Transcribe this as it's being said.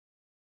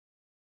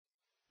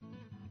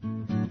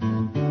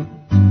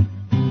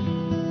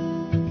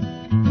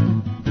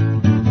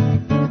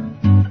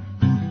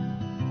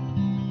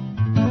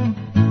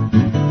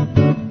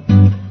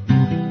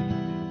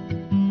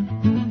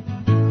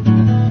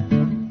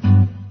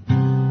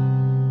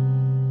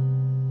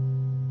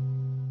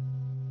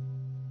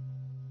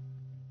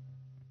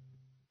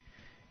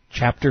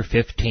Chapter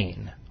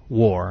 15.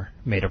 War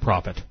Made a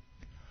Prophet.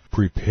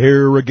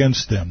 Prepare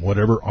against them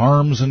whatever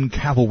arms and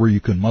cavalry you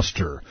can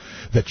muster,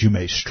 that you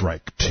may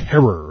strike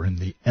terror in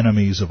the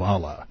enemies of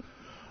Allah.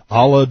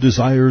 Allah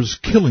desires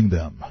killing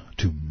them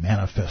to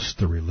manifest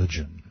the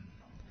religion.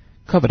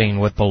 Coveting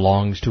what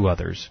belongs to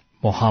others,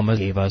 Muhammad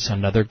gave us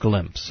another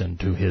glimpse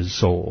into his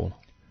soul.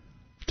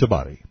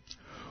 Tabari.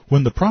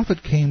 When the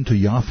Prophet came to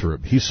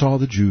Yathrib, he saw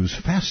the Jews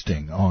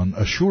fasting on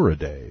Ashura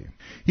Day.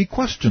 He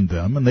questioned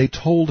them, and they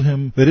told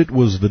him that it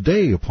was the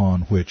day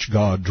upon which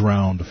God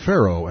drowned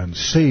Pharaoh and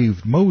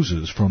saved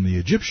Moses from the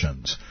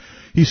Egyptians.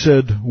 He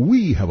said,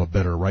 "We have a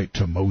better right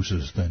to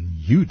Moses than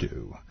you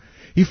do."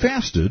 He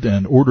fasted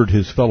and ordered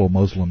his fellow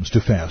Muslims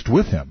to fast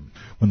with him.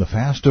 When the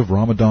fast of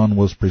Ramadan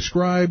was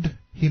prescribed,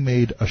 he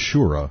made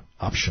Ashura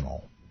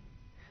optional.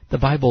 The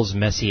Bible's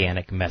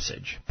messianic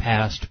message,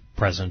 past,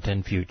 present,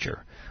 and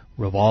future,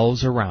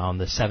 revolves around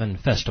the 7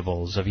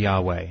 festivals of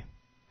Yahweh.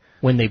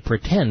 When the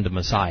pretend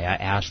Messiah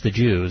asked the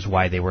Jews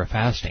why they were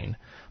fasting,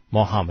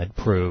 Muhammad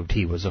proved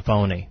he was a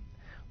phony.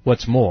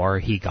 What's more,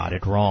 he got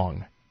it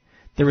wrong.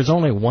 There is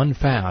only one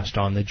fast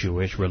on the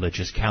Jewish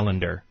religious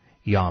calendar,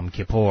 Yom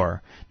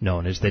Kippur,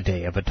 known as the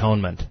Day of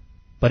Atonement.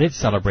 But it's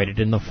celebrated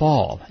in the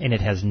fall, and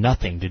it has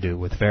nothing to do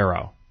with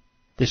Pharaoh.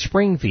 The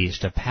spring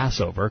feast of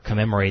Passover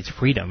commemorates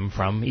freedom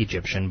from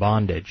Egyptian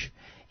bondage,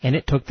 and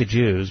it took the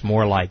Jews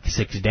more like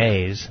 6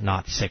 days,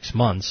 not 6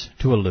 months,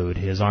 to elude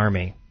his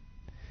army.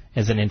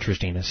 As an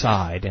interesting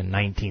aside, in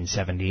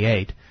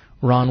 1978,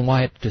 Ron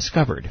Wyatt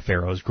discovered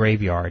Pharaoh's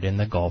graveyard in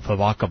the Gulf of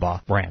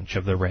Aqaba branch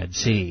of the Red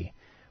Sea,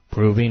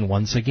 proving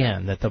once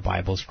again that the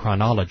Bible's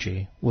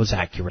chronology was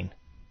accurate.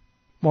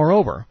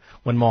 Moreover,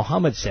 when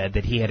Muhammad said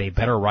that he had a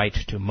better right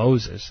to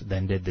Moses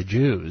than did the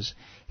Jews,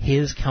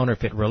 his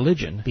counterfeit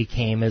religion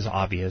became as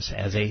obvious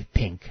as a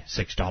pink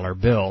 $6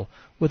 bill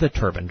with a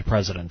turbaned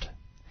president.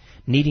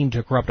 Needing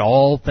to corrupt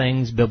all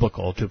things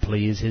biblical to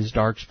please his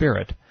dark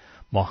spirit,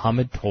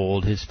 Muhammad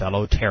told his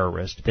fellow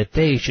terrorists that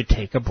they should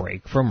take a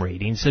break from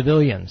raiding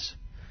civilians.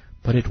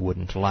 But it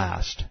wouldn't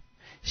last.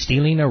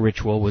 Stealing a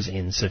ritual was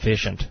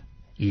insufficient,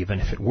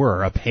 even if it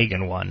were a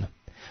pagan one.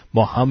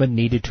 Muhammad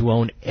needed to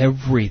own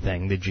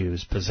everything the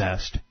Jews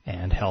possessed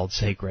and held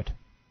sacred.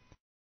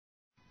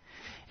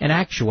 In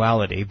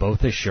actuality,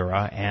 both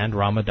Ashura and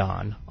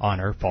Ramadan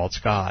honor false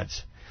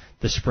gods.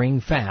 The spring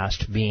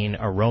fast, being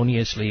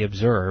erroneously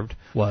observed,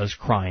 was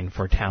crying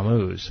for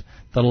Tammuz,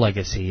 the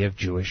legacy of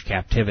Jewish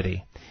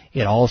captivity.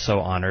 It also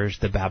honors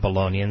the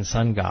Babylonian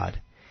sun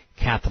god.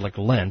 Catholic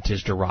Lent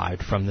is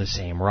derived from the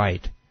same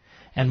rite.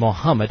 And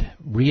Muhammad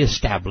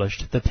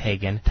re-established the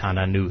pagan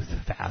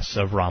Tananuth fasts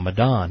of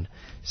Ramadan,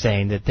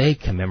 saying that they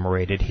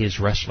commemorated his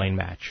wrestling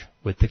match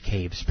with the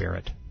cave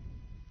spirit.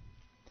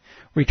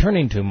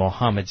 Returning to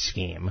Muhammad's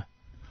scheme,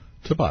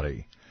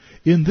 Tabari.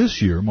 In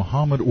this year,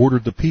 Muhammad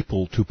ordered the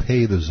people to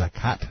pay the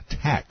zakat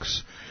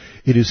tax.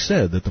 It is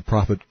said that the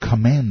Prophet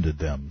commanded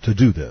them to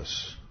do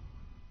this.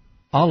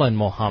 Allah and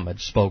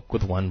Muhammad spoke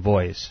with one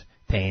voice.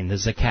 Paying the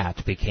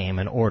zakat became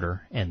an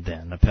order and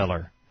then a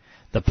pillar.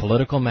 The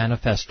political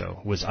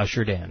manifesto was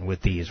ushered in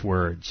with these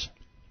words.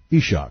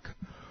 Ishaq.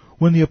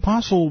 When the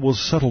apostle was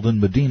settled in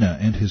Medina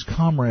and his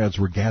comrades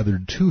were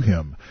gathered to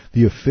him,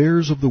 the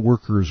affairs of the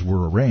workers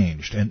were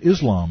arranged, and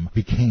Islam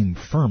became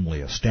firmly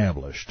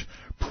established.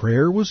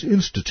 Prayer was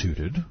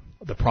instituted.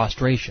 The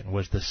prostration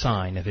was the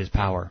sign of his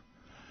power.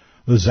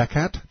 The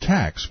zakat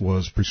tax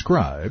was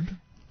prescribed.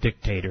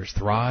 Dictators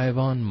thrive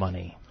on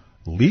money.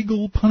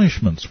 Legal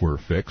punishments were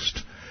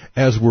fixed,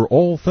 as were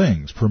all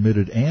things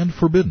permitted and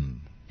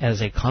forbidden,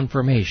 as a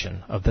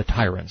confirmation of the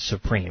tyrant's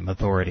supreme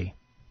authority.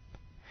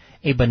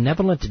 A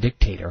benevolent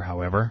dictator,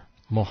 however,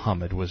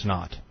 Muhammad was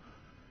not.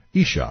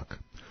 Ishaq.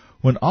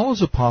 When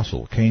Allah's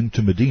apostle came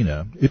to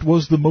Medina, it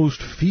was the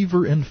most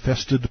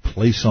fever-infested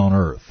place on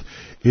earth.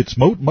 It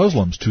smote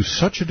Muslims to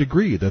such a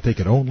degree that they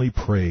could only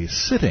pray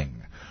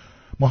sitting.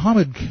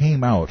 Muhammad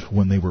came out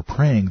when they were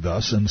praying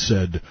thus and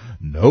said,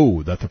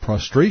 "Know that the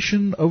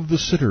prostration of the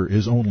sitter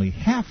is only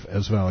half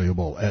as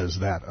valuable as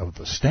that of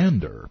the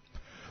stander."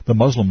 The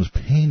Muslims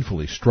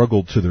painfully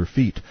struggled to their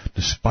feet,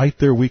 despite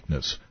their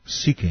weakness,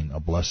 seeking a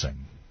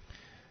blessing.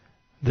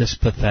 This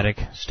pathetic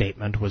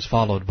statement was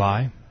followed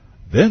by,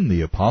 Then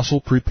the apostle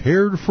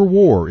prepared for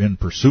war in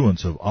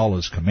pursuance of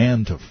Allah's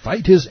command to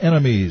fight his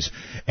enemies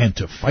and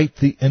to fight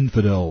the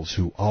infidels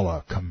who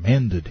Allah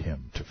commanded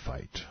him to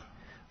fight.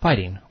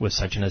 Fighting was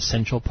such an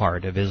essential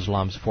part of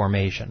Islam's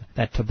formation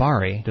that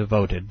Tabari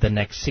devoted the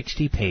next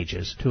 60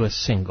 pages to a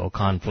single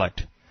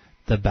conflict,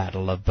 the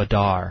Battle of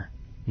Badr,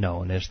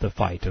 known as the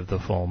Fight of the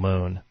Full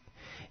Moon.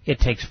 It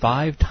takes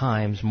 5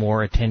 times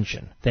more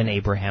attention than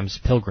Abraham's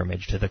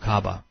pilgrimage to the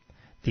Kaaba,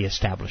 the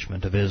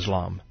establishment of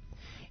Islam.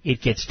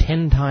 It gets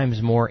 10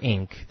 times more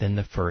ink than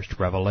the first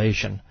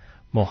revelation,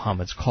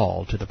 Muhammad's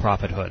call to the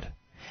prophethood.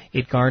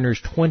 It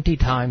garners 20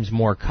 times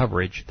more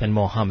coverage than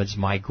Muhammad's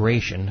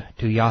migration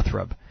to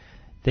Yathrib,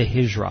 the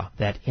hijrah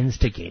that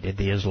instigated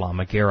the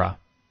Islamic era.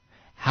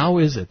 How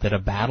is it that a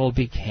battle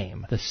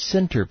became the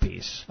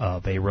centerpiece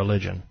of a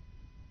religion?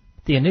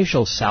 The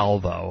initial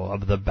salvo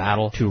of the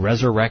battle to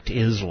resurrect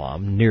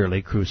Islam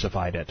nearly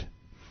crucified it.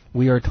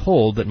 We are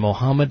told that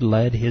Muhammad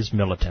led his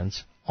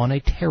militants on a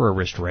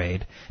terrorist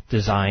raid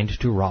designed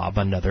to rob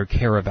another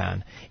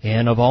caravan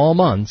in, of all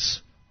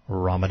months,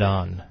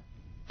 Ramadan.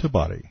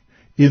 Tabari.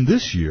 In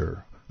this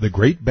year, the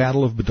great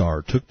battle of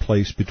Badr took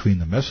place between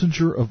the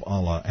Messenger of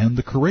Allah and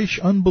the Quraysh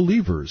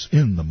unbelievers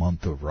in the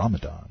month of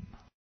Ramadan.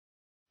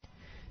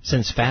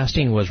 Since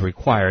fasting was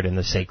required in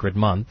the sacred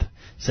month,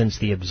 since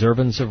the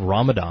observance of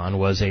Ramadan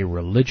was a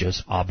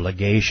religious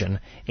obligation,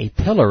 a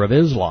pillar of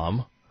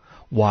Islam,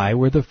 why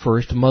were the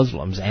first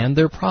Muslims and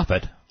their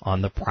prophet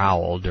on the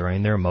prowl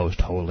during their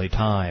most holy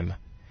time?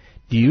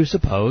 Do you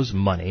suppose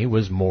money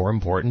was more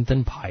important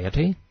than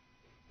piety?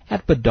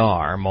 At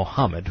Badr,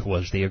 Muhammad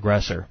was the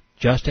aggressor,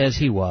 just as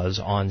he was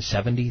on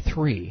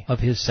 73 of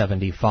his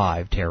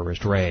 75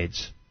 terrorist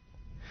raids.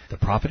 The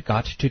prophet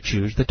got to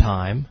choose the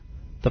time,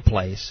 the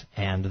place,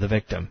 and the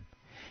victim.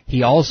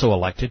 He also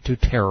elected to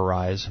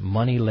terrorize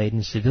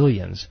money-laden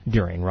civilians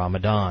during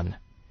Ramadan.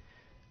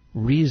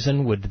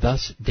 Reason would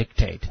thus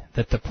dictate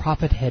that the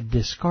prophet had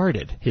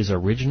discarded his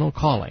original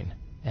calling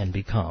and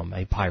become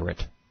a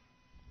pirate.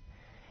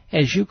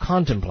 As you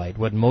contemplate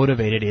what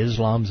motivated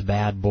Islam's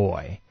bad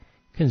boy,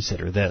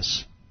 consider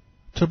this.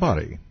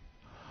 Tabari.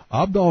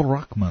 Abd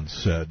al-Rahman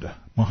said,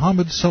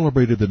 Muhammad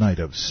celebrated the night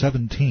of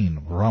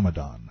 17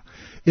 Ramadan.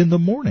 In the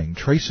morning,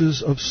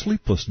 traces of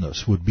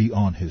sleeplessness would be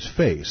on his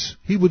face.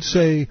 He would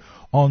say,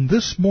 on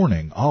this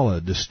morning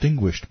Allah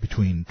distinguished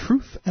between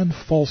truth and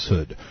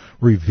falsehood,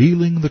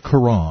 revealing the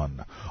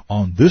Quran.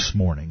 On this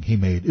morning He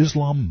made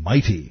Islam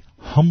mighty,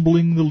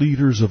 humbling the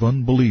leaders of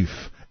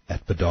unbelief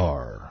at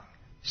Badr.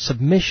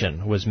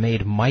 Submission was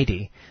made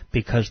mighty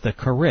because the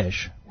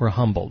Quraysh were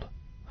humbled.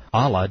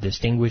 Allah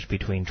distinguished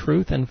between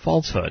truth and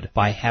falsehood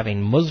by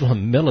having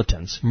Muslim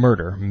militants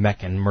murder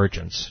Meccan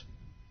merchants.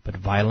 But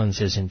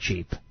violence isn't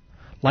cheap.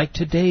 Like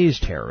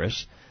today's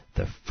terrorists,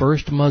 the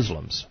first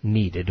Muslims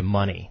needed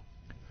money.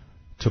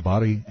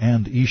 Tabari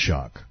and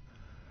Ishaq.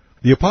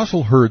 The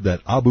apostle heard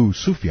that Abu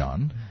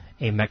Sufyan,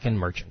 a Meccan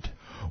merchant,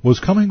 was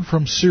coming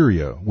from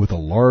Syria with a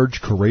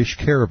large Quraysh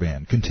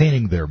caravan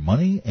containing their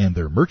money and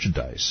their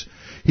merchandise.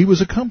 He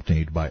was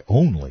accompanied by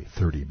only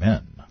 30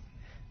 men.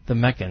 The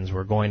Meccans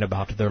were going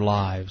about their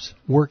lives,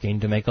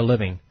 working to make a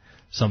living,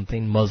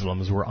 something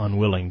Muslims were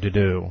unwilling to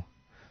do.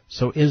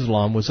 So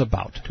Islam was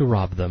about to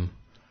rob them.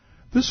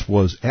 This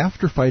was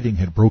after fighting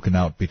had broken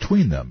out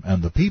between them,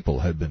 and the people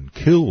had been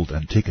killed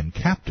and taken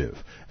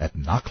captive at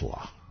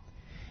Nakhla.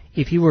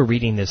 If you were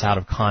reading this out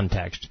of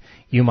context,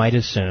 you might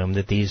assume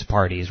that these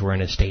parties were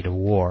in a state of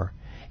war,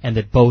 and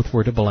that both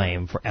were to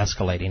blame for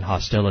escalating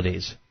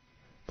hostilities.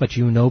 But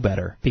you know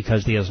better,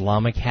 because the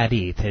Islamic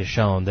Hadith has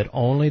shown that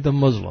only the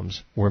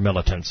Muslims were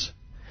militants.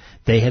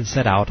 They had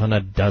set out on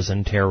a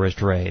dozen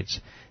terrorist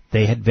raids.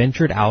 They had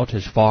ventured out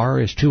as far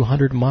as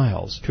 200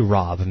 miles to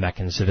rob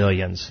Meccan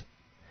civilians.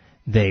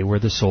 They were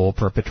the sole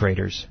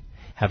perpetrators.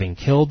 Having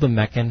killed the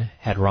Meccan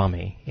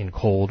Hadrami in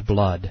cold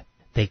blood,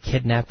 they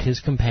kidnapped his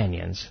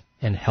companions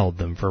and held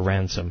them for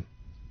ransom.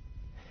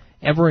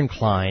 Ever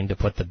inclined to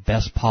put the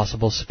best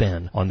possible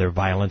spin on their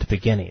violent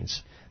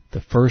beginnings,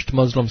 the first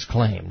Muslims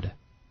claimed,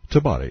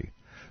 Tabari.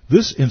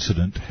 This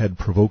incident had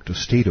provoked a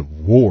state of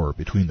war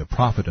between the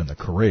Prophet and the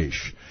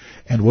Quraysh,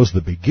 and was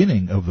the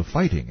beginning of the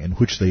fighting in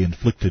which they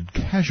inflicted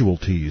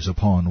casualties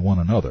upon one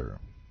another.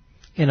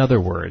 In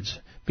other words,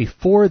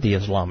 before the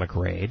Islamic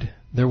raid,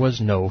 there was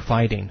no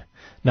fighting.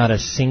 Not a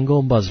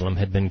single Muslim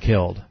had been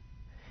killed.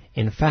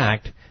 In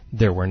fact,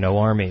 there were no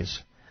armies.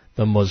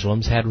 The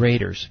Muslims had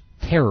raiders,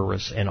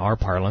 terrorists in our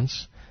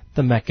parlance.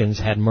 The Meccans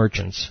had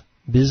merchants,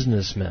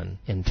 businessmen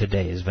in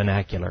today's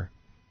vernacular.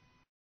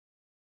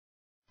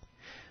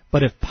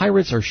 But if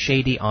pirates are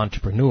shady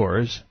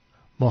entrepreneurs,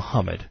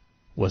 Muhammad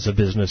was a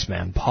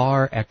businessman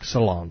par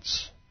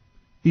excellence.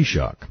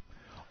 Ishaq.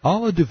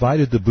 Allah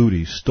divided the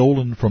booty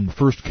stolen from the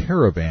first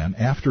caravan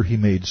after He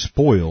made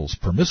spoils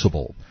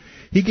permissible.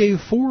 He gave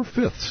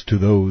 4/5 to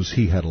those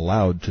He had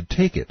allowed to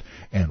take it,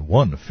 and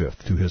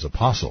 1/5 to His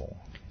apostle.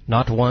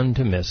 Not one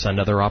to miss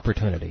another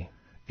opportunity.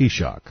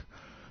 Ishaq.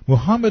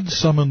 Muhammad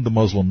summoned the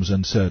Muslims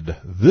and said,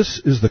 This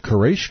is the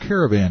Quraysh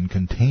caravan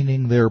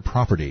containing their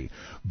property.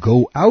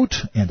 Go out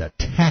and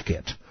attack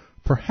it.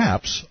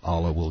 Perhaps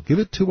Allah will give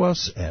it to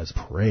us as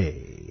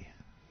prey.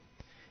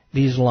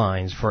 These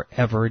lines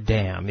forever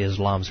damn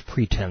Islam's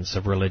pretense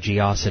of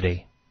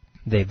religiosity.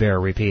 They bear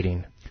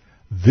repeating.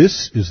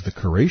 This is the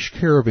Quraysh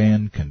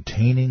caravan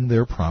containing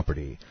their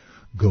property.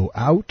 Go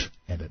out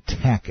and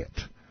attack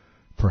it.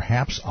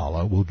 Perhaps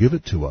Allah will give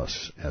it to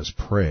us as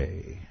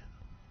prey.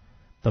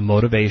 The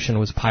motivation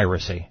was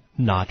piracy,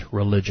 not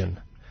religion.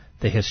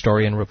 The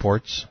historian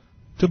reports,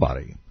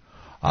 Tabari.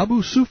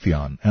 Abu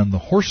Sufyan and the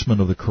horsemen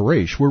of the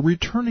Quraysh were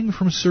returning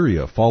from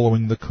Syria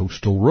following the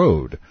coastal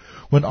road.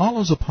 When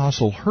Allah's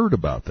apostle heard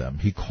about them,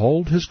 he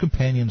called his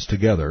companions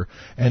together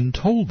and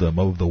told them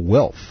of the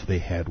wealth they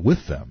had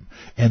with them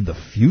and the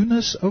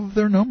fewness of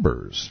their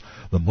numbers.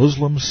 The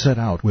Muslims set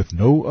out with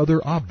no other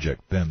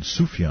object than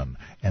Sufyan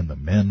and the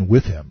men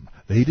with him.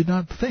 They did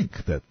not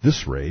think that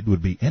this raid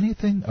would be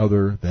anything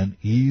other than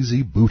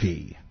easy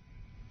booty.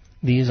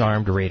 These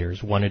armed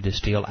raiders wanted to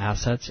steal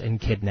assets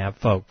and kidnap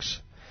folks.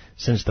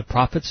 Since the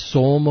Prophet's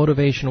sole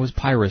motivation was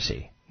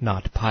piracy,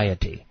 not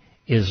piety,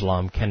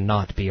 Islam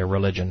cannot be a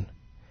religion.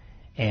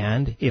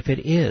 And if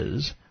it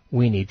is,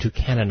 we need to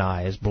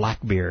canonize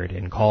Blackbeard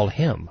and call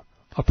him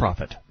a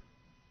prophet.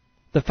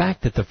 The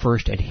fact that the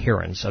first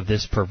adherents of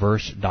this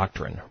perverse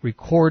doctrine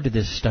record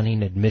this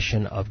stunning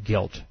admission of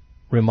guilt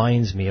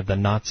reminds me of the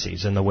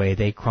Nazis and the way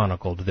they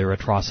chronicled their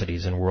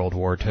atrocities in World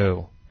War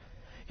II.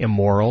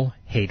 Immoral,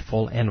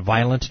 hateful, and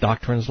violent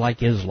doctrines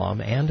like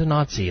Islam and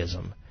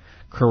Nazism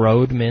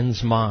corrode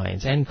men's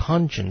minds and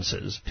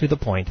consciences to the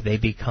point they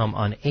become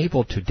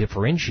unable to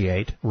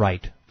differentiate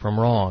right from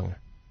wrong.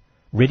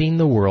 Ridding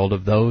the world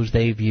of those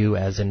they view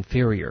as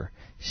inferior,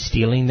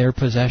 stealing their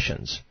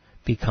possessions,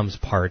 becomes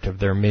part of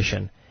their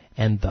mission,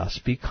 and thus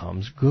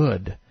becomes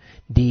good,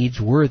 deeds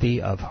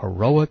worthy of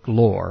heroic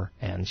lore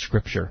and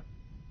scripture.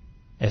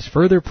 As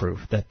further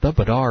proof that the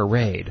Badr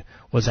raid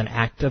was an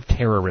act of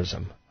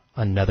terrorism,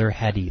 another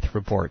hadith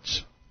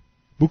reports.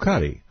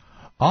 Bukhari,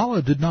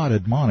 Allah did not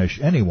admonish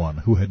anyone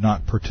who had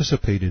not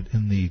participated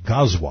in the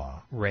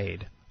Ghazwa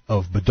raid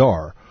of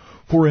Badr,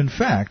 for in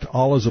fact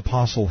Allah's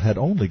apostle had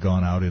only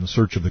gone out in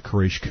search of the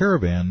Quraysh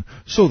caravan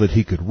so that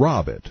he could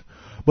rob it.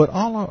 But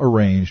Allah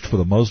arranged for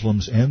the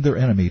Muslims and their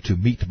enemy to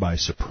meet by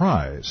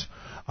surprise.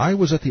 I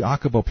was at the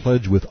Aqaba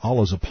pledge with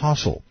Allah's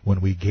apostle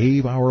when we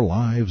gave our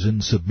lives in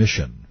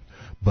submission.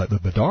 But the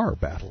Badr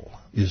battle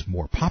is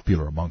more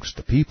popular amongst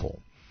the people.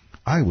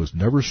 I was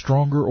never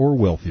stronger or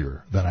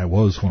wealthier than I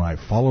was when I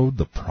followed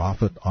the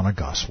Prophet on a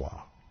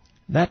Ghazwa.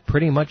 That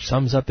pretty much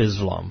sums up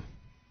Islam.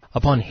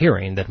 Upon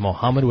hearing that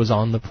Muhammad was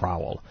on the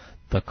prowl,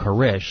 the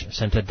Quraysh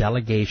sent a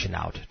delegation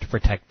out to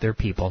protect their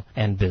people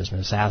and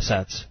business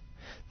assets.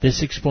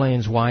 This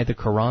explains why the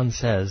Quran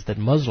says that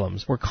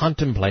Muslims were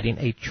contemplating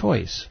a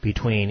choice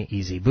between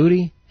easy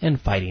booty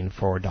and fighting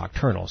for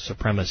doctrinal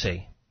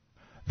supremacy.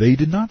 They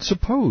did not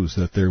suppose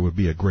that there would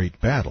be a great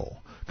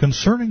battle.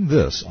 Concerning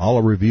this,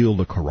 Allah revealed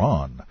the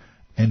Quran,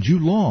 and you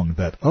longed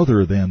that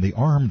other than the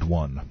armed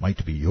one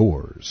might be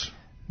yours.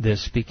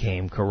 This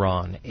became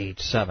Quran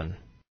 8:7.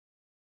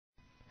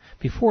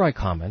 Before I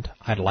comment,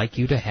 I'd like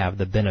you to have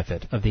the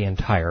benefit of the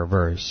entire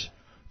verse.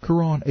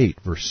 Quran 8,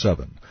 verse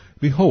 7.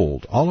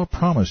 Behold, Allah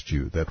promised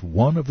you that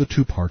one of the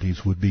two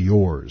parties would be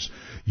yours.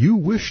 You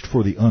wished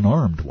for the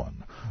unarmed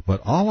one,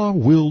 but Allah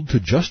willed to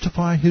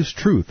justify His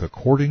truth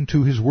according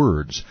to His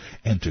words,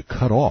 and to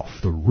cut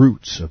off the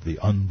roots of the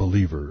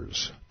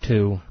unbelievers.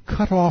 To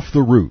cut off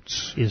the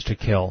roots is to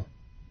kill.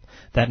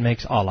 That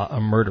makes Allah a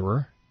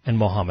murderer and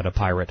Muhammad a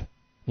pirate.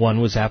 One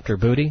was after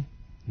booty,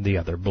 the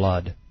other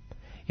blood.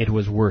 It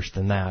was worse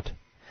than that.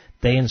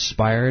 They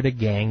inspired a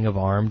gang of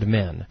armed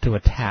men to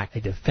attack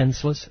a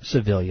defenseless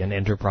civilian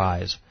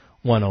enterprise,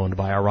 one owned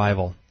by a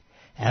rival.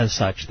 As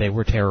such, they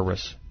were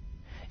terrorists.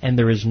 And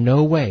there is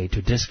no way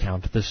to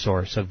discount the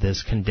source of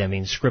this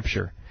condemning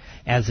scripture,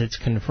 as it's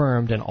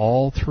confirmed in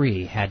all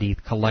three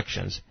hadith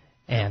collections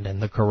and in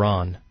the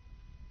Quran.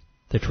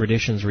 The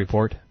traditions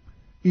report,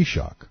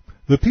 Ishaq.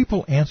 The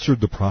people answered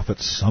the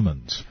Prophet's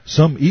summons,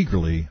 some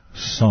eagerly,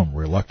 some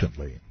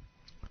reluctantly.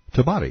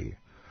 Tabari.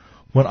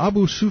 When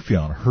Abu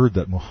Sufyan heard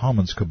that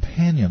Muhammad's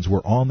companions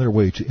were on their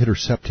way to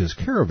intercept his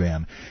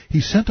caravan,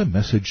 he sent a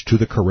message to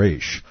the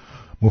Quraysh.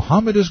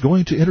 Muhammad is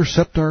going to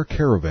intercept our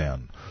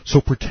caravan,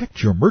 so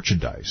protect your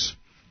merchandise.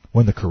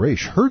 When the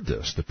Quraysh heard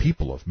this, the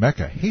people of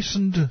Mecca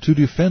hastened to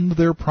defend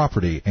their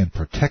property and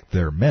protect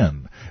their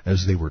men,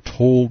 as they were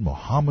told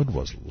Muhammad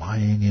was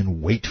lying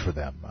in wait for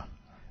them.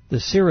 The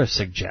Sirah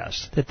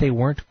suggests that they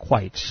weren't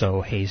quite so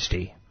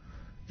hasty.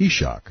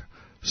 Ishaq.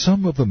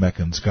 Some of the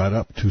Meccans got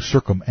up to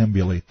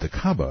circumambulate the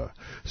Kaaba.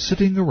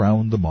 Sitting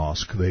around the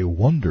mosque, they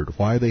wondered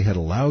why they had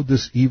allowed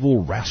this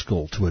evil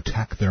rascal to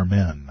attack their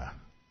men.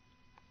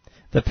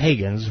 The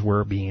pagans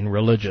were being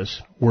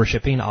religious,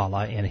 worshipping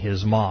Allah in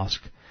His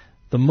mosque.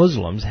 The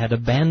Muslims had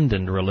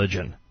abandoned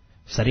religion,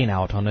 setting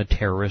out on a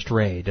terrorist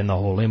raid in the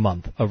holy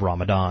month of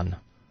Ramadan.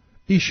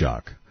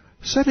 Ishaq.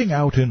 Setting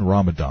out in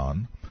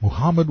Ramadan,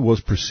 Muhammad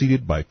was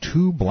preceded by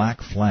 2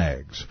 black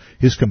flags.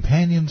 His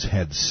companions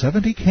had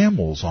 70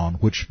 camels on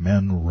which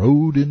men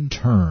rode in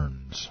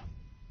turns.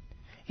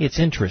 It's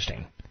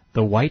interesting.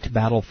 The white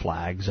battle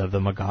flags of the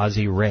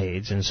Maghazi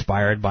raids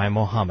inspired by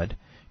Muhammad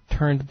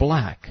turned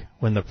black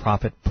when the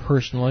Prophet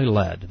personally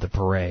led the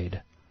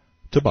parade.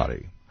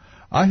 Tabari.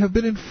 I have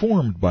been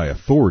informed by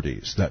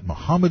authorities that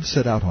Muhammad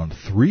set out on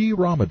 3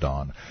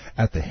 Ramadan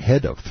at the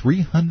head of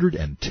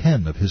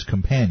 310 of his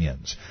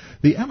companions.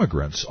 The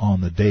emigrants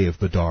on the day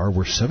of Badr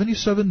were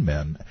 77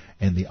 men,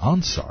 and the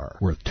Ansar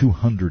were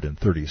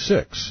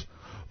 236.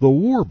 The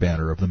war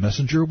banner of the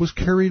messenger was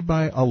carried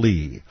by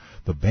Ali.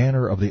 The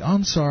banner of the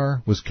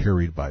Ansar was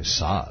carried by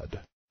Saad.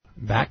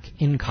 Back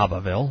in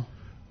Kabaville,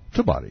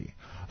 Tabari.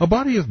 A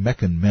body of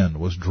Meccan men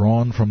was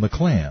drawn from the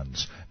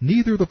clans.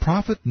 Neither the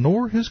Prophet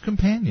nor his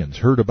companions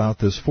heard about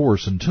this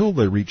force until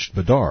they reached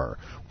Badar,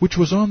 which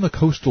was on the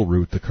coastal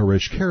route the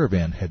Quraysh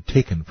caravan had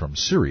taken from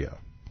Syria.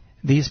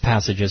 these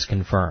passages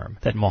confirm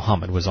that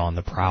Muhammad was on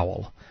the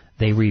prowl.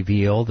 They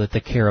reveal that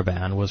the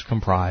caravan was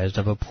comprised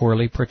of a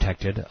poorly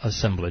protected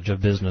assemblage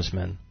of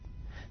businessmen.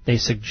 They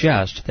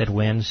suggest that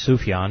when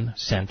Sufyan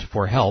sent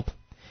for help,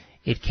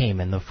 it came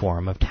in the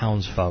form of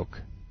townsfolk.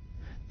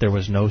 There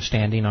was no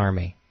standing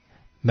army.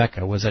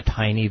 Mecca was a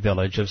tiny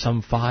village of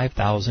some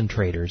 5,000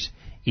 traders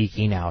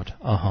eking out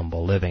a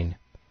humble living.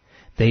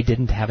 They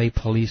didn't have a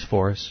police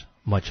force,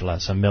 much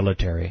less a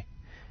military.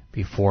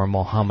 Before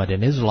Muhammad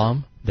and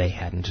Islam, they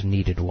hadn't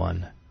needed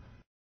one.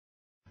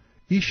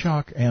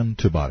 Ishaq and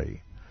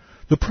Tabari.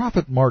 The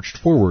Prophet marched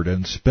forward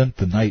and spent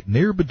the night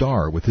near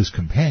Badar with his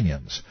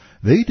companions.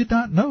 They did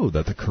not know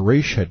that the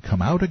Quraysh had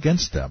come out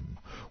against them.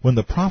 When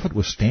the Prophet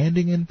was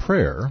standing in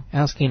prayer,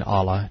 asking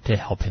Allah to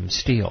help him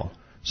steal,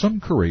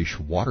 some Quraysh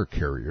water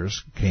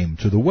carriers came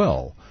to the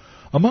well.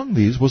 Among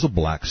these was a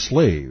black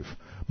slave.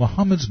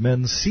 Muhammad's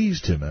men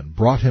seized him and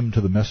brought him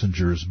to the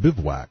messenger's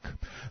bivouac.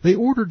 They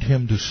ordered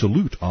him to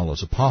salute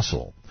Allah's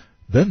apostle.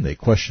 Then they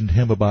questioned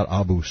him about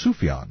Abu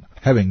Sufyan,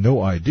 having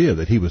no idea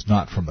that he was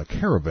not from the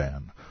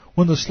caravan.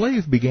 When the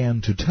slave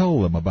began to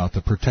tell them about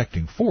the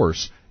protecting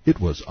force, it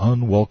was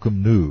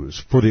unwelcome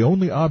news, for the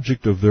only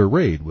object of their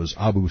raid was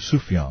Abu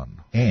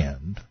Sufyan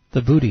and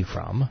the booty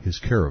from his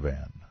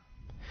caravan.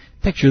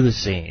 Picture the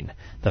scene.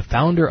 The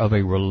founder of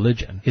a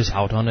religion is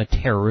out on a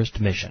terrorist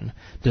mission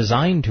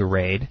designed to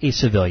raid a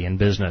civilian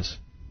business.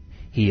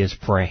 He is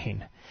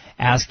praying,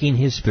 asking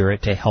his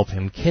spirit to help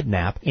him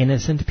kidnap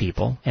innocent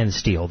people and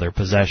steal their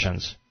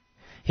possessions.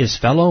 His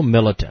fellow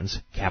militants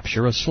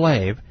capture a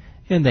slave,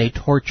 and they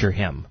torture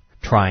him,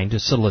 trying to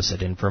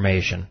solicit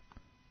information.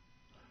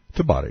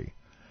 Tabari.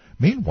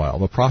 Meanwhile,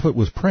 the Prophet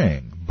was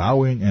praying,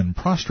 bowing and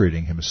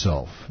prostrating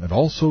himself, and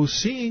also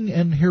seeing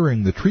and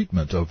hearing the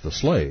treatment of the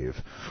slave.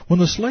 When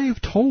the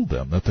slave told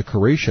them that the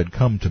Quraysh had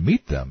come to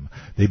meet them,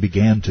 they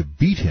began to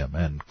beat him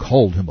and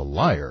called him a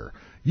liar.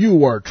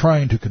 "You are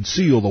trying to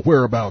conceal the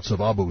whereabouts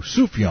of Abu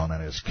Sufyan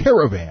and his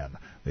caravan."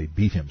 They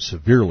beat him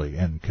severely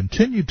and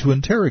continued to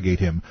interrogate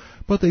him,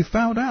 but they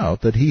found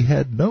out that he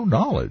had no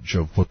knowledge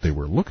of what they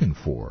were looking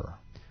for.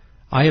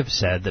 I have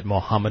said that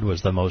Muhammad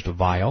was the most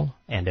vile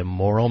and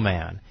immoral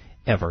man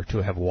ever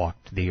to have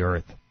walked the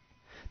earth.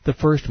 The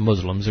first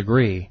Muslims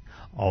agree,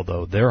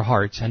 although their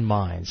hearts and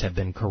minds have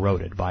been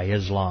corroded by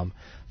Islam,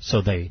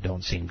 so they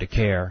don't seem to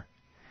care.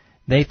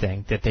 They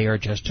think that they are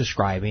just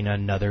describing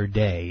another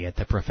day at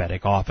the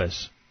prophetic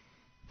office.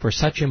 For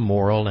such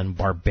immoral and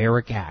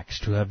barbaric acts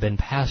to have been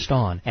passed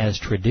on as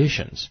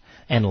traditions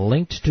and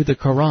linked to the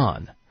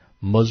Quran,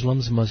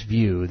 Muslims must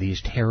view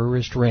these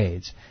terrorist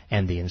raids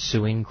and the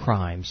ensuing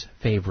crimes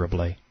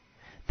favorably.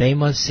 They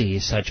must see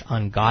such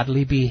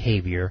ungodly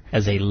behavior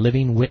as a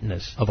living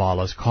witness of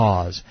Allah's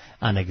cause,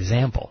 an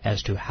example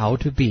as to how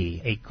to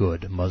be a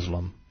good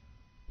Muslim.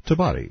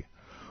 Tabari.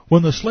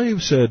 When the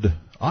slave said,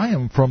 "I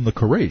am from the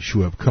Quraysh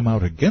who have come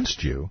out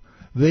against you,"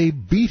 they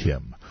beat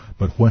him.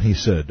 But when he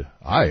said,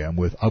 "I am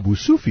with Abu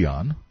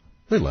Sufyan,"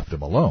 they left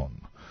him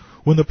alone.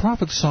 When the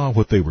Prophet saw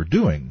what they were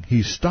doing,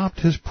 he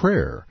stopped his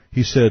prayer.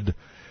 He said,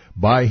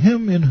 "By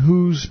him in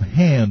whose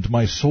hand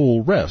my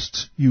soul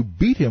rests, you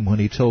beat him when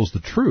he tells the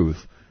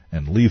truth,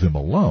 and leave him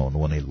alone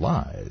when he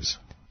lies."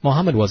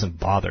 Muhammad wasn't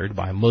bothered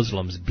by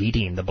Muslims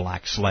beating the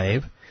black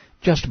slave,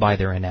 just by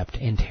their inept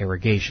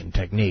interrogation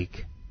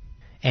technique.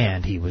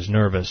 And he was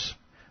nervous.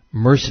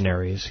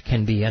 Mercenaries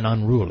can be an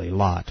unruly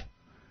lot.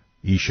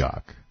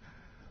 Ishaq.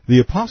 The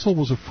apostle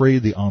was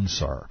afraid the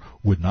Ansar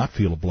would not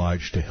feel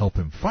obliged to help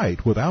him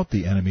fight without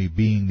the enemy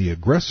being the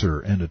aggressor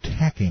and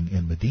attacking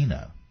in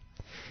Medina.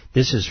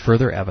 This is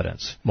further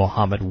evidence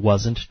Muhammad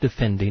wasn't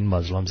defending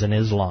Muslims and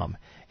Islam.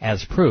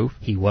 As proof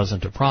he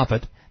wasn't a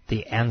prophet,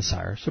 the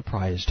Ansar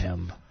surprised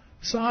him.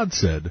 Saad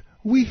said,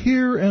 "We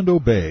hear and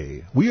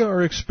obey. We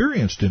are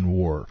experienced in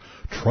war,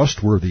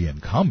 trustworthy in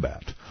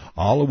combat.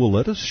 Allah will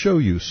let us show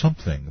you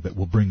something that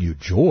will bring you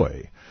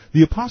joy."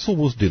 The apostle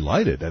was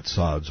delighted at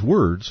Saad's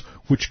words,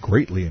 which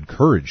greatly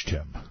encouraged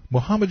him.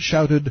 Muhammad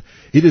shouted,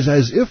 "It is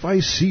as if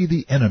I see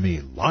the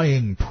enemy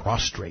lying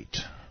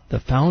prostrate." The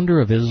founder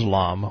of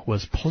Islam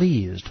was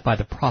pleased by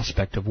the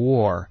prospect of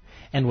war,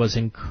 and was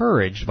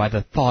encouraged by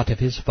the thought of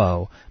his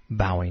foe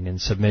bowing in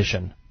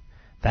submission.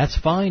 That's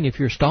fine if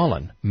you're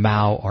Stalin,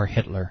 Mao, or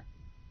Hitler.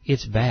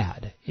 It's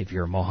bad if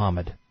you're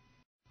Muhammad.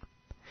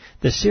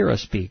 The Sirah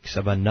speaks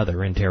of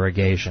another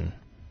interrogation.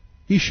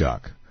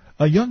 Ishaq.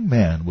 A young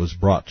man was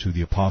brought to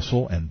the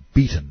apostle and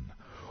beaten.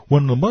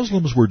 When the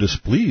Muslims were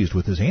displeased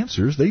with his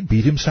answers, they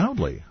beat him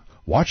soundly.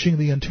 Watching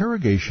the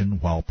interrogation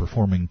while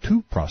performing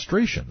 2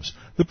 prostrations,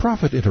 the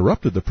Prophet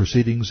interrupted the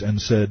proceedings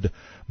and said,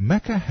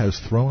 "Mecca has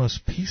thrown us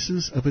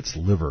pieces of its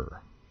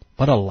liver."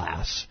 But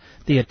alas,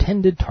 the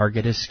intended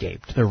target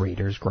escaped the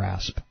raider's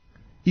grasp.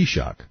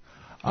 Ishaq.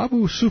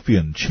 Abu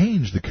Sufyan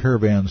changed the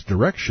caravan's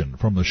direction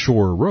from the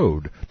shore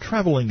road,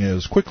 traveling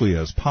as quickly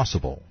as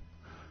possible.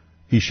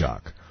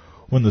 Ishak.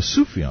 When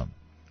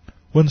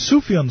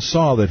Sufyan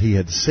saw that he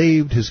had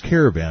saved his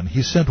caravan,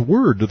 he sent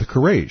word to the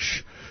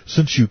Quraysh,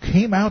 "Since you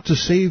came out to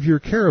save your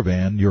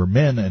caravan, your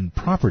men and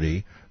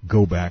property,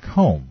 go back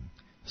home."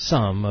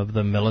 Some of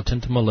the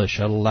militant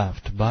militia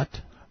left,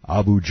 but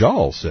Abu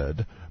Jahl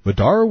said,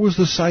 "Badr was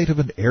the site of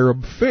an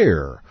Arab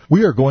fair.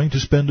 We are going to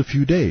spend a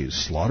few days,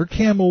 slaughter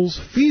camels,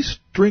 feast,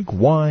 drink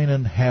wine,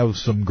 and have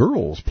some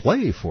girls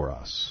play for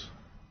us."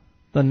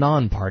 The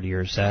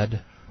non-partier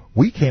said,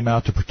 "We came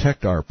out to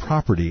protect our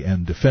property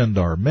and defend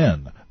our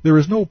men. There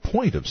is no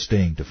point of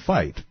staying to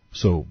fight."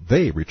 So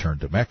they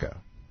returned to Mecca.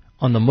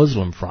 On the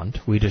Muslim front,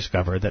 we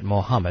discover that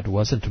Muhammad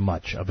wasn't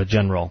much of a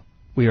general.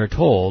 We are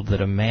told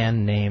that a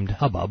man named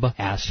Hubab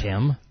asked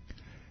him,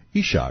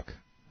 Ishak,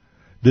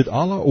 did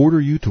Allah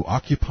order you to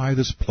occupy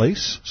this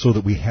place so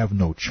that we have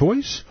no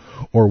choice,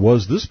 or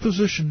was this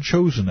position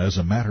chosen as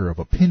a matter of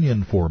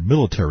opinion for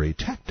military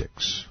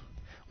tactics?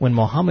 When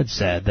Muhammad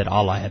said that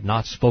Allah had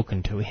not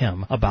spoken to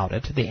him about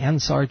it, the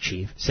Ansar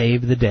chief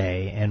saved the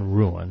day and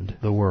ruined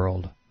the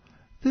world.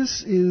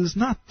 This is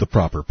not the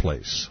proper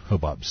place,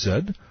 Hubab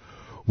said.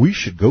 We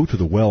should go to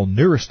the well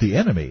nearest the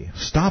enemy,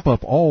 stop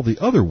up all the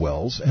other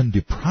wells, and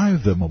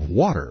deprive them of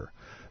water.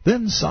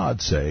 Then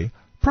Sa'd say,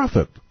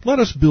 Prophet, let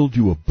us build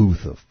you a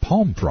booth of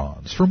palm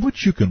fronds from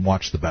which you can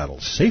watch the battle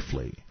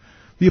safely.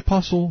 The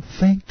apostle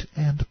thanked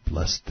and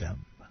blessed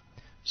them.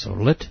 So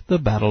let the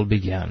battle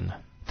begin.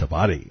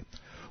 Tabari.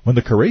 When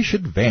the Quraysh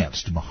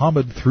advanced,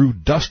 Muhammad threw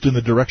dust in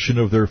the direction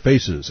of their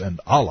faces, and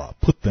Allah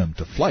put them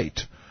to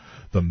flight.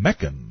 The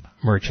Meccan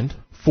merchant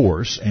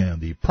force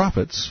and the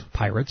prophets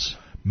pirates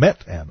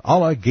met, and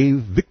Allah gave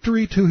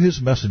victory to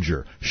his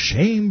messenger,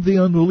 shamed the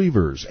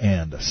unbelievers,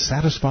 and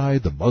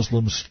satisfied the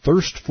Muslims'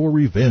 thirst for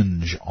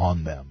revenge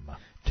on them.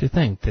 To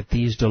think that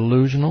these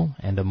delusional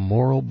and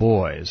immoral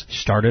boys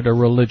started a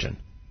religion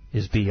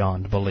is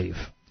beyond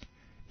belief.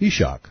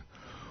 Ishak.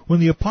 When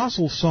the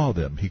apostle saw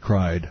them, he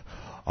cried,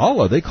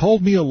 Allah, they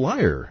called me a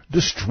liar.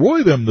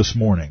 Destroy them this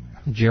morning.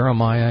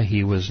 Jeremiah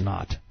he was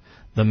not.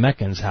 The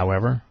Meccans,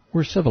 however,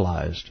 were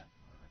civilized.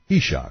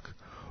 Ishak.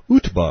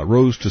 Utbah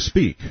rose to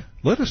speak.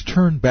 Let us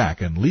turn back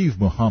and leave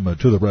Muhammad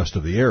to the rest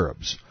of the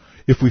Arabs.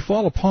 If we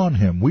fall upon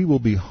him, we will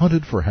be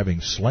hunted for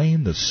having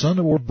slain the son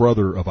or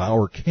brother of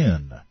our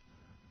kin.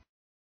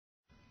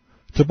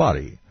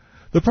 Tabari.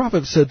 The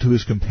prophet said to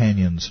his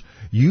companions,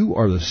 You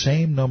are the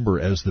same number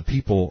as the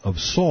people of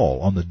Saul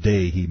on the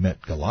day he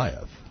met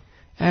Goliath.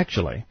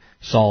 Actually,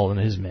 Saul and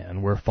his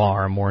men were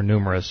far more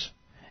numerous,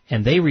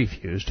 and they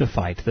refused to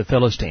fight the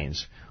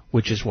Philistines,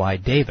 which is why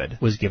David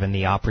was given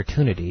the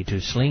opportunity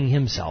to sling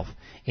himself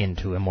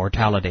into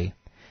immortality.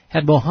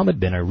 Had Muhammad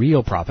been a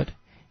real prophet,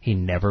 he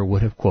never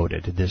would have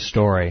quoted this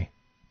story.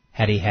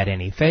 Had he had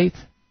any faith,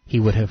 he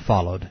would have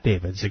followed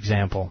David's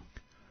example.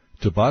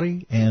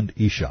 Tabari and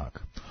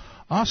Ishak.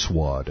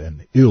 Aswad,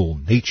 an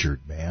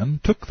ill-natured man,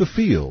 took the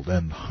field,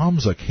 and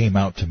Hamza came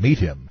out to meet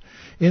him.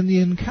 In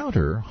the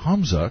encounter,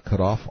 Hamza cut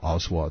off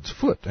Aswad's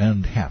foot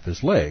and half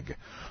his leg.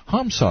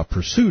 Hamza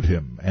pursued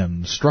him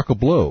and struck a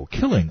blow,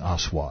 killing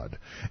Aswad.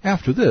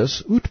 After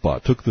this, Utbah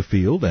took the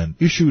field and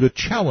issued a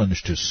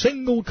challenge to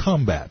single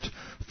combat.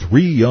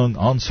 3 young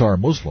Ansar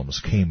Muslims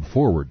came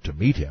forward to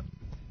meet him.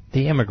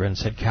 The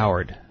immigrants had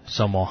cowered,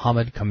 so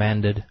Muhammad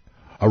commanded,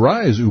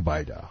 Arise,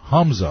 Ubaidah,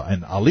 Hamza,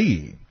 and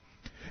Ali.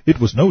 It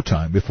was no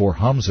time before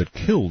Hamza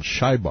killed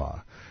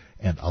Shaybah,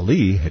 and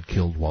Ali had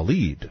killed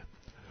Walid.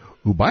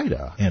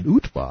 Ubaidah and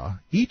Utbah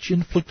each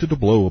inflicted a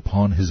blow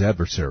upon his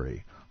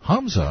adversary.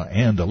 Hamza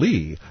and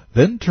Ali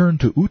then turned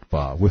to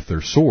Utbah with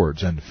their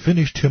swords and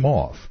finished him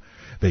off.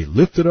 They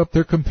lifted up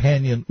their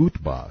companion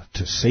Utbah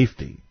to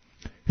safety.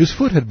 His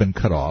foot had been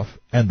cut off,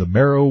 and the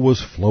marrow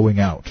was flowing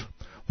out.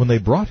 When they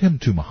brought him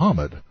to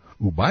Muhammad,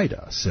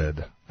 Ubaidah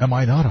said, Am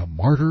I not a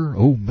martyr,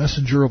 O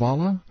Messenger of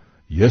Allah?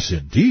 Yes,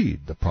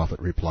 indeed, the Prophet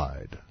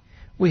replied.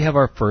 We have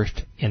our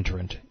first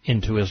entrant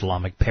into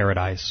Islamic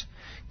paradise.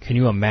 Can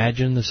you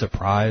imagine the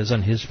surprise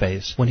on his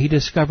face when he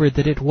discovered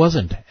that it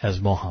wasn't as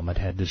Muhammad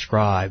had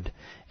described,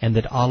 and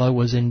that Allah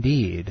was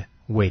indeed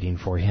waiting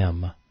for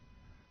him?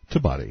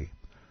 Tabari.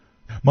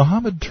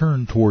 Muhammad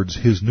turned towards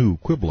his new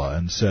Qibla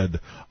and said,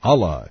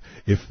 Allah,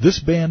 if this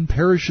band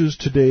perishes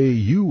today,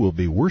 you will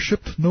be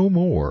worshipped no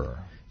more.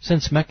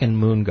 Since Meccan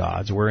moon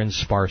gods were in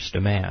sparse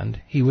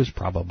demand, he was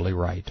probably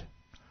right.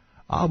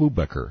 Abu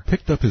Bakr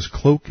picked up his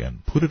cloak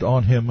and put it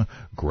on him,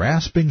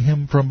 grasping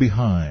him from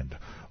behind.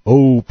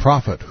 O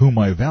Prophet, whom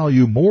I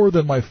value more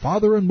than my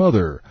father and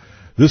mother,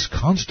 this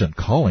constant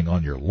calling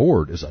on your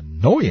Lord is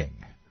annoying.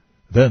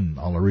 Then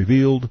Allah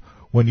revealed,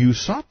 When you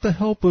sought the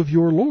help of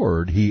your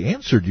Lord, he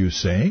answered you,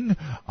 saying,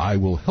 I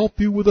will help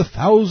you with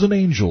 1,000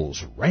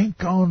 angels,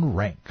 rank on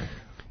rank.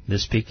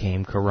 This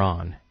became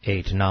Quran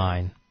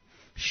 8:9.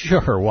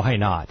 Sure, why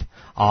not?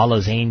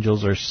 Allah's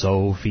angels are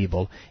so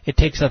feeble, it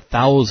takes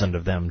 1,000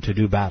 of them to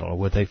do battle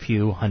with a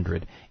few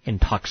hundred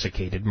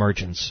intoxicated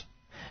merchants.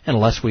 And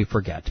lest we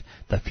forget,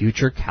 the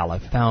future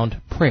caliph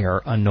found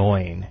prayer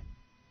annoying.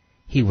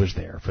 He was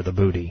there for the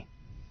booty.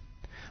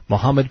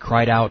 Muhammad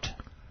cried out,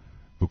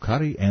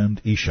 Bukhari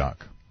and Ishaq.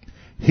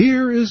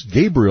 Here is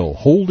Gabriel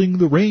holding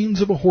the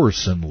reins of a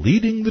horse and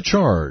leading the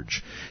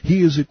charge.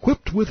 He is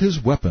equipped with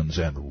his weapons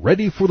and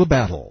ready for the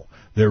battle.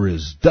 There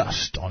is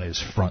dust on his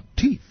front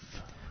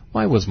teeth.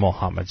 Why was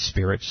Muhammad's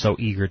spirit so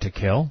eager to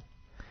kill?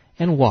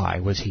 And why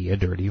was he a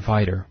dirty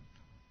fighter?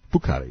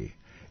 Bukhari.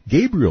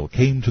 Gabriel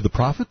came to the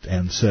Prophet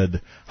and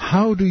said,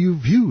 How do you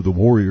view the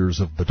warriors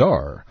of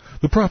Badr?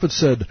 The Prophet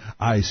said,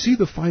 I see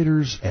the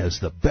fighters as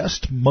the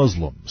best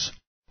Muslims.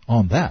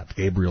 On that,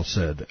 Gabriel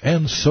said,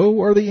 And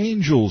so are the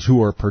angels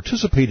who are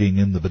participating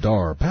in the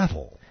Badr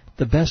battle.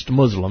 The best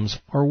Muslims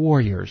are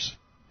warriors,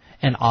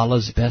 and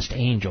Allah's best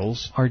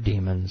angels are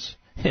demons.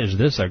 Is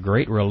this a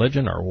great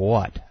religion or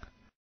what?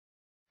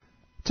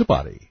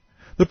 Tabari.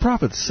 The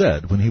Prophet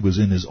said when he was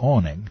in his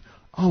awning,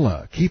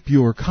 Allah keep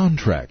your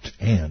contract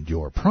and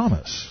your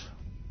promise.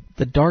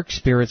 The dark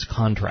spirit's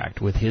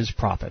contract with his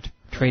prophet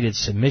traded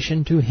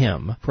submission to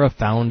him for a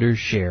founder's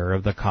share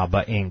of the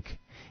Kaaba Inc.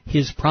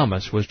 His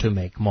promise was to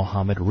make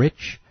Muhammad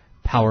rich,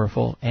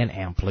 powerful, and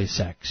amply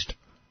sexed.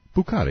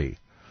 Bukhari.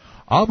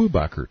 Abu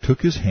Bakr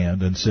took his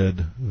hand and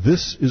said,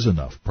 This is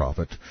enough,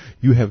 Prophet.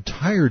 You have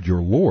tired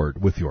your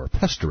Lord with your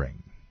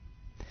pestering.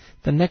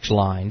 The next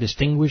line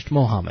distinguished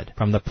Muhammad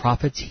from the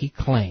prophets he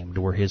claimed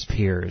were his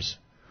peers.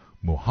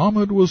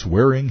 Muhammad was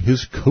wearing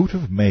his coat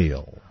of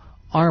mail.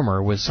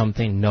 Armor was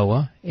something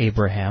Noah,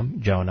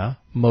 Abraham, Jonah,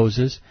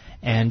 Moses,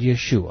 and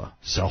Yeshua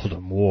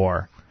seldom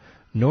wore.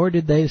 Nor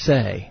did they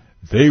say,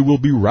 They will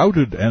be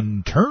routed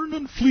and turn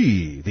and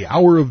flee. The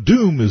hour of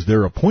doom is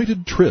their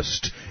appointed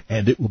tryst,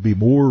 and it will be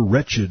more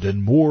wretched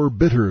and more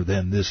bitter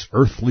than this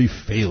earthly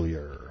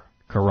failure.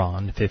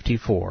 Quran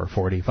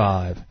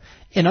 54:45.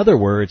 In other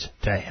words,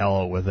 to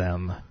hell with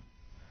them.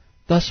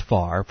 Thus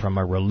far, from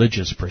a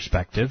religious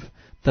perspective,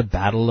 the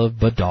Battle of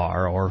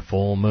Badr or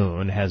Full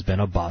Moon has been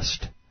a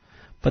bust.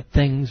 But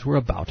things were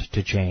about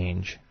to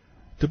change.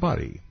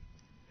 Tabari.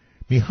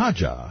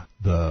 Mihaja,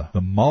 the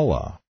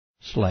Mawla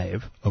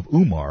slave of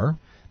Umar,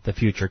 the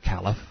future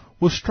caliph,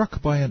 was struck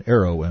by an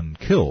arrow and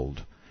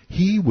killed.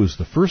 He was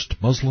the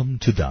first Muslim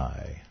to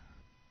die.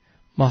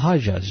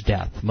 Mahaja's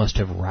death must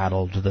have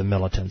rattled the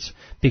militants,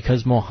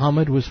 because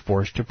Muhammad was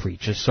forced to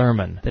preach a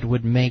sermon that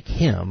would make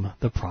him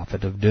the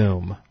prophet of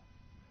doom.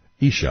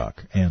 Ishaq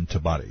and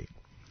Tabari.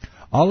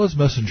 Allah's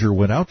messenger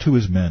went out to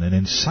his men and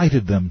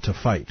incited them to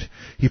fight.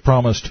 He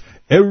promised,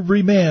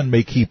 Every man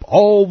may keep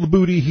all the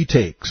booty he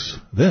takes.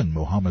 Then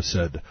Muhammad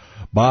said,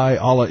 By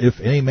Allah,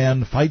 if any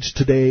man fights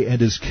today and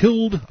is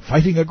killed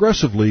fighting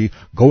aggressively,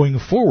 going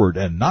forward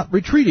and not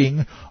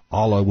retreating,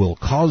 Allah will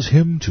cause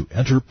him to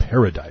enter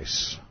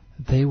paradise.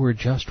 They were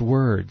just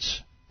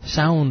words,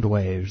 sound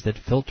waves that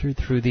filtered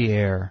through the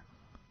air.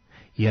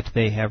 Yet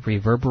they have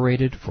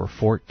reverberated for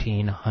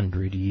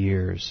 1,400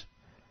 years.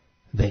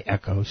 They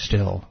echo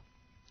still.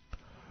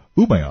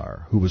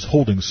 Umayyar, who was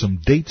holding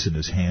some dates in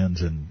his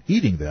hands and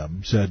eating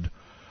them, said,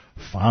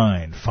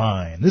 Fine,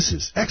 fine, this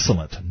is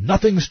excellent.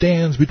 Nothing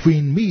stands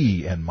between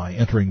me and my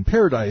entering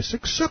paradise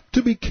except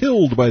to be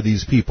killed by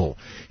these people.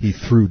 He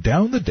threw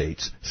down the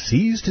dates,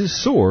 seized his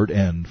sword,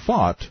 and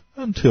fought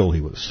until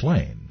he was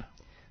slain.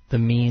 The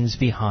means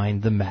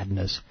behind the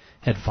madness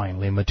had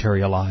finally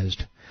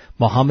materialized.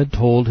 Muhammad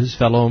told his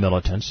fellow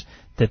militants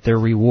that their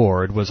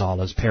reward was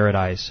Allah's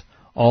paradise.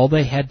 All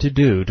they had to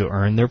do to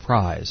earn their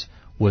prize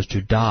was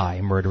to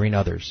die murdering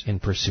others in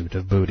pursuit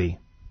of booty.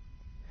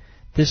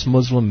 This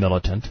Muslim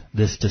militant,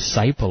 this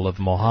disciple of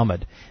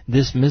Muhammad,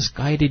 this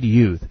misguided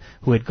youth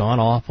who had gone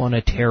off on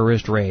a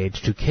terrorist raid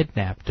to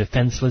kidnap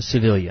defenseless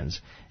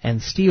civilians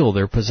and steal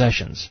their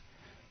possessions,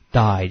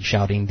 died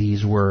shouting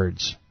these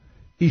words,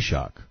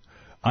 Ishaq,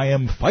 I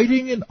am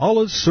fighting in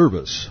Allah's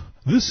service.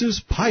 This is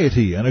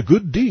piety and a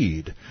good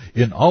deed.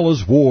 In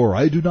Allah's war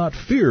I do not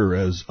fear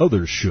as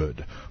others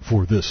should,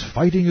 for this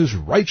fighting is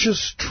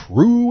righteous,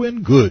 true,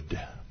 and good.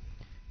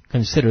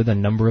 Consider the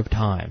number of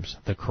times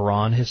the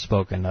Quran has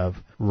spoken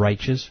of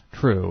righteous,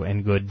 true,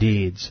 and good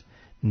deeds.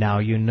 Now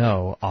you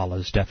know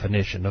Allah's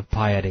definition of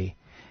piety,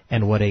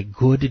 and what a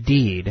good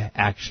deed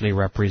actually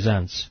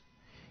represents.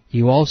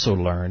 You also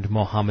learned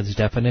Muhammad's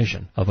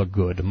definition of a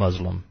good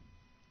Muslim.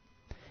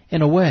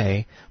 In a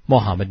way,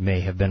 Muhammad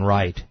may have been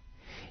right.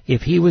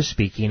 If he was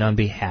speaking on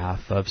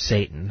behalf of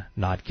Satan,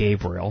 not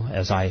Gabriel,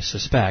 as I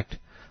suspect,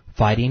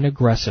 fighting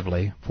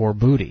aggressively for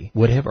booty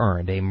would have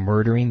earned a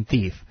murdering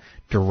thief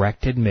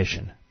direct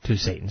admission to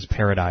Satan's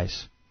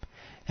paradise.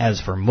 As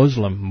for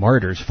Muslim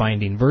martyrs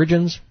finding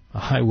virgins,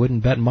 I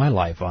wouldn't bet my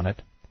life on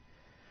it.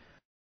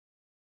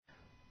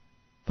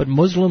 But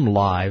Muslim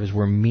lives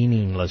were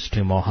meaningless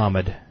to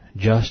Muhammad,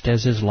 just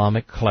as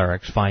Islamic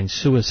clerics find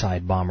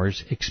suicide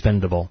bombers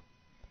expendable.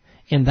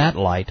 In that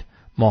light,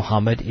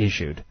 Muhammad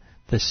issued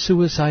the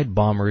Suicide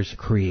Bomber's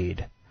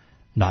Creed.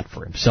 Not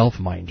for himself,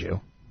 mind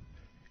you.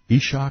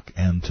 Ishaq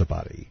and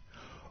Tabari.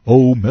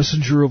 O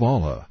Messenger of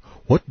Allah,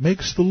 what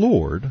makes the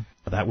Lord,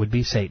 that would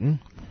be Satan,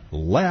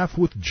 laugh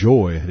with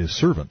joy at his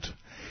servant?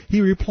 He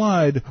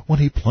replied, when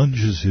he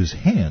plunges his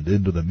hand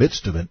into the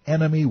midst of an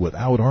enemy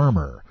without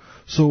armor.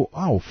 So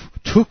Auf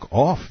took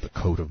off the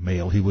coat of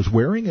mail he was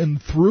wearing and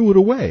threw it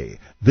away.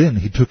 Then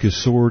he took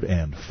his sword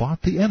and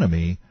fought the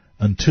enemy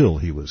until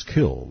he was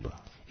killed.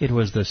 It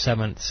was the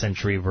 7th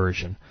century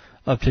version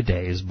of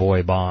today's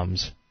boy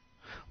bombs.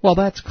 Well,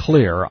 that's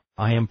clear.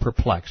 I am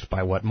perplexed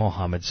by what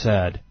Muhammad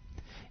said.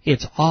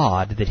 It's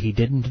odd that he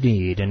didn't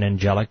need an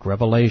angelic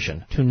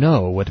revelation to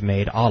know what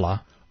made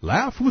Allah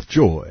laugh with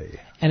joy.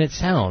 And it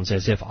sounds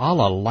as if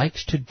Allah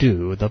likes to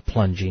do the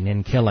plunging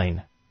and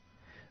killing.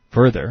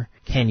 Further,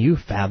 can you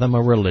fathom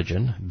a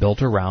religion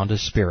built around a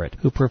spirit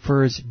who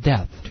prefers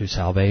death to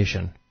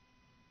salvation?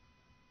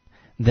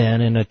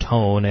 Then, in a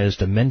tone as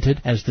demented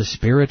as the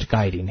spirit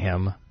guiding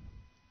him,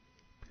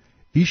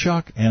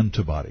 Ishaq and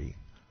Tabari.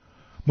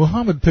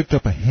 Muhammad picked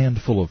up a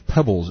handful of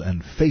pebbles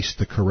and faced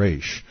the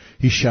Quraysh.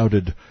 He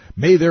shouted,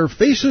 "May their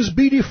faces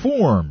be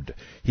deformed!"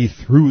 He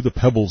threw the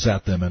pebbles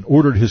at them and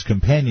ordered his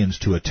companions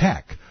to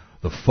attack.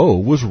 The foe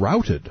was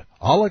routed.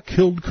 Allah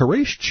killed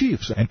Quraysh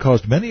chiefs and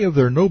caused many of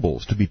their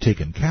nobles to be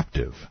taken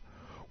captive.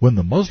 When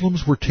the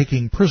Muslims were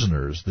taking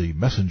prisoners, the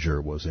messenger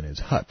was in his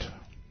hut.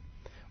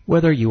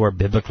 Whether you are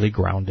biblically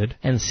grounded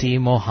and see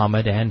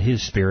Muhammad and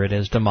his spirit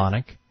as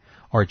demonic,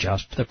 or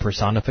just the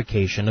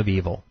personification of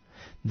evil,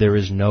 there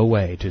is no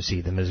way to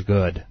see them as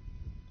good.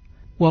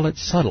 Well,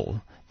 it's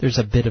subtle. There's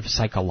a bit of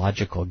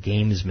psychological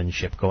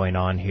gamesmanship going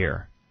on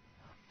here.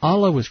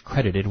 Allah was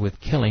credited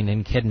with killing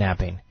and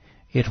kidnapping.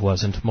 It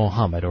wasn't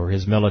Muhammad or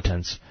his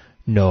militants.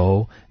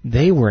 No,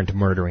 they weren't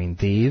murdering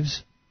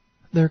thieves.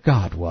 Their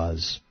God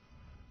was.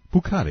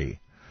 Bukhari.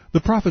 The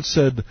Prophet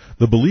said,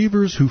 "The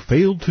believers who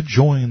failed to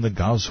join the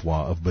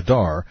Ghazwa of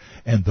Badr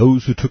and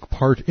those who took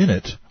part in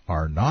it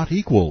are not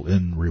equal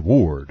in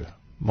reward."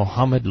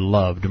 Muhammad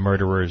loved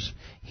murderers.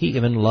 He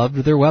even loved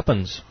their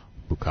weapons.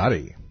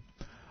 Bukhari.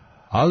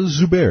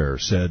 Az-Zubair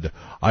said,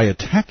 "I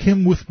attacked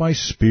him with my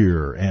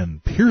spear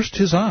and pierced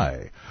his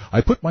eye.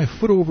 I put my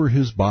foot over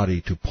his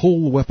body to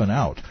pull the weapon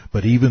out,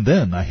 but even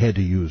then I had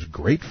to use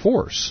great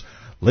force.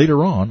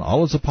 Later on,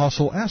 Allah's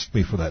apostle asked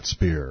me for that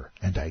spear,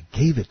 and I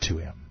gave it to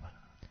him."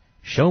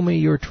 Show me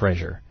your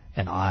treasure,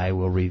 and I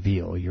will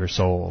reveal your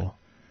soul.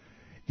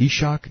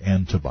 Ishaq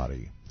and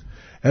Tabari.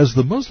 As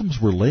the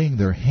Muslims were laying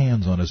their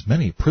hands on as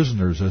many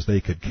prisoners as they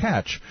could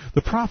catch,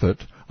 the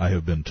Prophet, I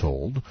have been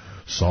told,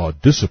 saw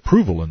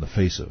disapproval in the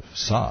face of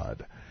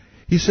Sa'd.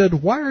 He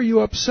said, "Why are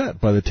you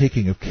upset by the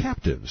taking of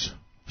captives?"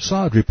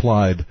 Sa'd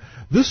replied,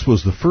 "This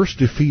was the first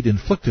defeat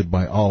inflicted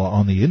by Allah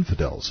on the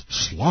infidels.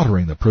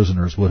 Slaughtering the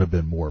prisoners would have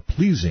been more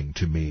pleasing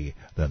to me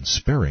than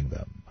sparing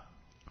them."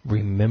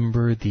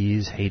 Remember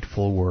these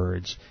hateful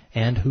words,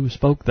 and who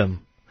spoke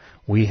them.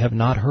 We have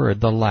not heard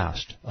the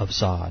last of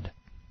Sa'd.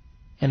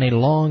 In a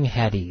long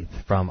hadith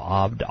from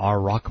Abd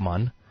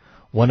ar-Rahman,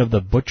 one of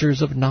the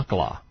butchers of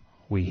Nakhla,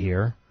 we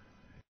hear,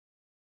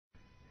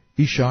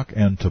 Ishaq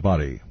and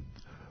Tabari.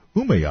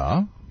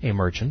 Umayyah, a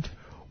merchant,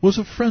 was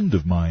a friend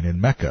of mine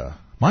in Mecca.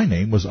 My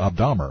name was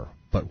Abd Amr,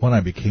 but when I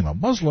became a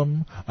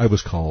Muslim, I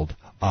was called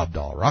Abd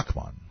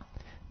al-Rahman.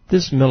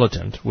 This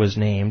militant was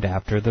named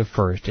after the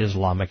first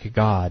Islamic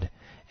god.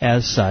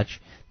 As such,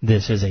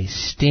 this is a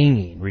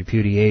stinging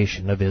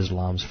repudiation of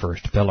Islam's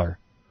first pillar.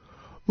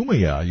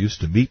 Umayyah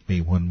used to meet me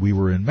when we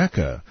were in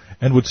Mecca,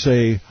 and would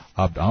say,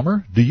 "Abd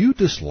Amr, do you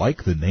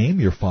dislike the name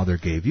your father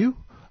gave you?"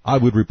 I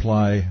would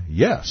reply,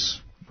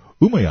 "Yes."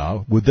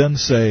 Umayyah would then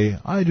say,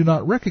 "I do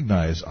not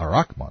recognize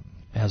Ar-Rahman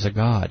as a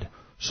god,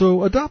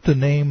 so adopt a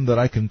name that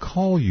I can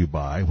call you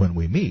by when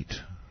we meet."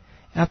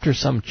 After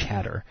some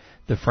chatter,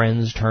 the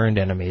friends turned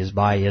enemies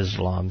by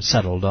Islam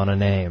settled on a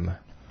name.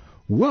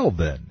 "Well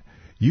then,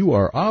 you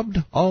are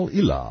Abd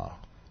al-Ilah,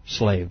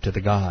 slave to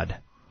the god."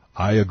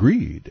 I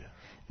agreed.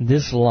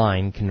 This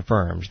line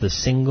confirms the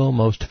single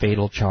most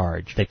fatal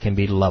charge that can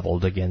be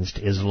leveled against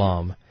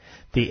Islam.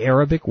 The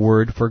Arabic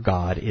word for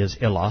God is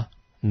Ilah,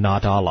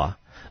 not Allah.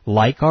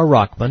 Like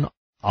Ar-Rahman,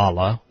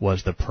 Allah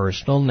was the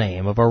personal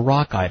name of a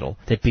rock idol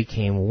that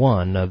became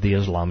one of the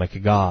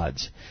Islamic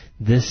gods.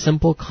 This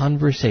simple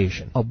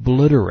conversation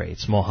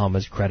obliterates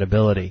Muhammad's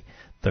credibility,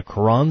 the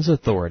Quran's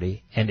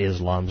authority, and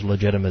Islam's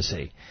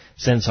legitimacy.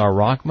 Since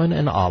Ar-Rahman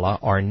and Allah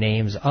are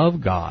names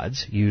of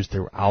gods used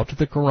throughout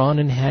the Quran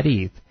and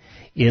Hadith,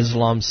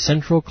 Islam's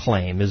central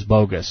claim is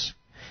bogus.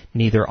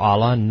 Neither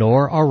Allah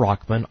nor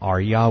Ar-Rahman are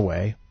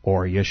Yahweh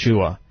or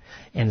Yeshua.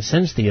 And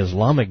since the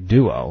Islamic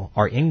duo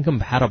are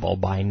incompatible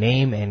by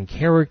name and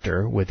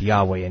character with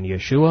Yahweh and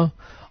Yeshua,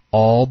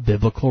 all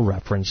biblical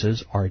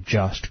references are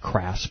just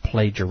crass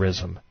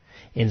plagiarism,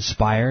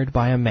 inspired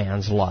by a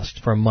man's lust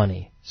for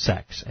money,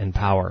 sex, and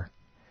power.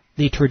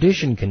 The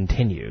tradition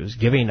continues,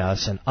 giving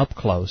us an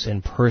up-close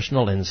and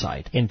personal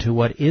insight into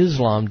what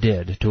Islam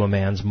did to a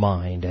man's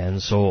mind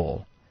and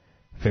soul.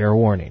 Fair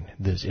warning,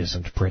 this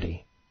isn't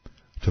pretty.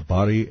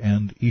 Tabari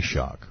and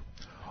Ishaq.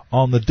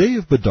 On the day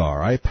of Badr,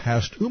 I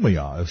passed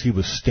Umayyah as he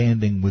was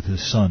standing with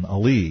his son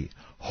Ali,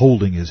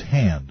 holding his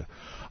hand.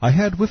 I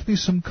had with me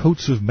some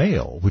coats of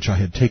mail, which I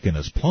had taken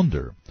as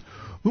plunder.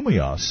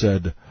 Umayyah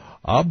said,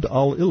 "Abd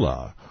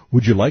al-Ilah,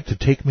 would you like to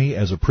take me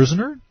as a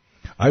prisoner?"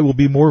 I will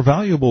be more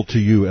valuable to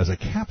you as a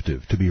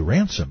captive to be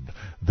ransomed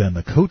than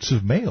the coats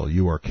of mail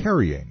you are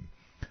carrying.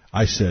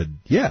 I said,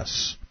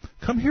 Yes.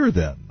 Come here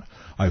then.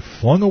 I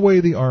flung away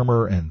the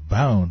armor and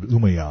bound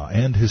Umayyah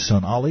and his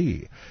son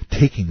Ali,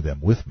 taking them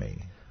with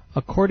me.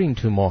 According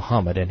to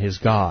Mohammed and his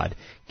God,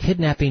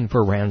 kidnapping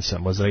for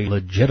ransom was a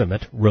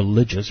legitimate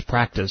religious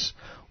practice,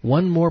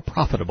 one more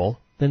profitable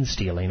than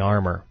stealing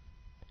armor.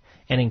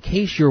 And in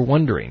case you're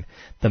wondering,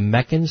 the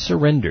Meccan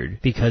surrendered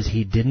because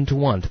he didn't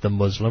want the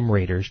Muslim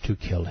raiders to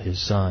kill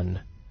his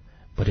son.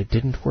 But it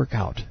didn't work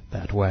out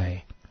that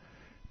way.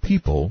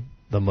 People,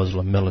 the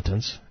Muslim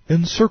militants,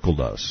 encircled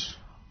us.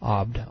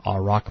 Abd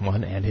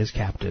al-Rahman and his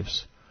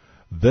captives.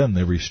 Then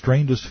they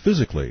restrained us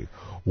physically.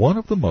 One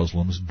of the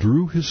Muslims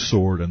drew his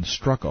sword and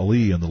struck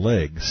Ali in the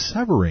leg,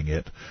 severing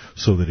it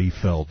so that he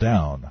fell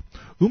down.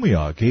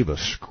 Umayyah gave a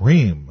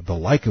scream, the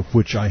like of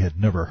which I had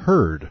never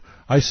heard.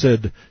 I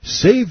said,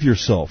 Save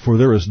yourself, for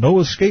there is no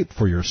escape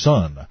for your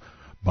son.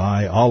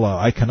 By Allah,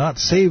 I cannot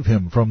save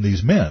him from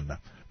these men.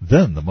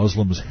 Then the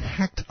Muslims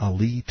hacked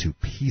Ali to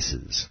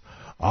pieces.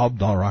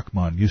 Abd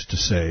al-Rahman used to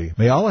say,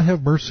 May Allah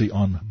have mercy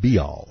on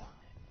Bilal,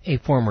 a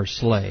former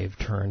slave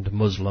turned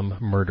Muslim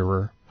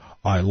murderer.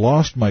 I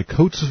lost my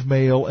coats of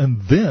mail,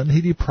 and then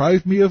he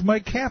deprived me of my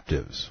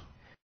captives.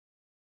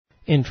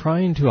 In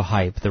trying to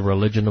hype the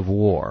religion of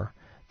war,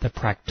 the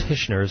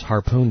practitioners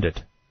harpooned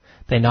it.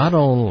 They not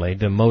only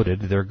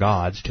demoted their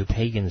gods to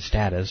pagan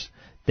status,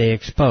 they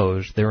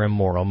exposed their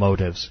immoral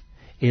motives.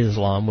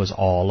 Islam was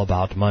all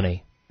about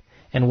money.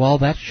 And while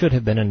that should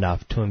have been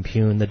enough to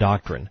impugn the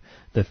doctrine,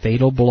 the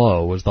fatal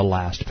blow was the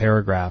last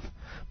paragraph.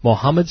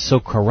 Mohammed so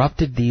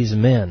corrupted these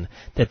men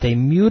that they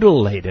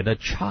mutilated a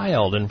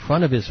child in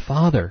front of his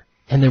father,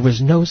 and there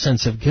was no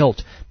sense of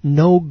guilt,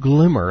 no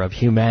glimmer of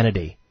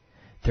humanity.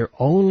 Their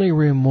only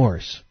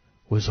remorse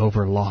was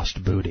over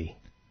lost booty.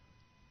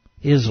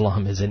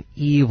 Islam is an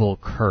evil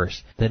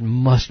curse that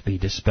must be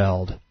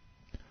dispelled.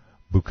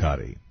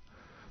 Bukhari.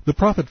 The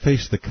Prophet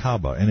faced the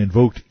Kaaba and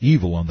invoked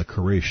evil on the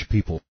Quraysh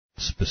people,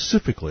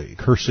 specifically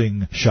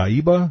cursing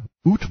Shaiba,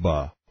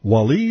 Utbah,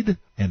 Walid,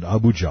 and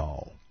Abu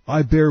Jahl.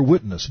 I bear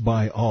witness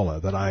by Allah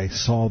that I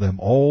saw them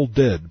all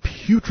dead,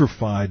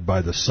 putrefied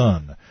by the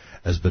sun,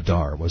 as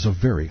Badr was a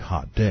very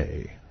hot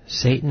day.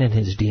 Satan and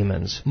his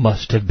demons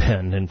must have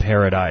been in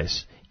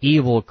paradise.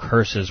 Evil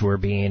curses were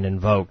being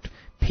invoked.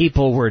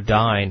 People were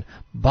dying.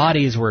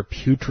 Bodies were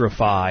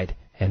putrefied.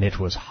 And it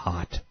was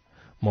hot.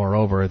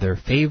 Moreover, their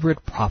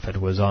favorite prophet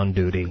was on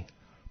duty.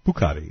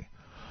 Bukhari.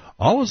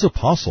 Allah's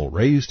apostle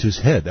raised his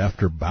head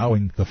after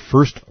bowing the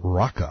first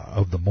rak'ah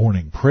of the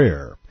morning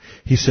prayer.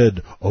 He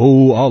said,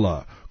 O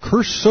Allah,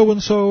 curse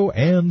so-and-so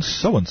and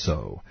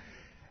so-and-so.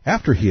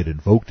 After he had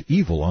invoked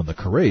evil on the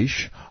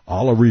Quraysh,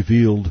 Allah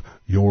revealed,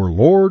 Your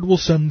Lord will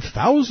send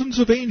thousands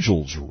of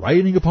angels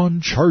riding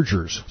upon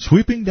chargers,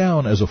 sweeping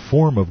down as a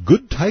form of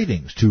good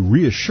tidings to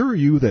reassure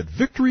you that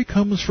victory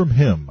comes from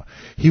Him.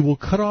 He will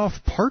cut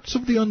off parts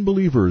of the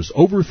unbelievers,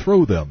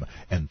 overthrow them,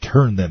 and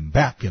turn them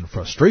back in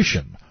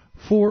frustration.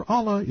 For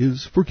Allah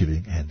is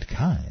forgiving and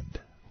kind.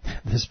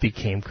 This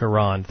became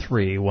Quran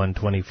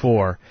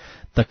 3:124.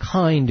 The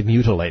kind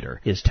mutilator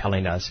is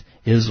telling us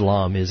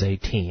Islam is a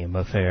team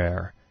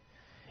affair.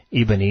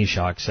 Ibn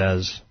Ishaq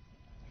says,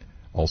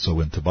 also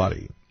in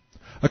Tabari,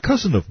 a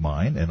cousin of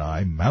mine and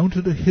I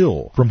mounted a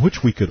hill from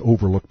which we could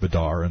overlook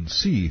Badr and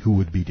see who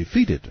would be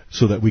defeated,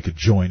 so that we could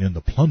join in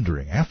the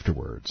plundering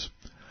afterwards.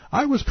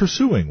 I was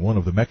pursuing one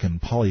of the Meccan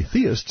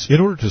polytheists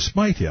in order to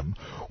smite him,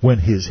 when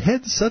his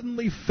head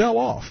suddenly fell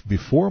off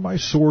before my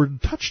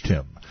sword touched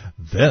him.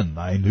 Then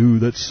I knew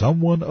that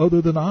someone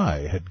other than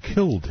I had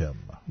killed him.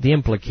 The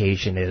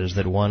implication is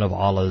that one of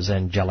Allah's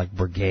angelic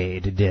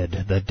brigade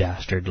did the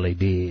dastardly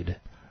deed.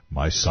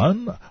 My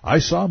son, I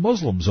saw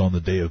Muslims on the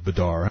day of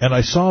Badr, and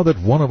I saw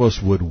that one of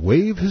us would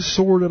wave his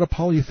sword at a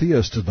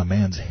polytheist, and the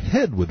man's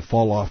head would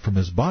fall off from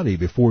his body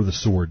before the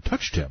sword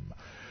touched him.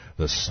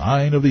 The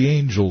sign of the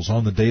angels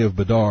on the day of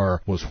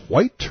Badr was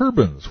white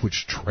turbans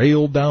which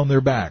trailed down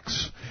their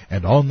backs,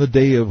 and on the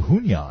day of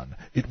Hunyan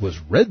it was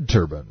red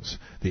turbans.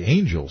 The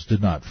angels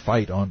did not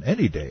fight on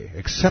any day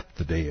except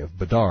the day of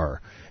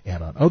Badr,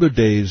 and on other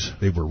days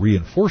they were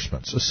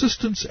reinforcements,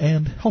 assistants,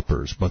 and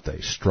helpers, but they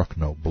struck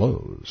no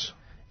blows.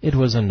 It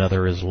was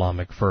another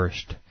Islamic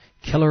first.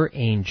 Killer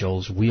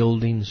angels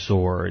wielding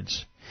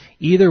swords.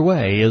 Either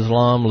way,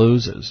 Islam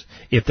loses.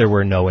 If there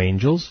were no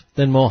angels,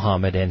 then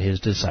Mohammed and his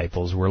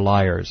disciples were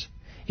liars.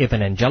 If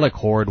an angelic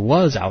horde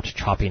was out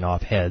chopping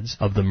off heads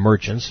of the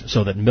merchants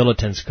so that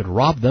militants could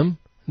rob them,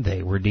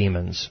 they were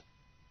demons.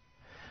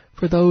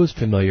 For those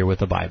familiar with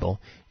the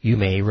Bible, you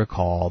may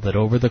recall that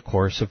over the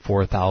course of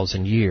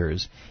 4,000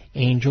 years,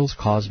 angels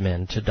caused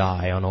men to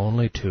die on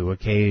only 2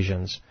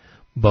 occasions.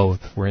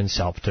 Both were in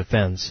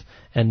self-defense,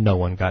 and no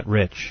one got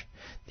rich.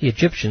 The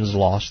Egyptians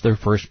lost their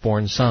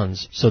firstborn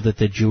sons so that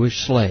the Jewish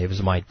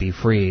slaves might be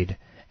freed,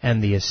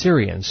 and the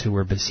Assyrians who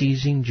were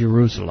besieging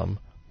Jerusalem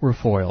were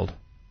foiled.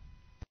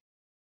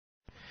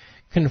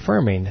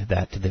 Confirming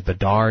that the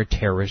Badr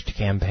terrorist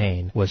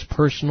campaign was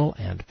personal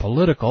and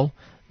political,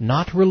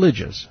 not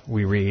religious,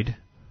 we read,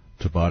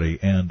 Tabari,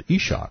 and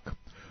Ishak.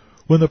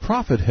 When the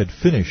prophet had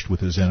finished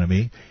with his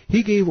enemy,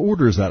 he gave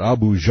orders that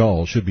Abu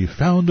Jahl should be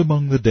found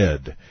among the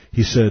dead.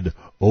 He said,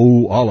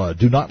 "O Allah,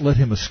 do not let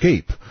him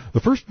escape." The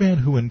first man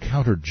who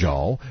encountered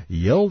Jahl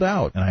yelled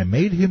out, and I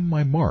made him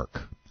my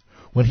mark.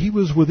 When he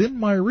was within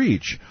my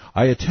reach,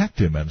 I attacked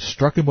him and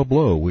struck him a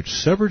blow which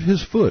severed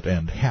his foot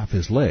and half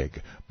his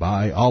leg.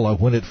 By Allah,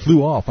 when it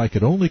flew off, I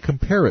could only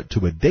compare it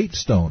to a date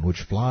stone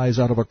which flies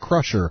out of a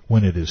crusher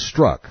when it is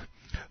struck.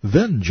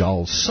 Then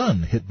Jahl's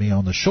son hit me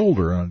on the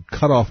shoulder and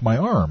cut off my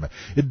arm.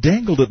 It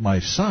dangled at my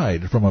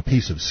side from a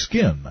piece of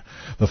skin.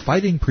 The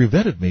fighting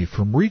prevented me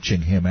from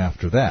reaching him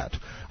after that.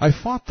 I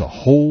fought the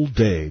whole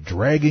day,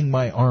 dragging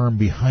my arm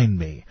behind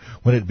me.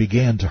 When it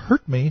began to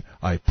hurt me,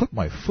 I put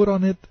my foot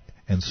on it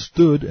and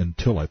stood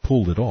until I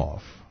pulled it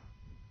off.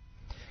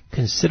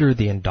 Consider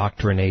the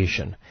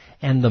indoctrination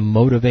and the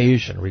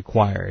motivation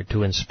required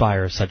to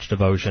inspire such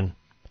devotion,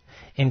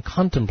 and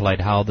contemplate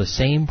how the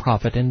same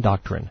prophet and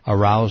doctrine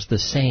arouse the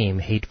same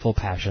hateful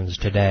passions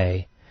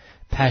today,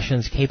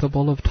 passions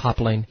capable of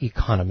toppling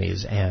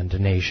economies and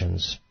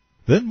nations.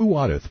 Then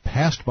Mu'adith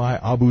passed by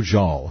Abu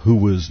Jahl, who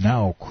was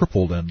now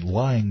crippled and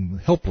lying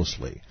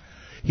helplessly.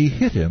 He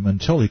hit him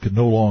until he could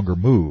no longer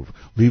move,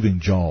 leaving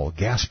Jahl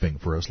gasping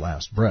for his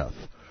last breath.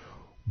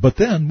 But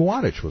then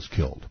Mu'adith was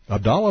killed.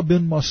 Abdallah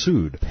bin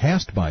Masud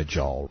passed by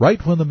Jahl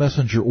right when the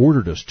messenger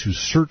ordered us to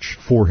search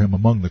for him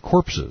among the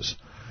corpses.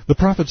 The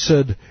prophet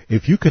said,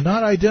 "If you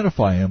cannot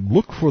identify him,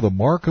 look for the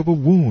mark of a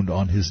wound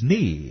on his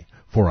knee,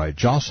 for I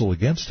jostled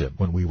against him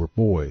when we were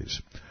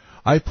boys.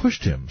 I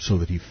pushed him so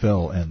that he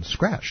fell and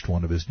scratched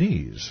one of his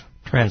knees."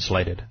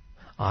 Translated,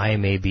 I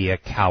may be a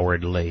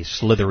cowardly,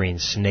 slithering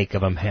snake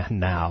of a man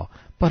now,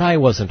 but I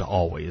wasn't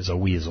always a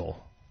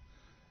weasel.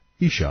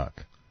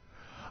 Ishak.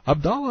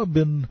 Abdallah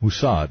bin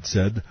Musad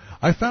said,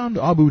 "I found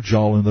Abu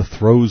Jahl in the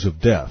throes of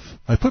death.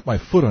 I put my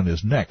foot on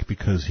his neck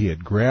because he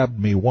had grabbed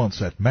me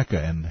once at Mecca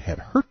and had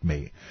hurt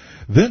me.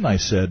 Then I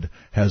said,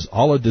 'Has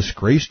Allah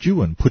disgraced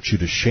you and put you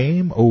to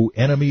shame, O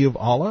enemy of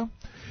Allah?'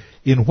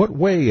 'In what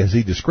way has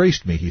he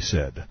disgraced me?' he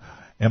said.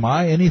 'Am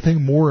I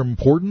anything more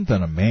important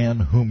than a man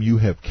whom you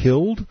have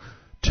killed?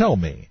 Tell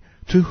me,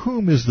 to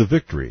whom is the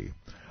victory?'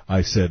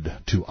 I said,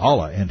 'To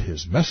Allah and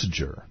His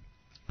Messenger.'"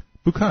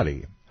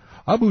 Bukhari.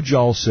 Abu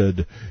Jahl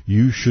said,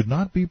 "You should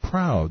not be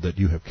proud that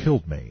you have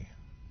killed me."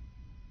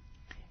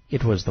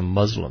 It was the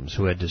Muslims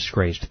who had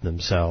disgraced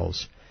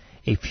themselves.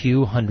 A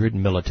few hundred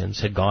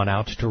militants had gone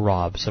out to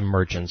rob some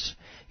merchants,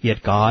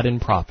 yet God and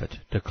Prophet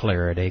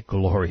declared a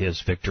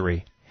glorious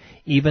victory.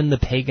 Even the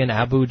pagan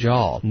Abu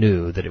Jahl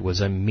knew that it was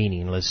a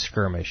meaningless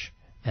skirmish,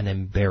 an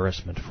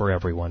embarrassment for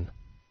everyone.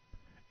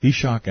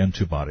 Ishak and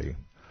Tabari.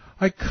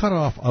 I cut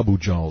off Abu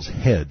Jahl's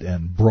head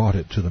and brought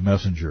it to the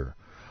messenger.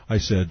 I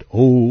said,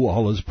 "O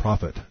Allah's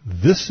Prophet,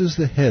 this is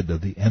the head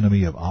of the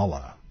enemy of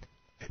Allah."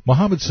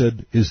 Muhammad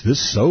said, "Is this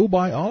so,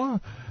 by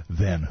Allah?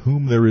 Than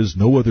whom there is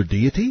no other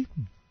deity?"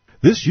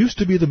 This used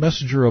to be the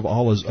messenger of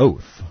Allah's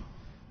oath.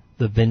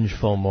 The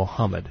vengeful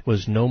Muhammad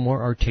was no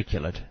more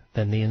articulate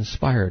than the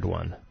inspired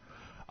one.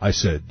 I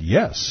said,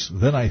 "Yes."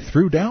 Then I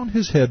threw down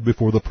his head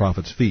before the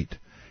Prophet's feet.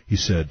 He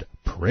said,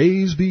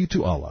 "Praise be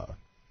to Allah."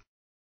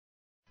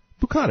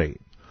 Bukhari.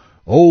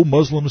 "O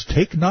Muslims,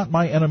 take not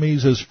my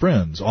enemies as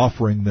friends,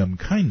 offering them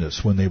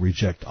kindness when they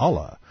reject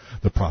Allah,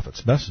 the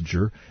Prophet's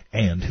messenger,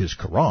 and his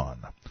Quran.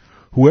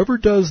 Whoever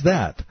does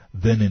that,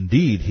 then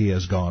indeed he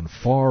has gone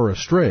far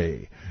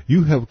astray.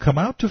 You have come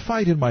out to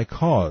fight in my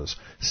cause,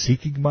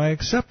 seeking my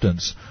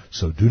acceptance,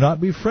 so do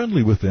not be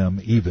friendly with them,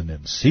 even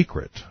in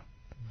secret."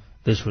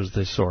 This was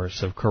the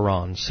source of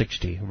Quran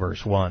 60,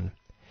 verse 1.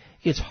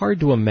 It's hard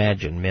to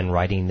imagine men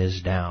writing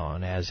this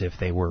down as if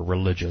they were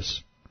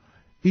religious.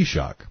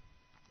 Ishak.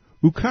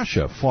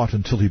 Ukasha fought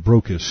until he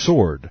broke his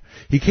sword.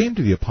 He came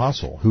to the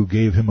apostle, who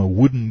gave him a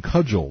wooden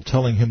cudgel,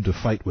 telling him to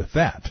fight with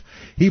that.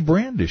 He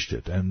brandished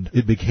it, and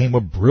it became a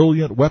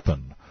brilliant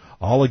weapon.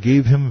 Allah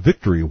gave him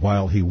victory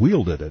while he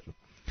wielded it.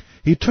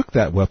 He took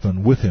that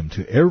weapon with him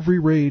to every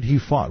raid he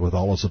fought with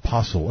Allah's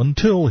apostle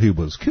until he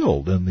was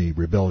killed in the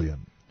rebellion,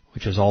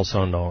 which is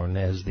also known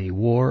as the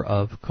War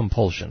of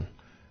Compulsion.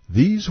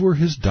 These were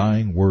his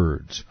dying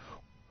words.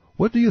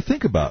 What do you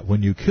think about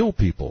when you kill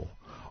people?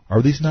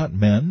 Are these not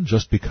men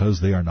just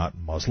because they are not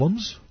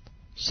Muslims?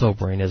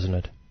 Sobering, isn't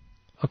it?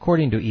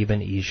 According to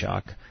Ibn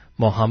Ishaq,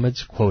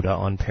 Muhammad's quota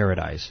on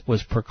paradise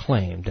was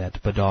proclaimed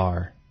at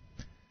Badr.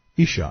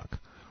 Ishaq.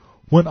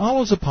 When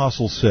Allah's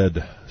apostle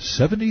said,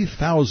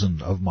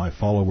 70,000 of my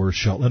followers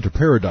shall enter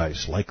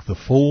paradise like the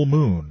full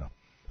moon,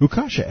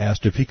 Ukasha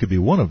asked if he could be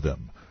one of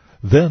them.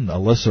 Then a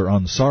lesser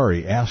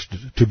Ansari asked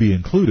to be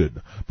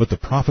included, but the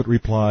Prophet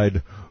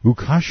replied,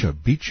 "Ukasha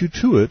beat you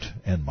to it,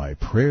 and my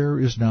prayer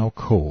is now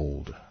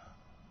cold."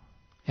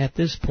 At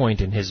this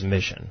point in his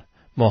mission,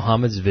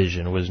 Muhammad's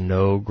vision was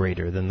no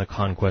greater than the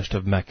conquest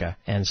of Mecca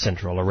and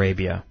Central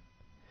Arabia.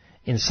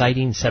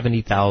 Inciting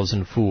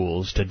 70,000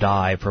 fools to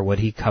die for what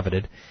he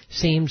coveted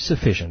seemed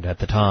sufficient at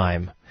the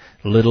time.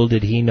 Little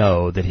did he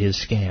know that his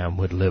scam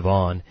would live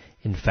on,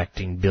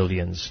 infecting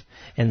billions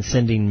and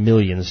sending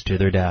millions to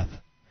their death.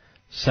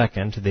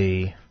 Second,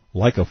 the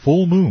like a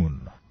full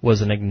moon,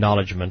 was an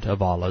acknowledgment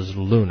of Allah's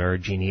lunar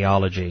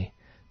genealogy.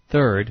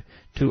 Third,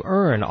 to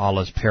earn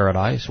Allah's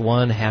paradise,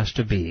 one has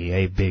to be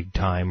a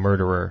big-time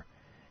murderer.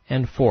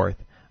 And fourth,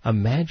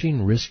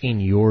 imagine risking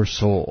your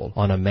soul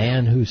on a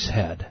man who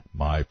said,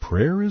 "My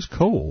prayer is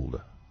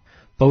cold."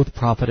 Both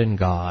Prophet and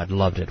God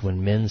loved it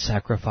when men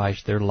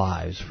sacrificed their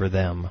lives for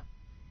them.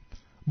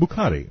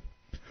 Bukhari.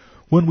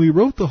 When we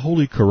wrote the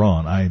Holy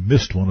Quran, I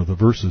missed one of the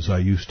verses I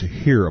used to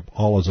hear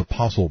Allah's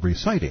apostle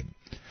reciting.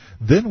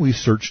 Then we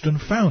searched and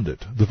found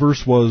it. The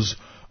verse was,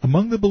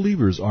 "Among the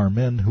believers are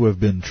men who have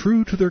been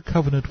true to their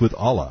covenant with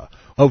Allah.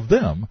 Of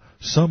them,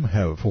 some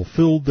have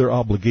fulfilled their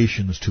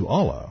obligations to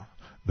Allah."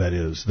 That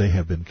is, they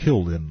have been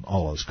killed in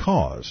Allah's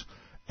cause.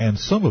 And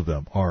some of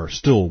them are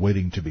still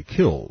waiting to be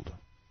killed.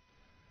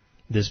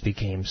 This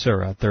became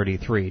Surah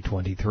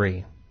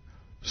 33:23.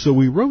 So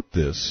we wrote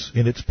this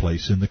in its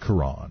place in the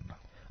Quran.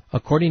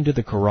 According to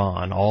the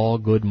Quran, all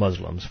good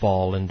Muslims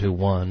fall into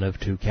one of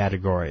two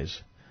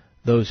categories: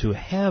 those who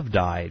have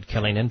died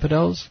killing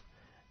infidels,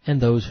 and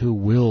those who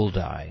will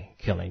die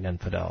killing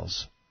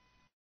infidels.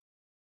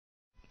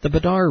 The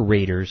Badr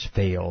raiders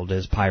failed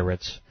as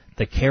pirates.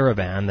 The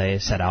caravan they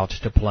set out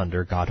to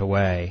plunder got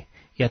away,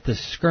 yet the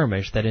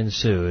skirmish that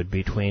ensued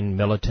between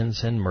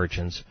militants and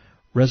merchants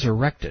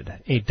resurrected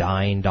a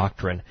dying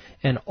doctrine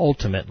and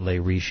ultimately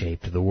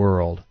reshaped the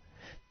world.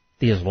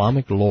 The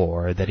Islamic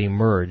lore that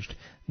emerged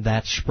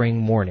that spring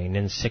morning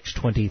in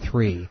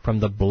 623 from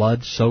the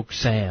blood-soaked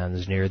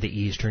sands near the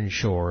eastern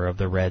shore of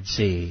the Red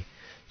Sea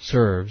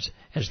serves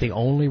as the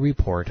only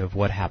report of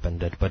what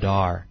happened at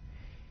Badr.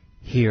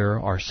 Here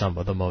are some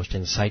of the most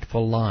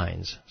insightful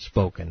lines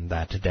spoken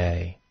that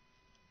day.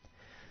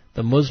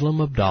 The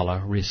Muslim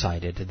Abdallah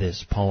recited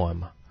this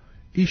poem.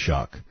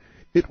 Ishaq.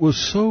 It was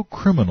so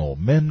criminal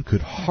men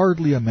could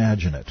hardly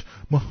imagine it.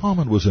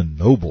 Muhammad was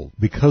ennobled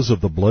because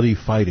of the bloody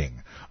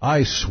fighting.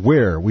 I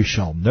swear we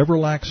shall never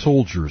lack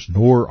soldiers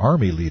nor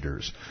army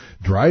leaders,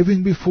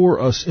 driving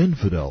before us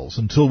infidels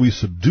until we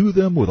subdue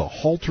them with a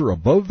halter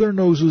above their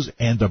noses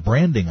and a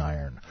branding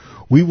iron.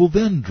 We will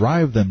then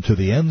drive them to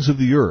the ends of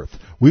the earth.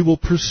 We will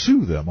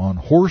pursue them on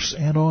horse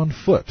and on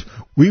foot.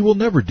 We will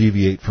never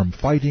deviate from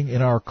fighting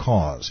in our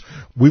cause.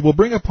 We will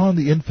bring upon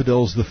the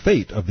infidels the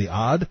fate of the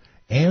Ad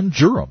and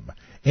Juram.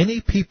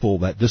 Any people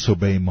that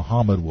disobey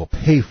Muhammad will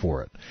pay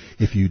for it.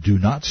 If you do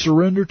not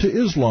surrender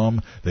to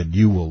Islam, then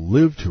you will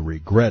live to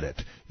regret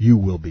it. You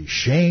will be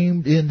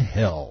shamed in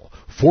hell,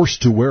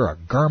 forced to wear a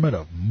garment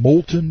of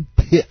molten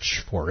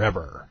pitch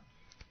forever.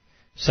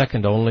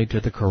 Second only to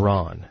the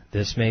Quran,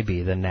 this may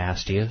be the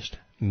nastiest,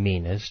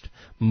 meanest,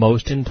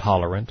 most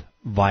intolerant,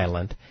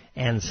 violent,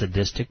 and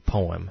sadistic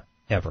poem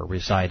ever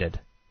recited.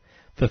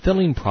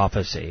 Fulfilling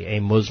prophecy, a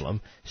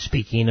Muslim,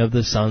 speaking of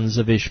the sons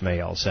of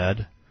Ishmael,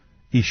 said,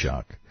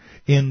 Ishaq.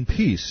 In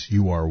peace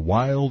you are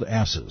wild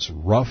asses,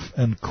 rough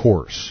and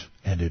coarse,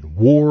 and in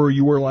war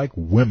you are like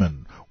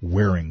women,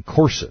 wearing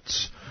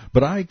corsets.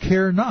 But I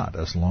care not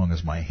as long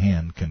as my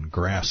hand can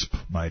grasp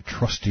my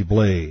trusty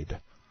blade.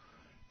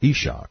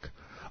 Ishaq.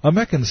 A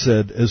Meccan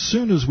said, as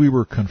soon as we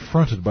were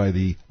confronted by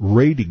the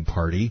raiding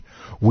party,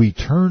 we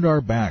turned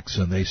our backs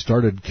and they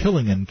started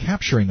killing and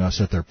capturing us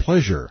at their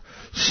pleasure.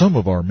 Some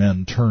of our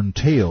men turned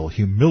tail,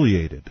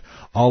 humiliated.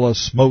 Allah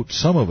smote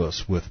some of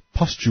us with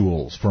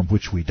pustules from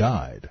which we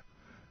died.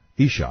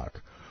 Ishaq.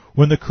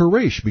 When the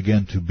Quraysh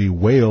began to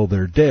bewail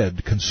their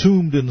dead,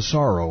 consumed in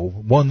sorrow,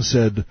 one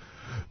said,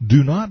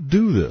 Do not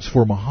do this,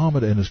 for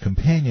Muhammad and his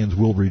companions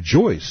will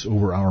rejoice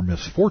over our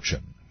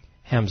misfortune.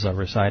 Hamza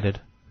recited,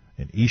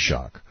 In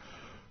Ishaq.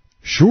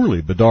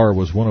 Surely Badr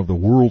was one of the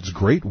world's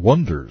great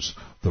wonders.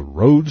 The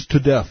roads to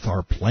death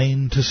are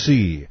plain to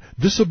see.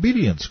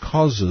 Disobedience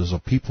causes a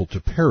people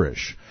to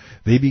perish.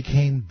 They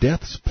became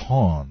death's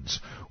pawns.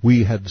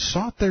 We had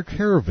sought their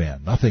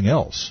caravan, nothing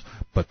else.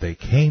 But they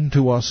came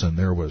to us, and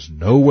there was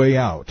no way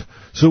out.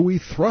 So we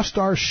thrust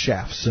our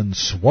shafts and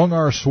swung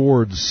our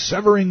swords,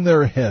 severing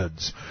their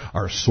heads.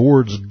 Our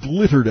swords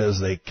glittered as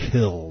they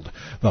killed.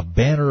 The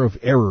banner of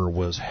error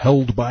was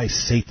held by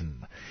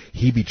Satan.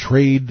 He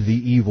betrayed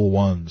the evil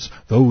ones,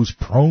 those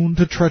prone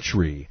to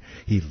treachery.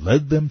 He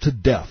led them to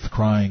death,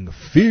 crying,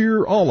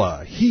 Fear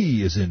Allah,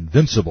 He is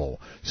invincible.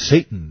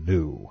 Satan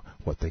knew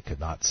what they could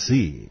not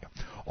see.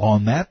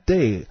 On that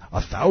day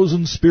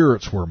 1,000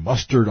 spirits were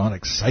mustered on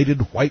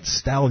excited white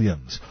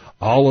stallions.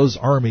 Allah's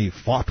army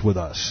fought with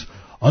us.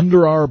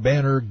 Under our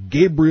banner,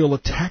 Gabriel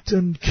attacked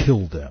and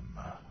killed them.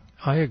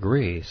 I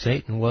agree.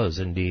 Satan was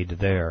indeed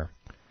there.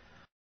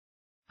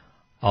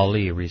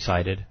 Ali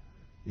recited,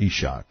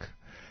 Ishaq.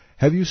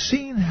 Have you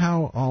seen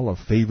how Allah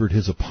favored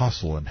His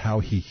apostle and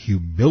how He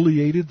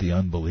humiliated the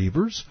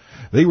unbelievers?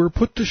 They were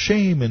put to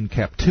shame in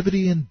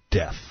captivity and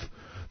death.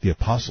 The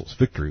apostle's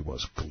victory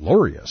was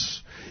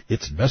glorious.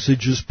 Its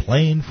message is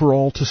plain for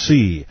all to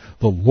see.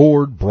 The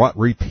Lord brought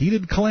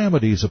repeated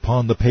calamities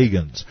upon the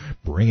pagans,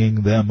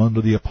 bringing them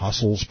under the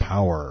apostle's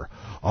power.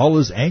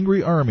 Allah's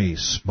angry army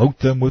smote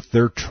them with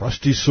their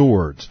trusty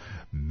swords.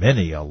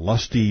 Many a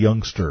lusty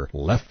youngster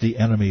left the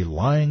enemy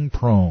lying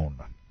prone.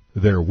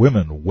 Their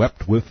women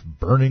wept with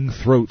burning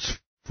throats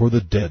For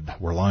the dead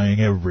were lying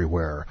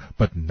everywhere,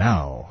 but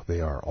now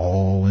they are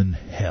all in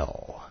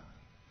hell.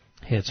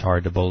 It's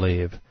hard to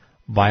believe.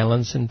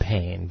 Violence and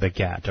pain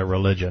begat a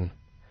religion.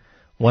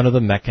 One of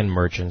the Meccan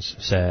merchants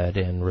said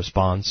in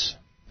response,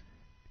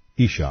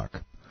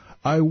 Ishak,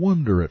 I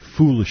wonder at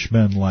foolish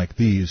men like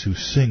these who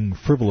sing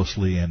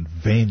frivolously and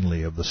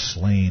vainly of the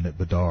slain at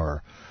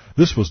Badar.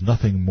 This was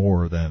nothing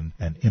more than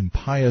an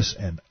impious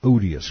and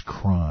odious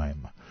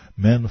crime.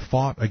 Men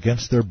fought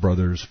against their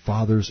brothers,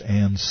 fathers,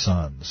 and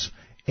sons.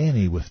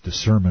 Any with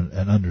discernment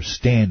and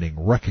understanding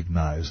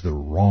recognized the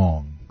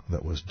wrong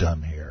that was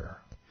done here.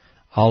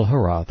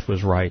 Al-Harath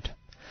was right.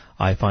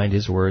 I find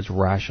his words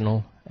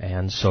rational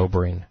and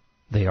sobering.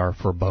 They are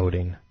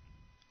foreboding.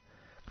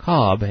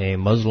 Ka'b, a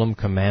Muslim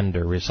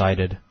commander,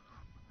 recited,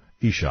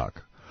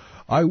 Ishak,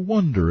 I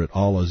wonder at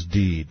Allah's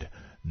deed.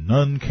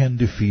 None can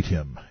defeat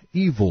him.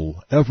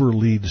 Evil ever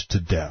leads to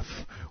death.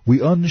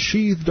 We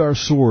unsheathed our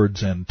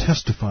swords and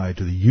testified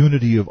to the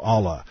unity of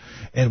Allah,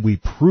 and we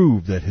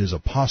proved that his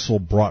apostle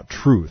brought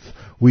truth.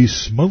 We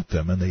smote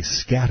them and they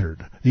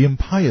scattered. The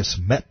impious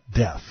met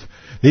death.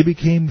 They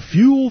became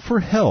fuel for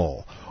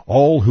hell.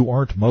 All who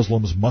aren't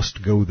Muslims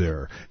must go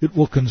there. It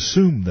will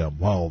consume them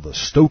while the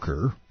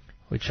stoker,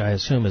 which I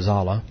assume is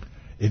Allah,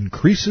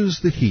 increases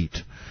the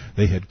heat.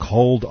 They had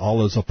called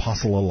Allah's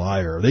apostle a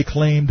liar. They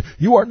claimed,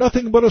 You are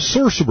nothing but a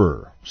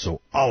sorcerer.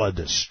 So Allah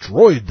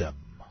destroyed them.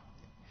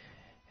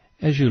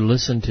 As you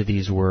listen to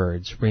these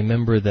words,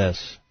 remember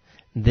this.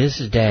 This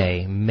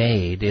day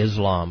made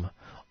Islam.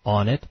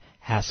 On it,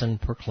 Hassan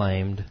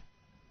proclaimed,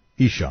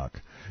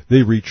 Ishak,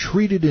 they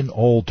retreated in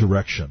all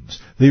directions.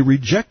 They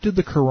rejected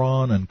the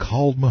Quran and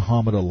called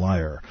Muhammad a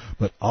liar,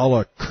 but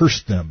Allah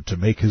cursed them to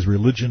make his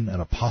religion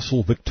and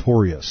apostle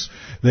victorious.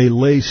 They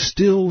lay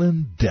still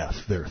in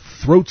death. Their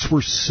throats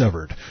were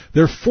severed.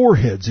 Their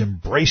foreheads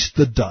embraced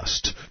the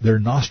dust. Their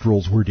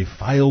nostrils were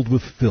defiled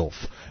with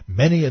filth.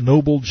 Many a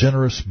noble,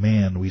 generous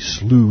man we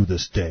slew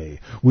this day.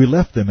 We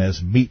left them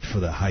as meat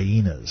for the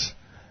hyenas,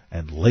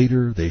 and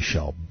later they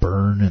shall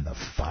burn in the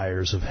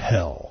fires of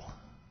hell.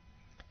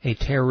 A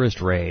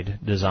terrorist raid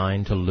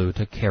designed to loot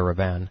a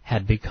caravan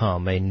had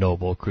become a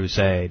noble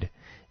crusade.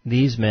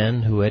 These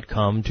men who had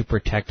come to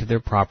protect their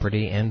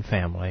property and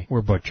family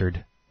were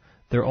butchered.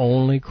 Their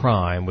only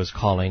crime was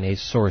calling a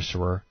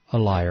sorcerer a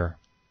liar.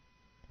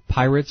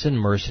 Pirates and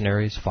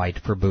mercenaries fight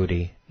for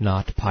booty,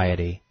 not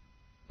piety.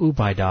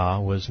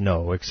 Ubaidah was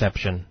no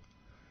exception.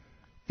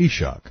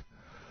 Ishak,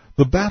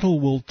 the battle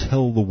will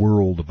tell the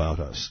world about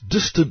us.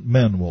 Distant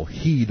men will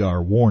heed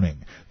our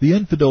warning. The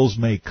infidels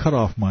may cut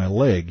off my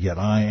leg, yet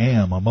I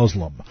am a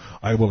Muslim.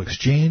 I will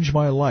exchange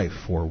my life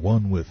for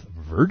one with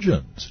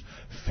virgins,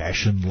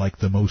 fashioned like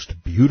the most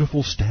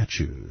beautiful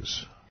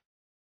statues.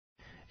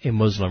 A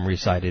Muslim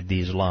recited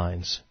these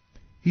lines.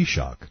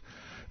 Ishak,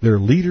 their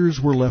leaders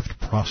were left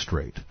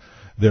prostrate.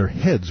 Their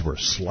heads were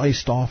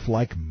sliced off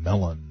like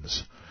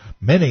melons.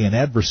 Many an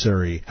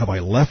adversary have I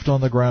left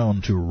on the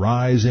ground to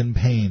rise in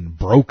pain,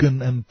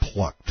 broken and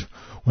plucked.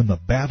 When the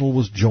battle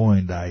was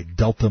joined, I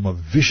dealt them a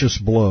vicious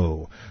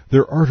blow.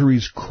 Their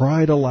arteries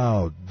cried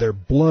aloud, their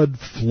blood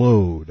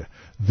flowed.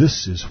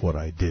 This is what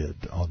I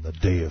did on the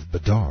day of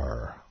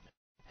Badar.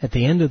 At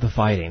the end of the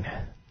fighting,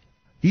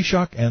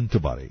 Ishak and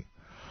Tabari.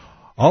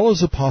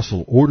 Allah's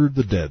apostle ordered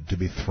the dead to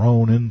be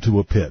thrown into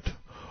a pit.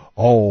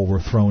 All were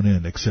thrown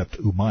in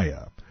except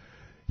Umayyah.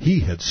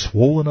 He had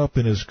swollen up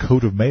in his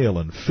coat of mail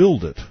and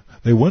filled it.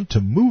 They went to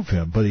move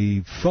him, but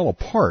he fell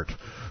apart.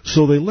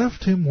 So they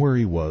left him where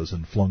he was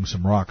and flung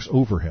some rocks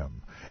over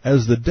him.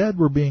 As the dead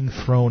were being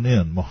thrown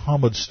in,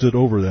 Muhammad stood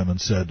over them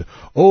and said,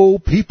 O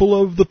people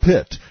of the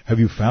pit, have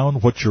you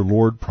found what your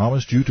Lord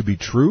promised you to be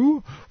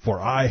true? For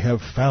I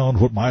have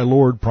found what my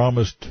Lord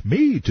promised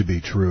me to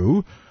be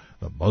true.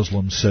 The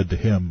Muslims said to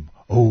him,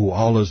 O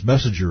Allah's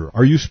messenger,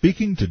 are you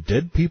speaking to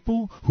dead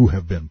people who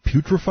have been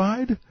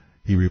putrefied?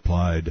 He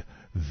replied,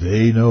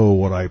 They know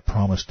what I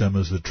promised them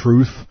is the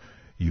truth.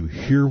 You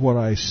hear what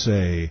I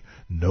say,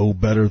 no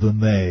better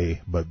than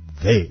they, but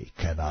they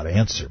cannot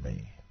answer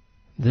me.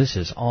 This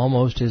is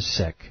almost as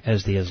sick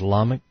as the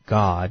Islamic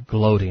God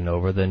gloating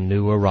over the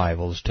new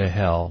arrivals to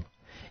hell.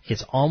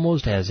 It's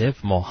almost as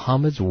if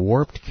Muhammad's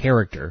warped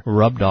character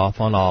rubbed off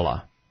on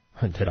Allah.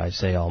 Did I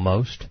say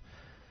almost?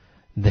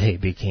 They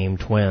became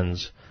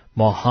twins.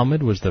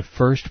 Muhammad was the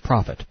first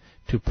prophet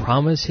to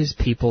promise his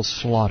people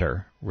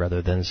slaughter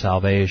rather than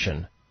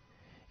salvation.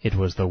 It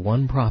was the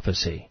one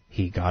prophecy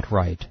he got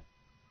right.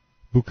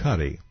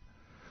 Bukhari.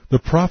 The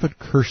prophet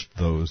cursed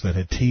those that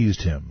had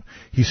teased him.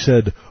 He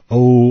said,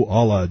 O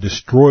Allah,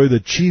 destroy the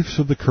chiefs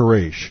of the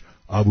Quraysh,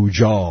 Abu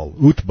Jahl,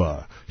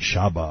 Utbah,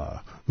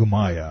 Shaba,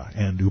 Umayyah,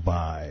 and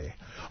Ubay.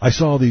 I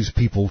saw these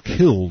people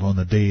killed on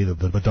the day of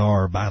the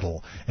Badar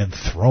battle and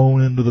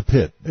thrown into the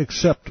pit,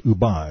 except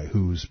Ubay,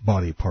 whose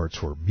body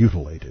parts were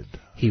mutilated.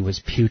 He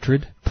was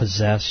putrid,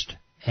 possessed,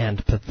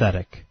 and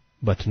pathetic,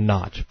 but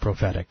not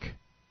prophetic.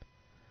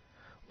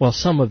 While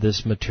some of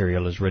this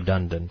material is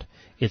redundant,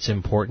 it's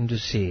important to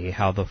see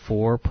how the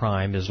four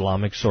prime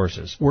Islamic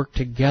sources work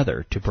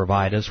together to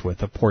provide us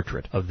with a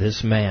portrait of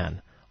this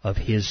man, of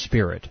his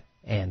spirit,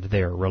 and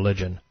their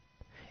religion.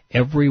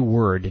 Every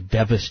word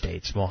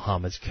devastates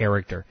Muhammad's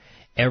character.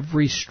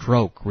 Every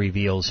stroke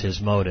reveals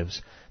his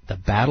motives. The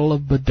Battle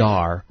of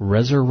Badr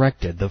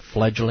resurrected the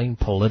fledgling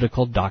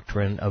political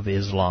doctrine of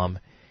Islam.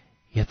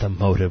 Yet the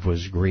motive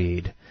was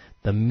greed.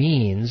 The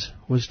means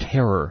was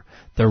terror.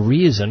 The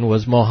reason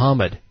was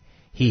Muhammad.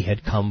 He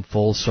had come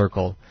full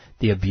circle.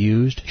 The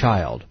abused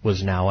child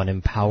was now an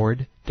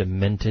empowered,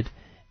 demented,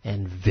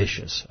 and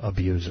vicious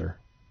abuser.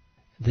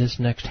 This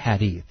next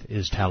hadith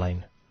is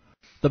telling.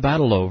 The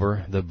battle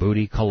over, the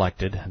booty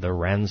collected, the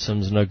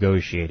ransoms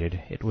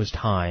negotiated, it was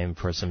time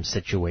for some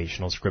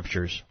situational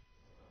scriptures.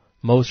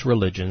 Most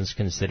religions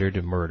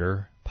considered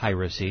murder,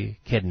 piracy,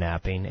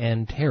 kidnapping,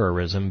 and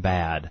terrorism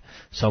bad,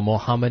 so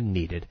Muhammad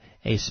needed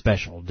a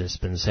special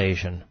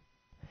dispensation.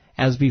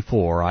 As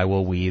before, I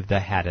will weave the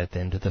hadith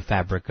into the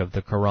fabric of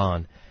the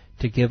Quran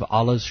to give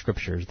Allah's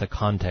scriptures the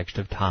context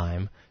of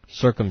time,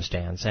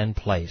 circumstance, and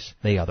place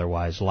they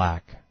otherwise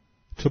lack.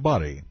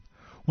 Tabari.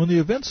 When the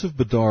events of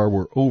Badr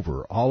were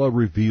over, Allah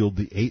revealed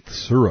the 8th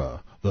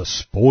surah, the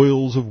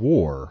Spoils of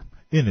War,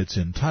 in its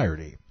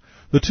entirety.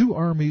 The two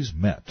armies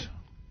met.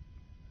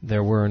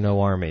 There were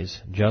no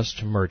armies,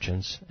 just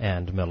merchants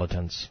and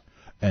militants.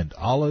 And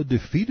Allah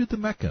defeated the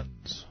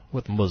Meccans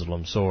with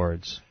Muslim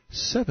swords.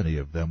 70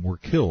 of them were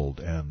killed,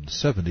 and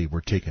 70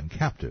 were taken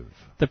captive.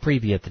 The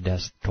previous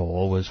death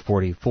toll was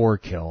 44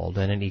 killed,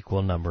 and an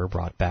equal number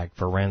brought back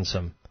for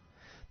ransom.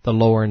 The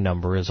lower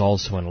number is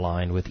also in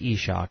line with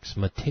Ishaq's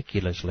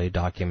meticulously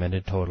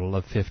documented total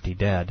of 50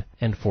 dead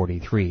and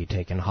 43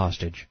 taken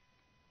hostage.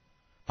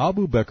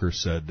 Abu Bakr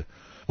said,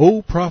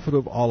 O Prophet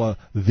of Allah,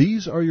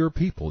 these are your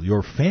people,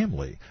 your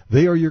family.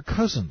 They are your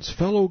cousins,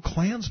 fellow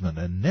clansmen,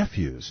 and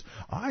nephews.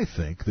 I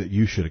think that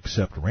you should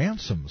accept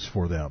ransoms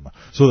for them,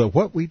 so that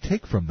what we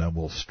take from them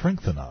will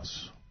strengthen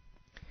us.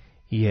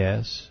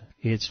 Yes,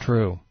 it's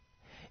true.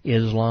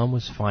 Islam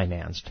was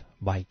financed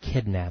by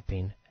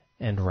kidnapping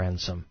and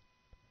ransom.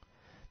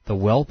 The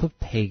wealth of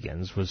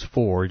pagans was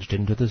forged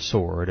into the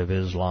sword of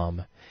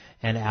Islam,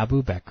 and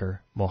Abu Bakr,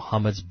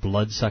 Muhammad's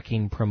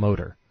blood-sucking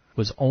promoter,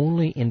 was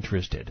only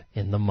interested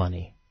in the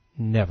money,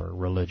 never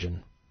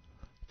religion.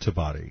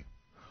 Tabari.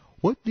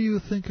 What do you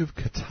think of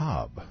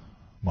Kitab?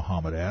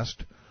 Muhammad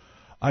asked.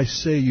 I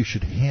say you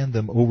should hand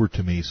them over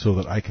to me so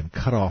that I can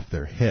cut off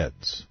their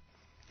heads.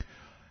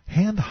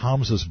 Hand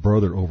Hamza's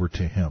brother over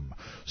to him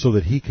so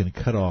that he can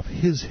cut off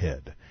his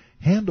head.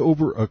 Hand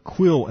over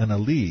Aqil and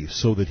Ali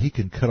so that he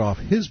can cut off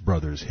his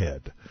brother's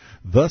head.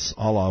 Thus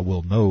Allah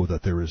will know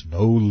that there is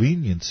no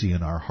leniency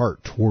in our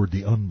heart toward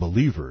the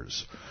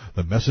unbelievers.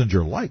 The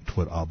messenger liked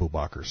what Abu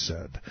Bakr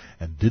said,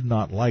 and did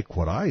not like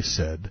what I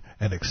said,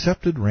 and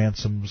accepted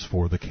ransoms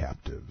for the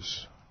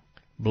captives.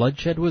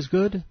 Bloodshed was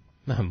good,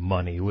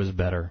 money was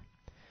better.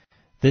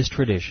 This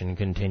tradition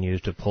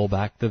continues to pull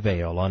back the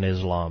veil on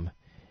Islam.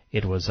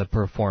 It was a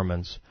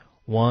performance,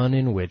 one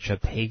in which a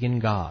pagan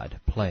god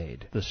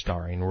played the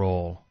starring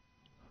role.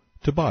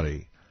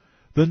 Tabari.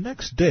 The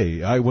next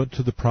day I went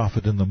to the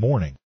Prophet in the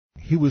morning.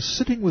 He was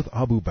sitting with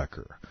Abu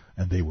Bakr,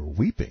 and they were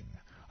weeping.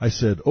 I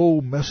said,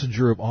 O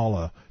Messenger of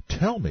Allah,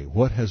 tell me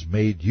what has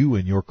made you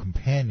and your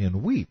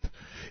companion weep.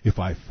 If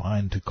I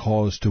find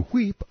cause to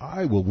weep,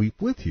 I will weep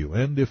with you,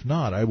 and if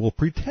not, I will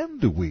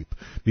pretend to weep,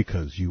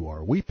 because you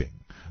are weeping.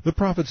 The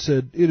Prophet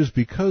said, It is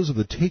because of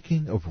the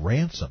taking of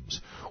ransoms,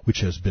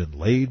 which has been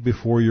laid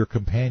before your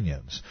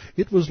companions.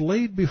 It was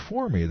laid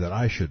before me that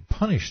I should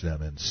punish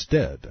them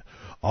instead.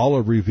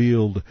 Allah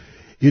revealed,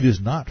 It is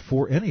not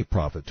for any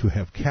prophet to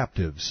have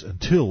captives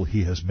until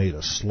he has made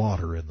a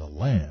slaughter in the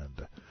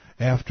land.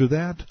 After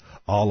that,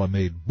 Allah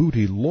made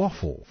booty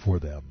lawful for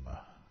them.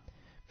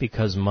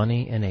 Because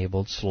money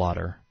enabled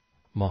slaughter,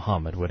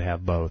 Muhammad would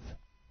have both.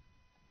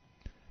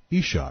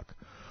 Ishaq.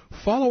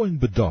 Following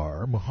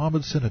Badr,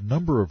 Muhammad sent a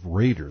number of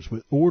raiders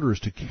with orders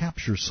to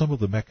capture some of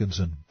the Meccans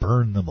and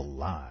burn them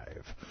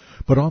alive.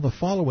 But on the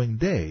following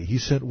day, he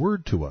sent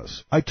word to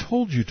us, I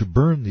told you to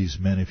burn these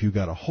men if you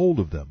got a hold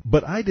of them,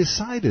 but I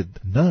decided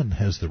none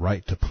has the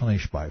right to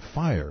punish by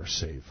fire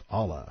save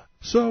Allah.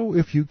 So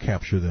if you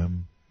capture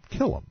them,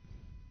 kill them.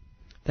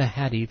 The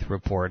Hadith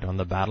report on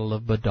the Battle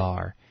of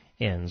Badr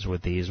ends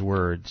with these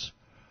words.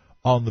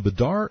 On the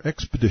Badr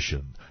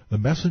expedition, the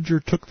messenger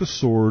took the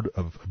sword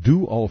of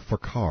Du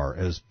al-Fakar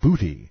as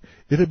booty.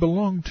 It had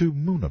belonged to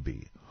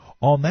Munabi.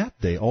 On that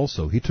day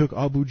also he took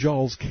Abu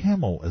Jahl's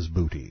camel as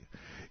booty.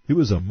 It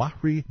was a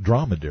Mahri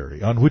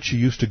dromedary on which he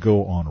used to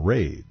go on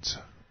raids.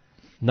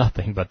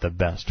 Nothing but the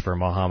best for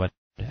Muhammad.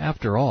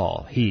 After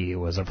all, he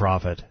was a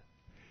prophet.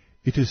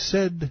 It is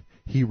said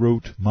he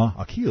wrote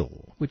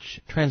Ma'akil,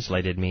 which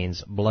translated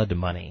means blood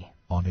money,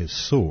 on his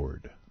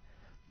sword.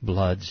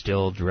 Blood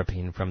still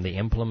dripping from the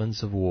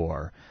implements of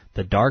war,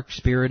 the dark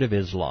spirit of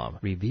Islam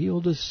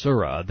revealed a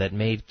surah that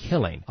made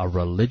killing a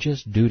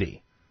religious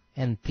duty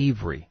and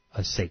thievery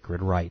a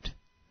sacred right.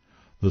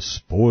 The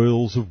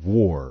spoils of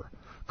war,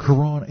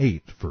 Quran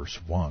 8, verse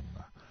 1.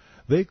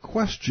 They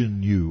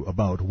question you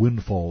about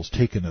windfalls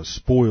taken as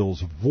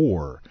spoils of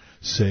war.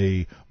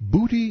 Say,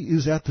 booty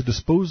is at the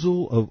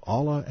disposal of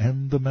Allah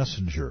and the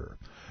Messenger.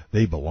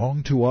 They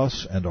belong to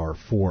us and are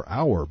for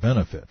our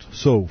benefit.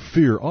 So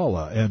fear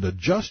Allah and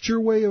adjust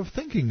your way of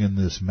thinking in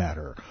this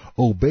matter.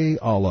 Obey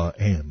Allah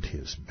and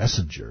His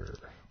Messenger.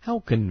 How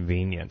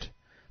convenient.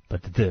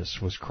 But this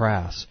was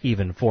crass,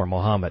 even for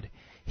Muhammad.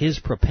 His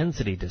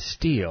propensity to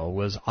steal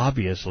was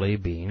obviously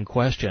being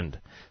questioned.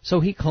 So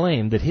he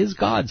claimed that his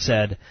God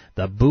said,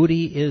 "The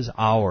booty is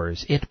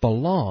ours. It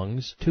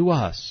belongs to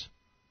us."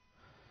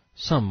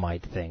 Some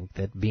might think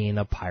that being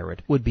a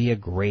pirate would be a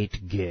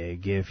great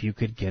gig if you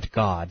could get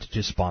God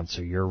to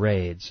sponsor your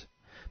raids.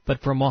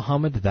 But for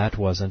Muhammad that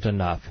wasn't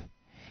enough.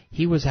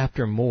 He was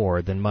after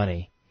more than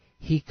money.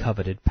 He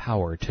coveted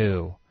power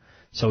too.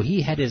 So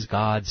he had his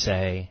God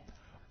say,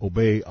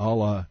 "Obey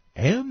Allah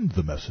and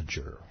the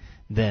Messenger."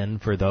 Then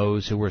for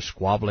those who were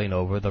squabbling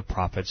over the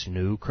Prophet's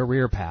new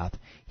career path,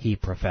 he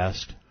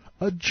professed,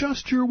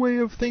 "Adjust your way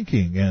of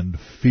thinking and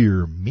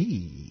fear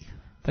me."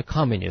 The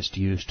communists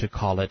used to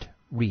call it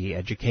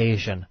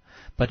re-education,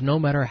 but no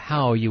matter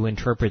how you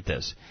interpret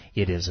this,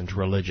 it isn't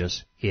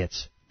religious,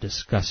 it's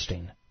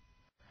disgusting.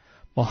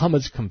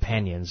 Muhammad's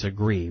companions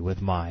agree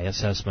with my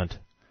assessment.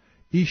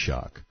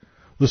 Ishaq: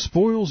 The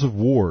spoils of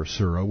war,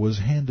 Surah, was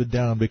handed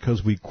down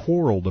because we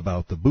quarreled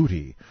about the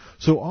booty.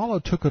 So Allah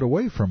took it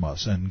away from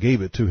us and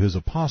gave it to His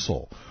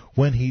apostle.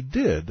 When He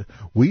did,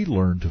 we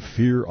learned to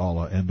fear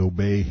Allah and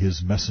obey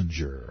His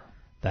messenger.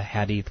 The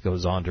hadith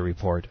goes on to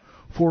report,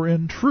 For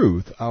in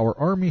truth our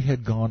army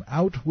had gone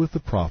out with the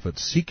Prophet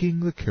seeking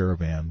the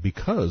caravan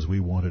because we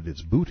wanted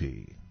its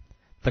booty.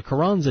 The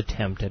Quran's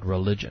attempt at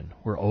religion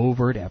were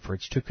overt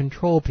efforts to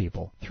control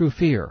people through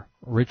fear,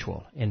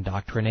 ritual,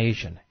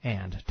 indoctrination,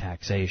 and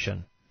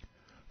taxation.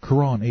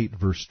 Quran 8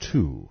 verse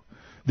 2.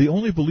 The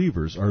only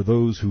believers are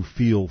those who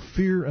feel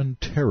fear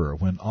and terror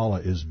when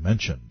Allah is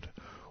mentioned.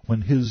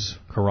 When His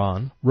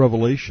Quran,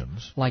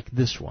 revelations, like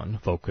this one,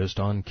 focused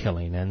on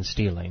killing and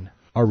stealing,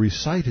 are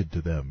recited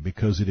to them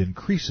because it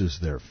increases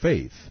their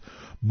faith,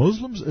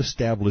 Muslims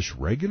establish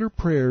regular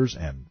prayers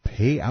and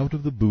pay out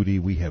of the booty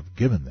we have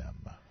given them.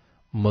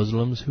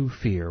 Muslims who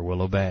fear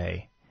will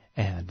obey,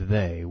 and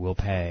they will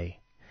pay.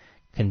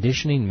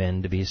 Conditioning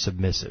men to be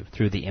submissive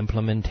through the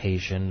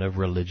implementation of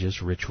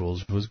religious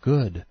rituals was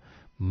good.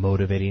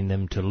 Motivating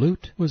them to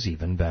loot was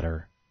even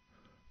better.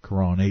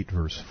 Quran 8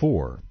 verse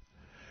 4.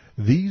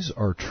 These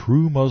are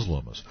true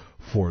Muslims.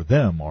 For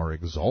them are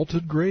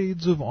exalted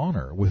grades of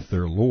honor with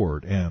their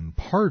Lord, and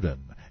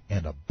pardon,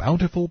 and a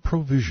bountiful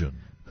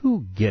provision.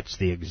 Who gets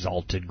the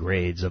exalted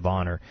grades of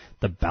honor,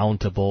 the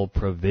bountiful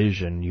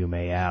provision, you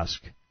may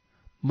ask?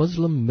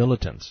 Muslim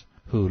militants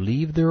who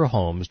leave their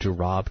homes to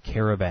rob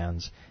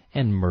caravans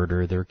and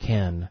murder their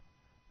kin.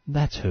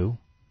 That's who.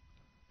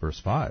 Verse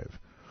 5.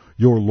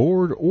 Your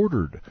Lord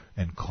ordered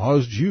and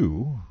caused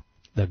you,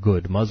 the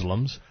good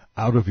Muslims,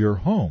 out of your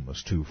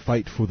homes to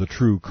fight for the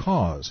true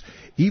cause,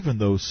 even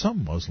though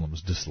some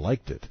Muslims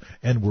disliked it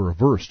and were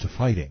averse to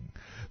fighting.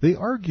 They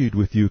argued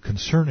with you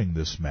concerning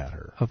this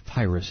matter of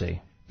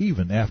piracy.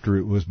 Even after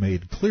it was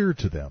made clear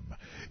to them,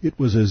 it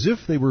was as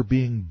if they were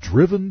being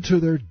driven to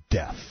their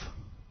death.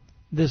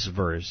 This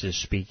verse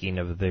is speaking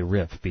of the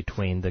rift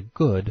between the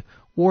good,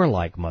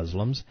 warlike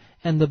Muslims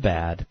and the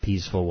bad,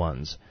 peaceful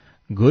ones.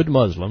 Good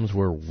Muslims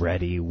were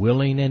ready,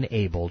 willing, and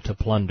able to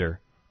plunder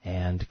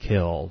and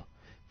kill,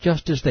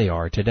 just as they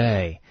are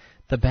today.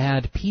 The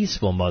bad,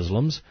 peaceful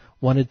Muslims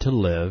wanted to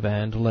live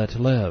and let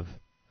live.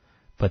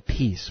 But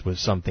peace was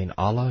something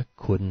Allah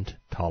couldn't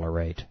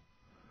tolerate.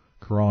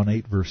 Quran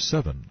 8 verse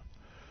 7.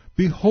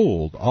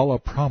 Behold, Allah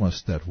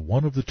promised that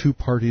one of the two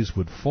parties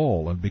would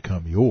fall and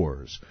become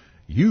yours.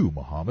 You,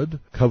 Muhammad,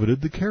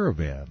 coveted the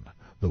caravan,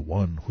 the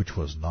one which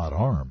was not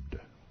armed.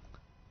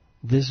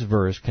 This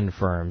verse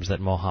confirms that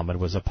Muhammad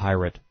was a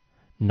pirate,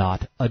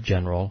 not a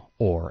general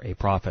or a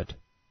prophet.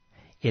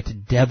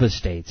 It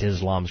devastates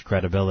Islam's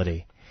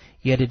credibility,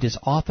 yet it is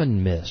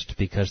often missed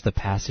because the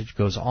passage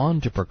goes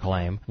on to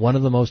proclaim one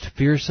of the most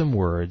fearsome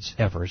words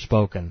ever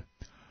spoken.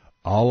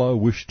 Allah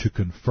wished to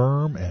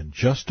confirm and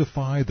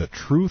justify the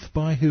truth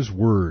by His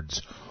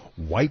words.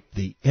 Wipe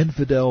the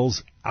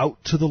infidels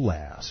out to the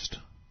last.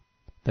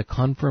 The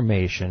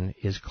confirmation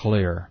is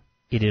clear.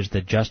 It is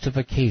the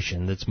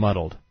justification that's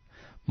muddled.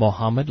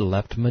 Muhammad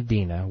left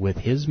Medina with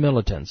his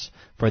militants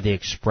for the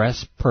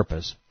express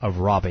purpose of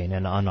robbing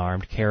an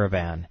unarmed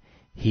caravan.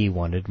 He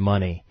wanted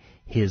money.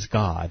 His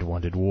God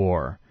wanted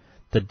war.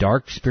 The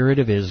dark spirit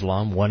of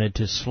Islam wanted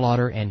to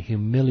slaughter and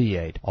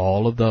humiliate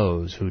all of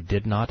those who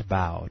did not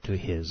bow to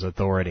his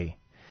authority.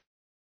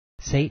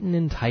 Satan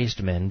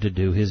enticed men to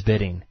do his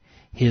bidding.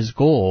 His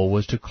goal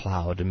was to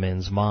cloud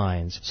men's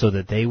minds so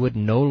that they would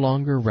no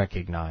longer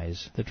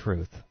recognize the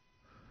truth.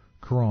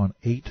 Quran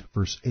 8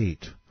 verse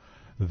 8.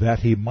 That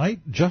he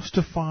might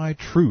justify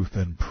truth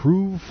and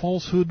prove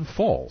falsehood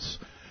false,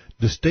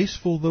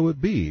 distasteful though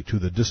it be to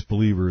the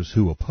disbelievers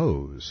who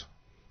oppose.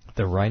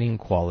 The writing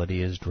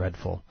quality is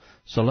dreadful,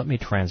 so let me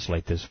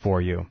translate this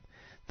for you.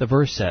 The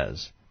verse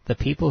says, the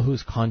people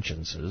whose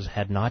consciences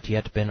had not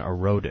yet been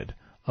eroded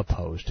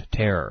opposed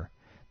terror.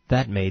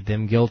 That made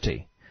them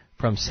guilty.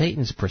 From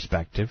Satan's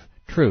perspective,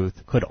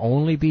 truth could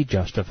only be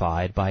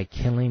justified by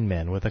killing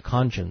men with a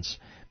conscience,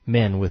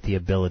 men with the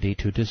ability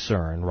to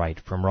discern right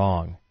from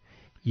wrong.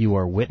 You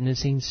are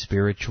witnessing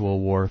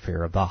spiritual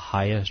warfare of the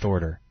highest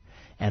order,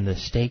 and the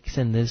stakes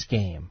in this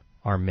game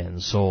are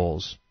men's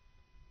souls.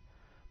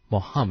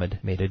 Muhammad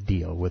made a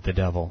deal with the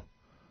devil.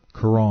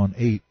 Quran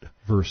 8,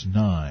 verse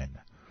 9.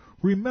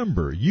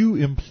 Remember, you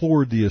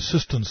implored the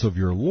assistance of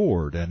your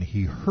Lord, and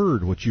he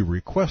heard what you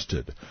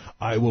requested.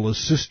 I will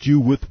assist you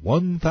with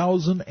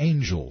 1,000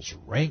 angels,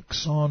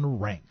 ranks on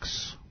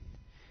ranks.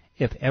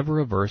 If ever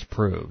a verse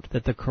proved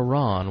that the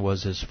Quran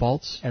was as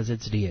false as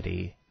its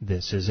deity,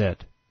 this is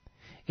it.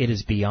 It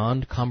is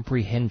beyond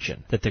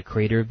comprehension that the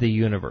Creator of the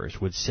universe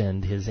would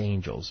send his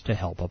angels to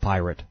help a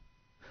pirate.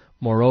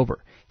 Moreover,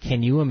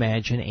 can you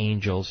imagine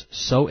angels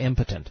so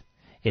impotent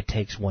it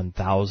takes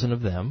 1,000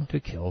 of them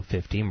to kill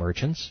 50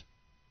 merchants?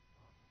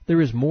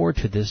 There is more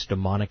to this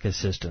demonic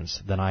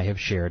assistance than I have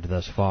shared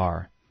thus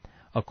far.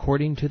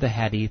 According to the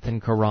Hadith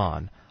and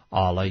Quran,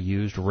 Allah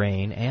used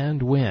rain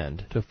and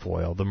wind to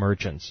foil the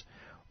merchants.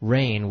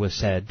 Rain was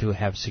said to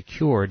have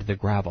secured the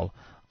gravel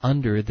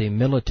under the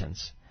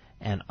militants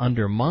and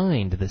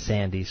undermined the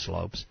sandy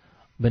slopes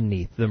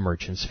beneath the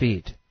merchants'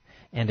 feet,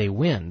 and a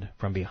wind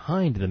from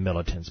behind the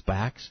militants'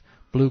 backs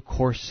blew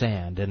coarse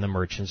sand in the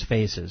merchants'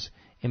 faces,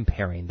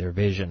 impairing their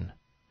vision.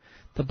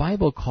 The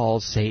Bible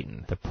calls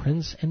Satan the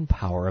prince and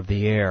power of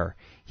the air.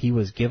 He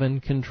was given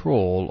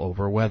control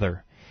over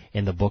weather.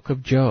 In the book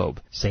of Job,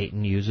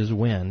 Satan uses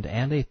wind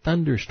and a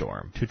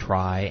thunderstorm to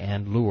try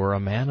and lure a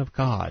man of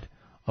God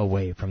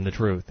away from the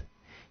truth.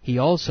 He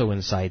also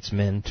incites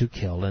men to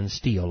kill and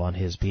steal on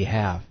his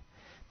behalf.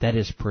 That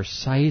is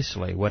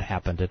precisely what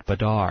happened at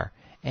Badr,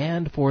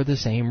 and for the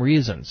same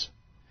reasons.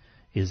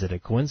 Is it a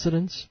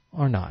coincidence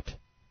or not?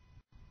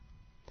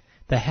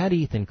 The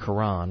Hadith and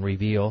Quran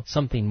reveal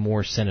something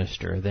more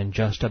sinister than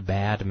just a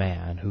bad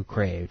man who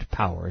craved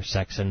power,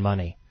 sex, and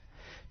money.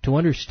 To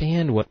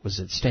understand what was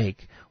at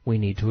stake, we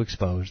need to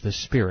expose the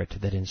spirit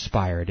that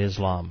inspired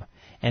Islam,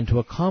 and to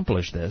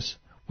accomplish this,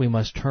 we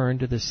must turn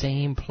to the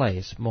same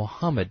place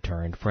Muhammad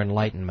turned for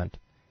enlightenment,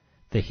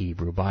 the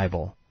Hebrew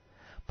Bible.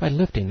 By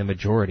lifting the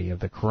majority of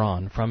the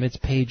Quran from its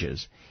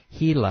pages,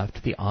 he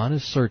left the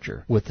honest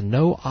searcher with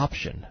no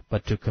option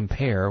but to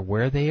compare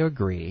where they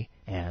agree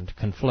and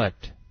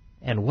conflict.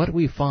 And what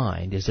we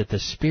find is that the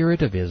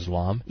spirit of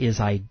Islam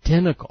is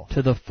identical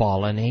to the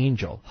fallen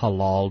angel,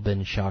 Halal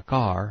bin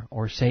Shakar,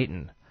 or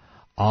Satan.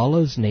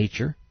 Allah's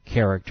nature,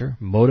 character,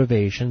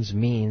 motivations,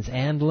 means,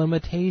 and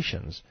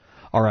limitations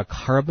are a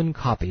carbon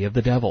copy of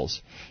the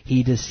devil's.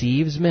 He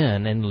deceives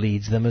men and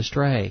leads them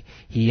astray.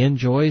 He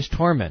enjoys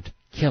torment,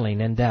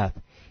 killing, and death.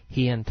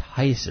 He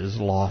entices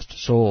lost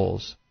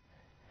souls.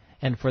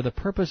 And for the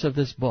purpose of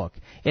this book,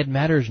 it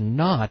matters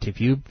not if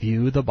you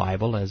view the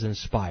Bible as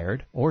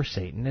inspired or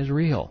Satan as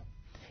real.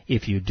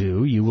 If you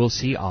do, you will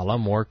see Allah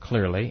more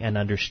clearly and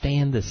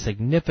understand the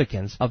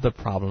significance of the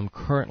problem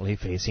currently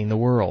facing the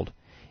world.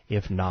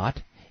 If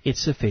not, it's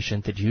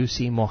sufficient that you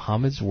see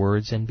Muhammad's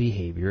words and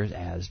behaviors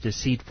as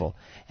deceitful,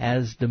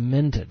 as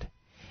demented.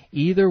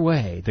 Either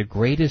way, the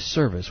greatest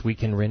service we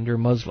can render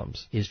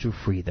Muslims is to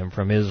free them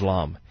from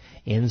Islam.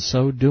 In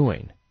so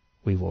doing,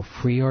 we will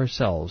free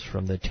ourselves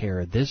from the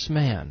terror this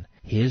man,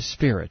 his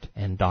spirit,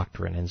 and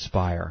doctrine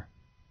inspire.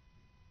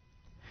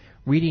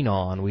 Reading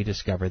on, we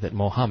discover that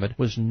Muhammad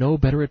was no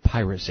better at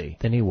piracy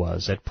than he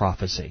was at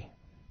prophecy.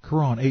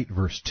 Quran 8,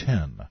 verse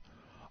 10.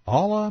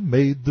 Allah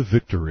made the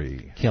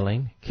victory,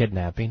 Killing,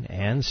 kidnapping,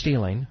 and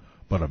stealing,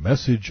 but a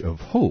message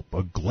of hope,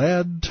 a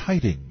glad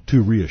tiding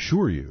to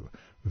reassure you.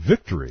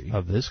 Victory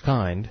of this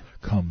kind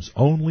comes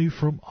only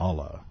from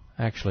Allah.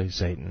 Actually,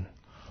 Satan.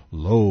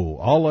 Lo,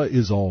 Allah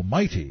is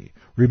almighty.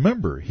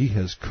 Remember, he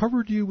has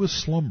covered you with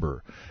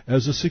slumber.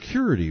 As a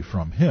security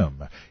from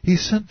him, he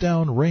sent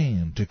down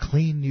rain to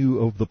clean you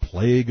of the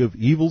plague of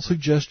evil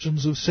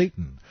suggestions of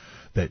Satan,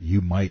 that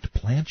you might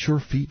plant your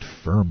feet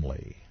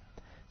firmly.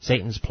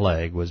 Satan's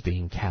plague was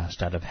being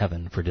cast out of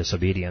heaven for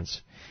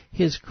disobedience.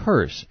 His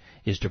curse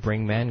is to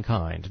bring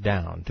mankind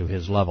down to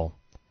his level.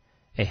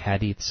 A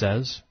hadith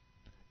says,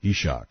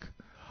 Ishaq.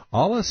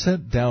 Allah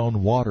sent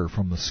down water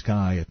from the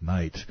sky at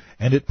night,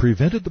 and it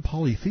prevented the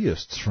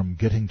polytheists from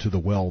getting to the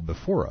well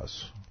before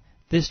us.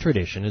 This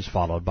tradition is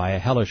followed by a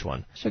hellish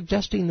one,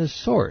 suggesting the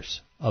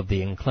source of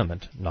the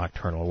inclement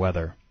nocturnal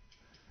weather.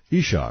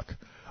 Ishaq.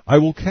 I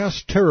will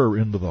cast terror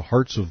into the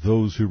hearts of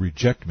those who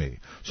reject me,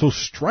 so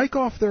strike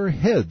off their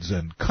heads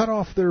and cut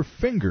off their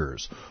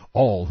fingers.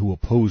 All who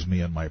oppose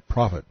me and my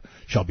prophet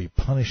shall be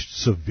punished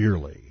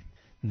severely.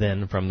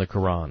 Then from the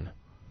Quran.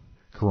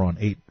 Quran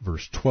 8,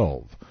 verse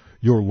 12.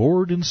 Your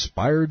Lord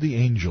inspired the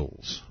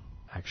angels,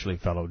 actually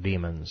fellow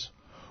demons,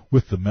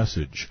 with the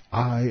message,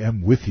 I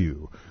am with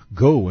you.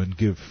 Go and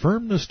give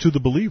firmness to the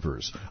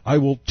believers. I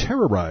will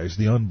terrorize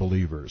the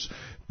unbelievers.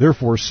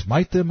 Therefore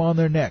smite them on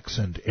their necks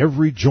and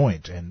every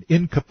joint, and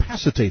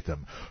incapacitate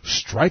them.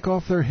 Strike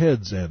off their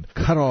heads and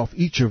cut off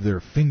each of their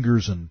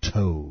fingers and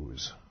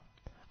toes.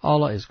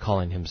 Allah is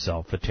calling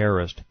himself a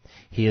terrorist.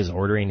 He is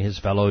ordering his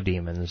fellow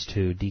demons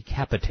to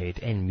decapitate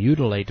and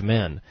mutilate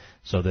men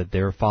so that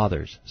their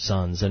fathers,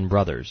 sons, and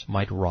brothers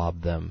might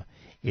rob them.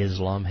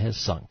 Islam has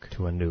sunk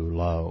to a new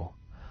low.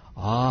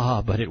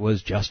 Ah, but it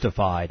was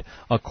justified,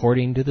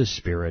 according to the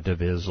spirit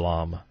of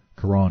Islam.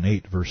 Quran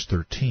 8, verse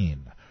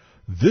 13.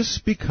 This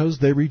because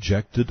they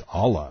rejected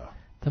Allah.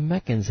 The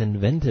Meccans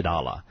invented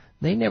Allah.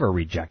 They never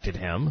rejected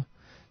him.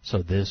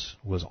 So this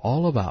was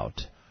all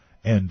about.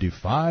 And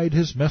defied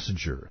his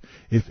messenger.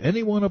 If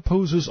anyone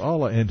opposes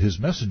Allah and his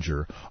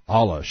messenger,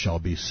 Allah shall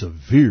be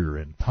severe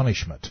in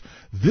punishment.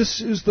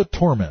 This is the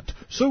torment,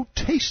 so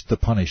taste the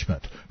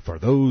punishment. For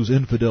those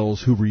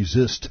infidels who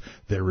resist,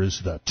 there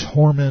is the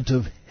torment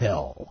of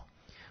hell.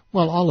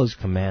 While Allah's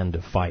command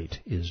to fight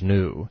is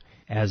new,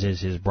 as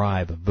is his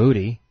bribe of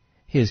booty,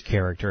 his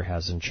character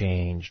hasn't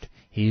changed.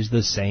 He's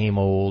the same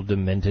old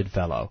demented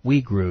fellow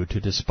we grew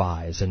to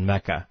despise in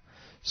Mecca.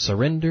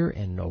 Surrender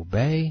and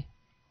obey,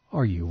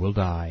 or you will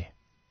die.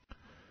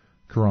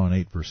 Quran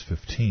 8, verse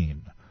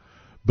 15.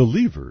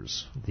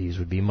 Believers, these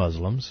would be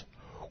Muslims,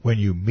 when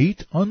you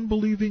meet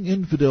unbelieving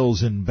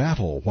infidels in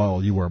battle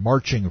while you are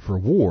marching for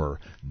war,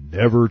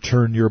 never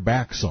turn your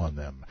backs on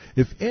them.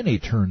 If any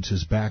turns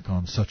his back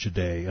on such a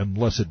day,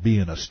 unless it be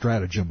in a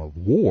stratagem of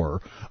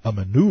war, a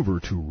maneuver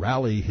to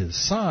rally his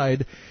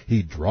side,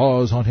 he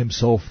draws on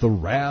himself the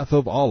wrath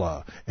of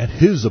Allah, and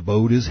his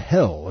abode is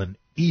hell, an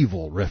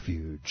evil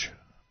refuge.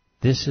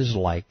 This is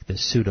like the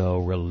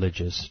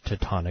pseudo-religious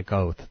Teutonic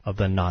Oath of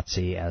the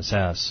Nazi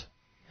SS.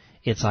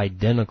 It's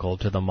identical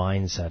to the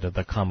mindset of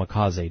the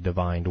kamikaze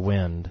divined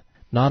wind.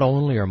 Not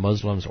only are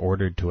Muslims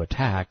ordered to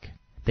attack,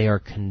 they are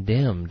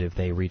condemned if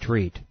they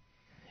retreat.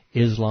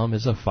 Islam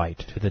is a fight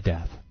to the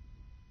death.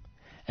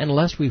 And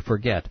lest we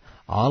forget,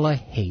 Allah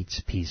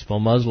hates peaceful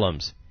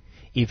Muslims.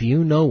 If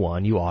you know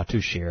one, you ought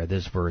to share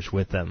this verse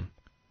with them.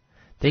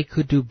 They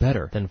could do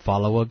better than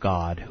follow a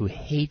God who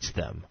hates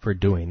them for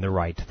doing the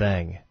right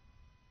thing.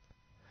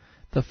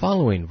 The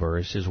following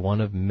verse is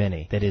one of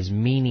many that is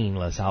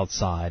meaningless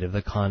outside of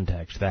the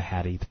context the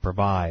hadith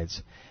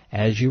provides.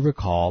 As you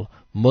recall,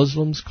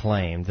 Muslims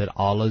claimed that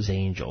Allah's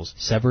angels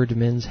severed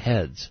men's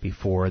heads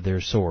before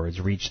their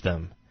swords reached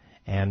them.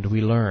 And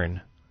we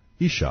learn,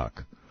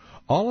 Ishaq,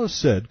 Allah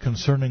said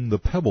concerning the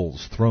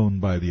pebbles thrown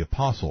by the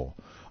apostle,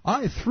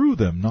 I threw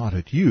them not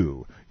at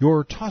you.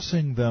 Your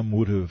tossing them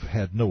would have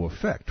had no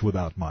effect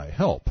without my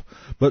help.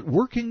 But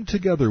working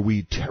together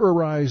we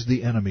terrorized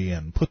the enemy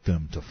and put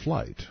them to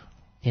flight.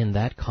 In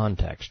that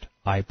context,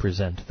 I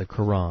present the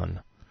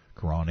Quran.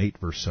 Quran 8,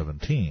 verse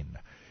 17.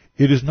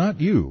 It is not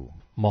you,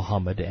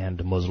 Muhammad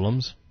and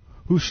Muslims,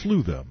 who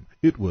slew them.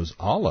 It was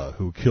Allah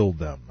who killed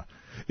them.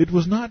 It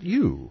was not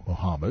you,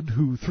 Muhammad,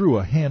 who threw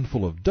a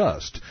handful of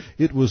dust.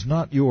 It was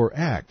not your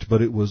act,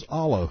 but it was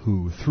Allah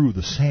who threw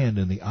the sand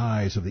in the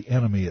eyes of the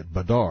enemy at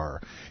Badr,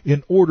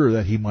 in order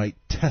that he might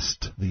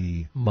test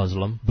the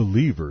Muslim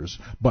believers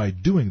by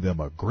doing them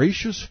a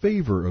gracious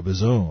favor of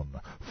his own.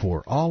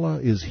 For Allah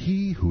is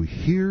He who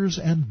hears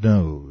and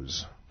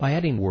knows. By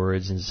adding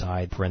words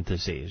inside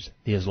parentheses,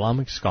 the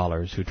Islamic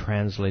scholars who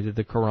translated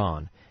the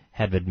Quran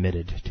have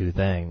admitted two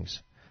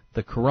things.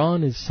 The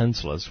Quran is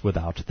senseless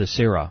without the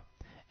Sirah,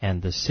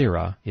 and the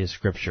Sirah is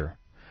Scripture.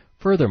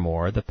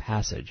 Furthermore, the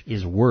passage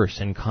is worse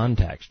in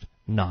context,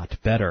 not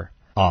better.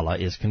 Allah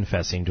is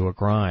confessing to a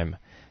crime.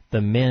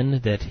 The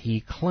men that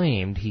he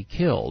claimed he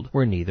killed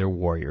were neither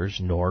warriors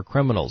nor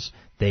criminals.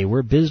 They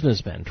were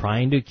businessmen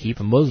trying to keep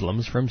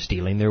Muslims from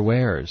stealing their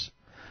wares.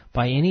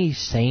 By any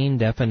sane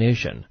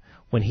definition,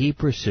 when he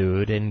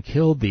pursued and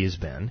killed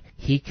these men,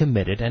 he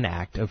committed an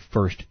act of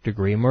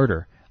first-degree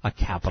murder, a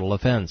capital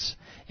offense.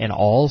 In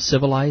all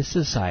civilized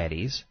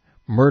societies,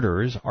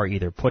 murderers are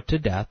either put to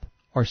death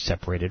or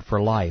separated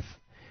for life.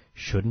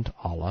 Shouldn't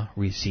Allah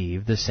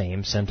receive the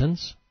same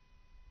sentence?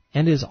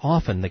 And is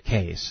often the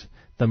case,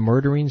 the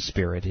murdering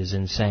spirit is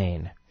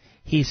insane.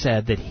 He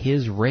said that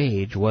his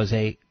rage was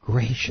a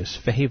gracious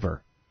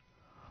favor.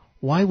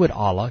 Why would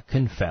Allah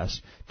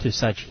confess to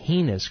such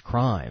heinous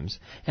crimes,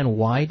 and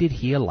why did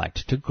he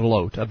elect to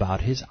gloat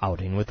about his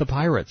outing with the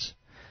pirates?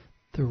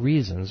 The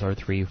reasons are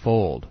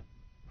threefold.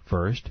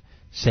 First,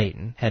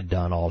 Satan had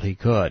done all he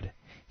could.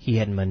 He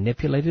had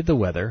manipulated the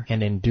weather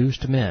and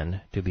induced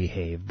men to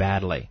behave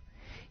badly.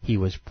 He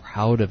was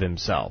proud of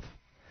himself,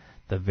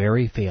 the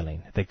very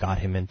feeling that got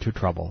him into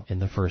trouble in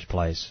the first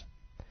place.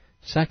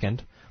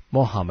 Second,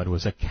 Muhammad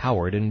was a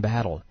coward in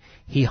battle.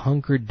 He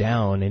hunkered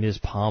down in his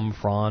palm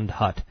frond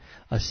hut,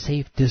 a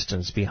safe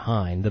distance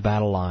behind the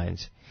battle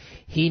lines.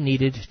 He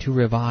needed to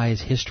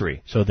revise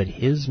history so that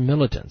his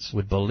militants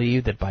would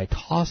believe that by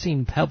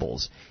tossing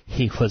pebbles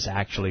he was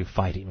actually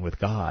fighting with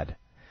God.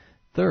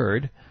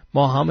 Third,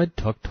 Muhammad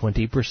took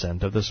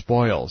 20% of the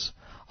spoils,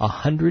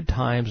 100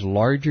 times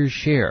larger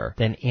share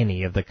than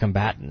any of the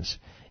combatants.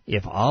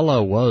 If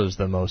Allah was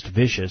the most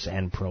vicious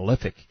and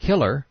prolific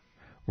killer,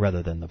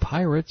 rather than the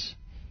pirates,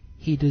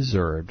 he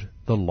deserved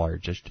the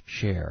largest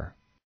share.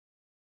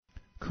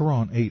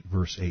 Quran 8,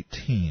 verse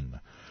 18.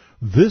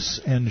 This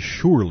and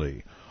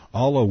surely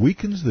Allah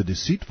weakens the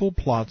deceitful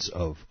plots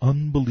of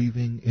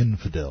unbelieving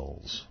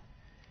infidels.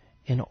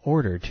 In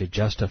order to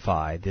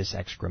justify this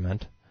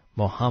excrement,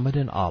 Muhammad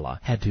and Allah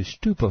had to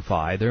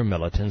stupefy their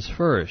militants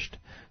first.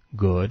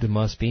 Good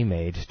must be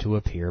made to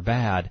appear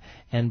bad,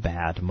 and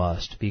bad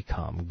must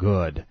become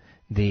good.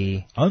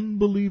 The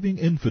unbelieving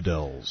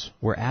infidels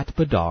were at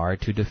Badr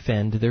to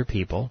defend their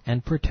people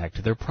and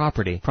protect their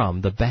property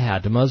from the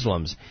bad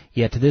Muslims,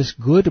 yet this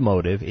good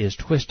motive is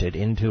twisted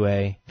into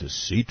a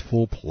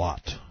deceitful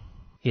plot.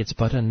 It's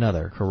but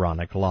another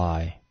Quranic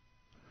lie.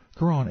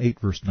 Quran 8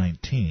 verse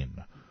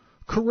 19.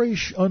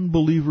 Quraysh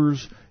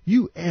unbelievers,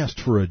 you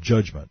asked for a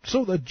judgment,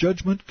 so that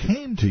judgment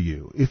came to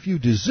you. If you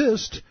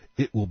desist,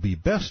 it will be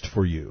best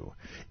for you.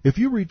 If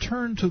you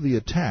return to the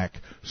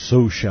attack,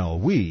 so shall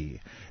we.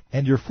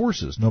 And your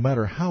forces, no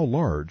matter how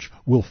large,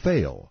 will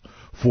fail.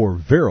 For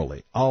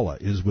verily Allah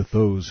is with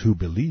those who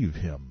believe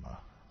Him.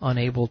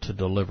 Unable to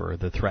deliver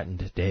the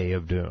threatened day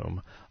of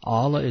doom,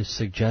 Allah is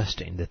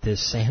suggesting that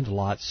this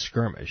Sandlot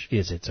skirmish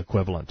is its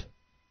equivalent.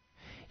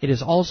 It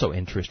is also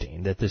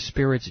interesting that the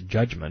Spirit's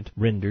judgment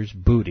renders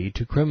booty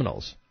to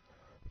criminals.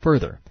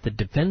 Further, the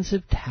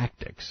defensive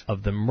tactics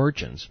of the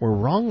merchants were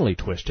wrongly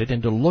twisted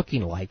into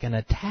looking like an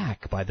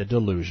attack by the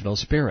delusional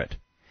spirit.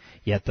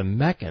 Yet the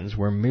Meccans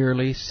were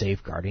merely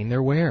safeguarding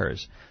their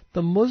wares.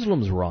 The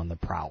Muslims were on the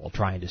prowl,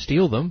 trying to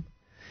steal them.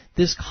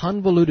 This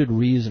convoluted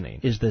reasoning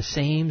is the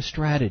same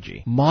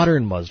strategy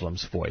modern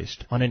Muslims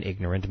foist on an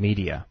ignorant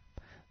media.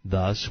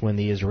 Thus, when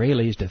the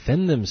Israelis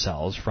defend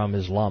themselves from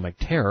Islamic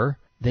terror,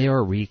 they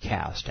are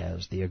recast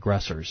as the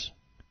aggressors.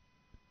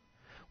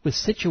 With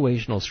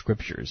situational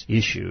scriptures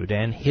issued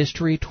and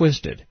history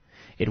twisted,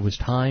 it was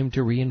time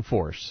to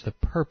reinforce the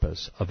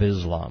purpose of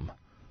Islam.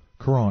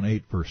 Quran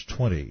 8 verse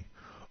 20.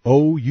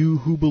 O you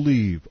who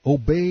believe,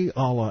 obey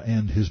Allah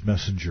and His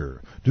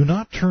Messenger. Do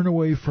not turn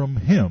away from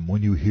Him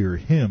when you hear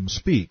Him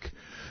speak.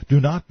 Do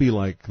not be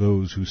like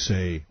those who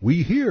say,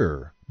 we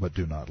hear, but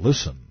do not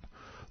listen.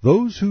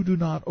 Those who do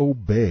not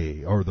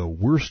obey are the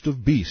worst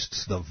of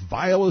beasts, the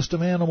vilest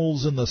of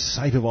animals in the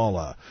sight of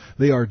Allah.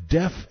 They are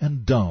deaf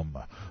and dumb.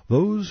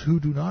 Those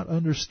who do not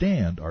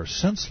understand are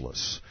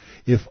senseless.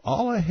 If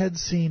Allah had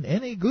seen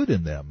any good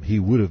in them, He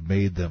would have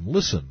made them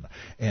listen.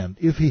 And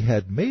if He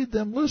had made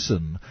them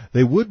listen,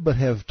 they would but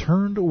have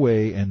turned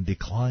away and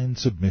declined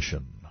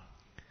submission.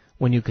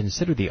 When you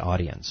consider the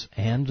audience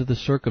and the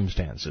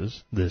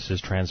circumstances, this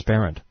is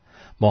transparent.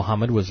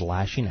 Muhammad was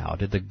lashing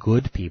out at the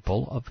good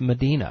people of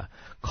Medina,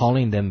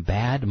 calling them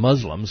bad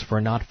Muslims for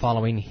not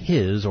following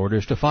his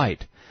orders to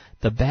fight.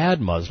 The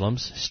bad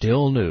Muslims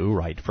still knew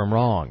right from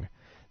wrong.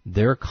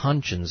 Their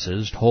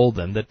consciences told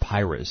them that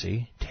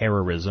piracy,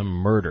 terrorism,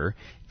 murder,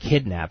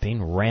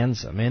 kidnapping,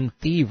 ransom, and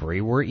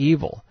thievery were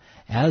evil.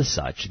 As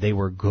such, they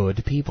were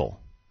good people.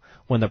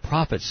 When the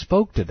Prophet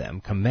spoke to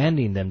them,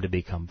 commanding them to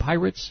become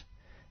pirates,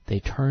 they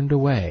turned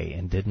away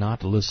and did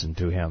not listen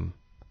to him.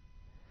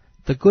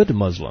 The good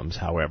Muslims,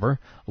 however,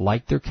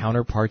 like their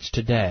counterparts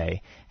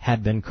today,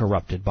 had been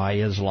corrupted by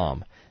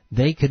Islam.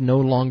 They could no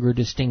longer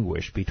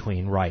distinguish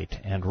between right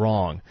and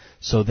wrong,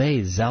 so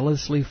they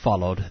zealously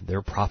followed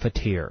their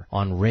profiteer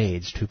on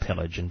raids to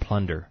pillage and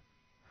plunder.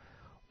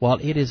 While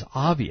it is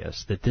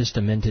obvious that this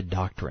demented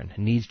doctrine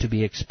needs to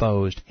be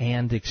exposed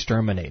and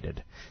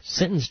exterminated,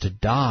 sentenced to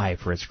die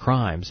for its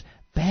crimes,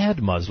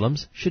 bad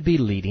Muslims should be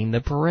leading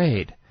the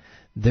parade.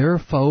 Their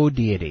faux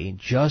deity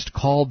just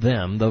called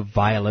them the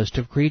vilest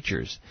of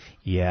creatures.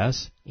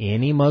 Yes,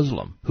 any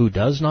Muslim who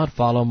does not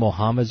follow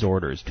Muhammad's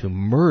orders to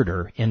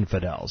murder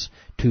infidels,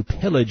 to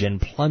pillage and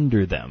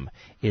plunder them,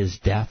 is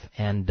deaf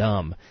and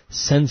dumb,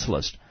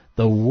 senseless,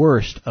 the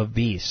worst of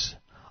beasts.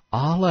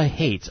 Allah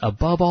hates,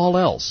 above all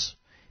else,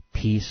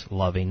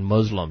 peace-loving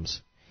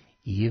Muslims,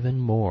 even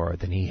more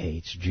than He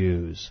hates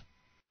Jews.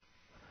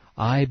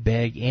 I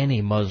beg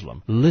any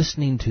Muslim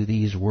listening to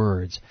these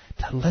words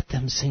to let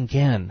them sink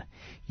in.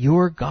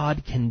 Your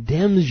God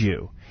condemns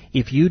you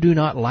if you do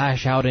not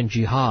lash out in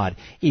jihad,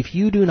 if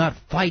you do not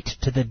fight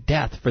to the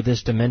death for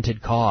this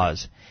demented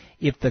cause.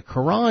 If the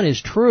Quran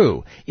is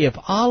true, if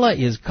Allah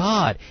is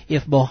God,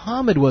 if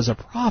Muhammad was a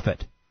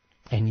prophet,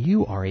 and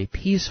you are a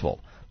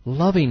peaceful,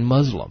 loving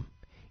Muslim,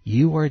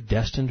 you are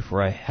destined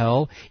for a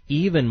hell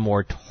even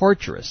more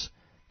torturous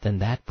than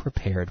that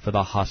prepared for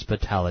the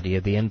hospitality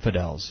of the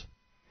infidels.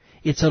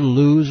 It's a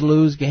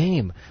lose-lose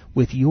game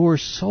with your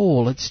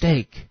soul at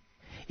stake.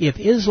 If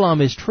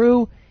Islam is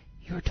true,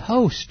 you're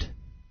toast.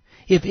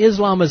 If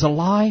Islam is a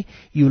lie,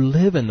 you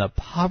live in the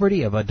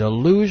poverty of a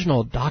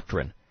delusional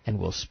doctrine and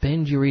will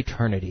spend your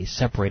eternity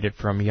separated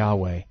from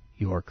Yahweh,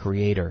 your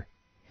Creator.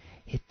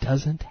 It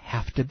doesn't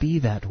have to be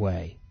that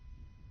way.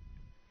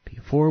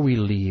 Before we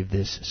leave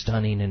this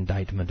stunning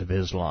indictment of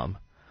Islam,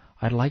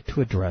 I'd like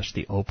to address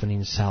the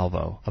opening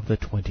salvo of the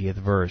 20th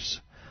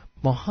verse.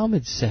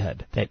 Muhammad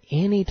said that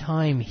any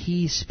time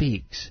he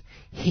speaks,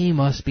 he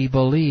must be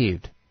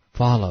believed,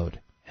 followed,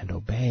 and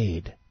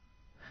obeyed.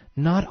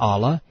 Not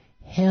Allah,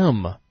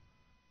 Him.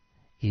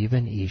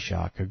 Even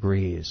Ishaq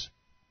agrees.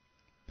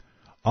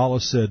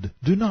 Allah said,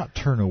 do not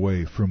turn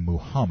away from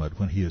Muhammad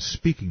when he is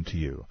speaking to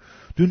you.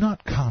 Do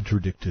not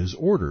contradict his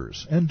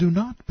orders, and do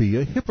not be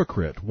a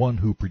hypocrite, one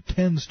who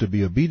pretends to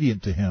be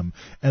obedient to him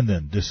and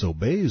then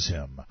disobeys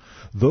him.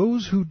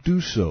 Those who do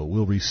so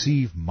will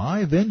receive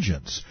my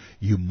vengeance.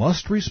 You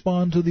must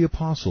respond to the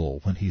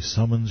apostle when he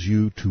summons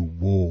you to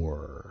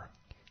war.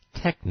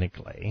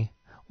 Technically,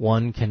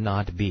 one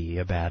cannot be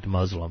a bad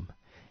Muslim.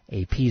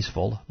 A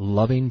peaceful,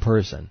 loving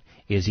person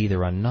is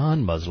either a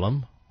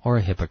non-Muslim or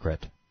a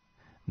hypocrite.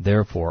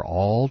 Therefore,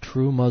 all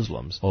true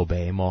Muslims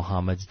obey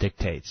Muhammad's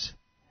dictates,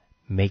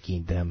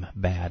 making them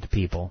bad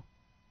people.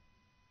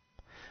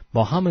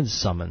 Muhammad's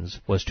summons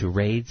was to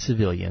raid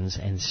civilians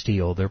and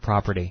steal their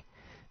property.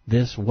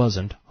 This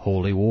wasn't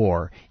holy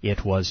war,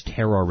 it was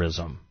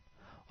terrorism.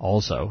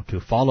 Also,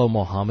 to follow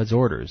Muhammad's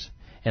orders,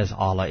 as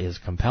Allah is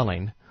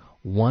compelling,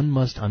 one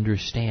must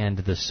understand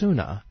the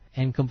Sunnah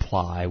and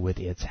comply with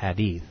its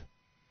hadith.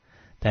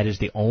 That is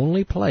the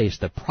only place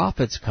the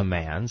Prophet's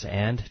commands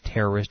and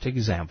terrorist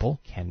example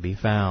can be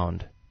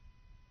found.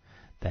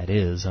 That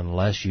is,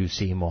 unless you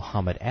see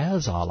Muhammad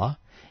as Allah,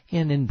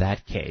 and in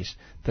that case,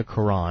 the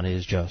Quran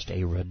is just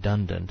a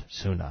redundant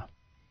Sunnah.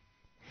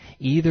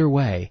 Either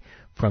way,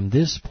 from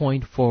this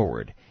point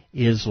forward,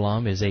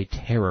 Islam is a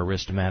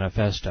terrorist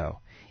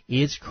manifesto.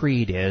 Its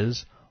creed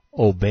is,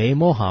 obey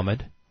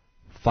Muhammad,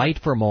 fight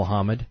for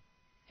Muhammad,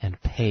 and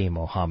pay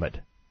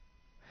Muhammad.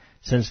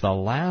 Since the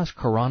last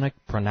Quranic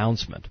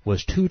pronouncement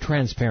was too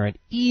transparent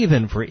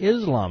even for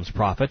Islam's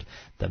prophet,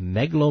 the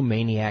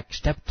megalomaniac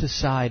stepped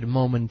aside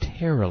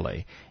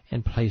momentarily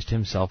and placed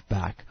himself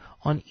back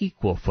on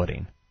equal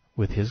footing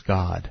with his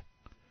God.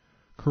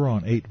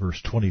 Quran 8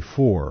 verse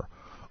 24.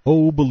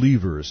 O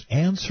believers,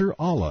 answer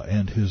Allah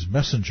and His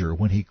Messenger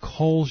when He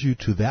calls you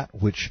to that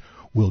which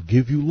will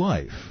give you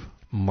life.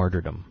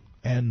 Martyrdom.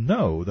 And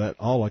know that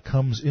Allah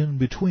comes in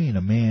between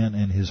a man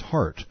and his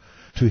heart.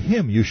 To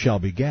Him you shall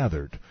be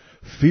gathered.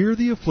 Fear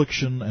the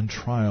affliction and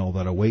trial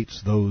that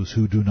awaits those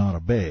who do not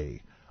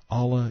obey.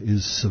 Allah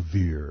is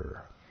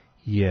severe.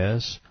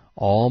 Yes,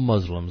 all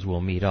Muslims will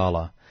meet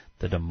Allah,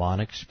 the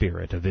demonic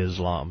spirit of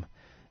Islam.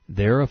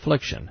 Their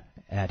affliction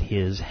at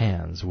His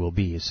hands will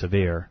be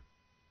severe.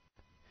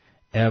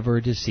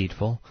 Ever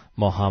deceitful,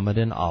 Muhammad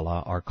and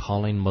Allah are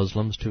calling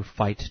Muslims to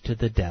fight to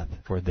the death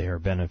for their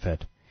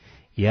benefit.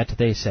 Yet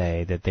they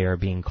say that they are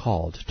being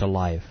called to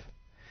life.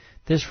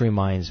 This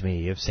reminds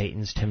me of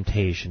Satan's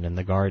temptation in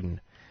the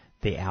garden.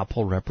 The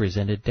apple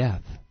represented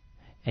death,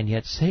 and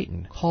yet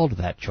Satan called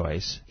that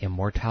choice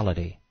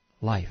immortality,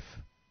 life.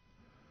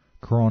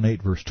 Quran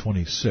 8 verse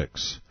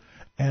 26.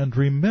 And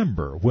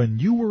remember when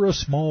you were a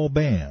small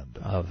band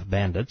of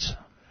bandits,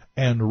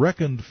 and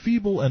reckoned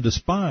feeble and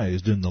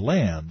despised in the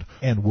land,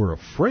 and were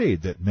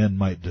afraid that men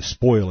might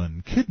despoil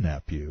and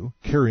kidnap you,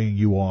 carrying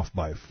you off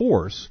by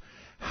force,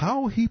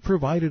 how He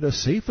provided a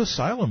safe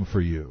asylum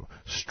for you,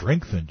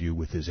 strengthened you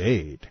with His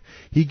aid.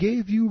 He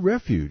gave you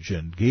refuge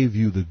and gave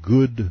you the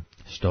good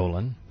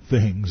stolen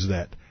things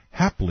that,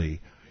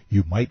 haply,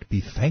 you might be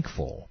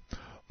thankful.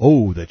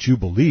 Oh, that you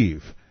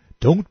believe!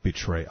 Don't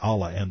betray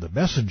Allah and the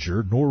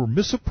Messenger, nor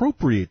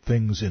misappropriate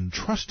things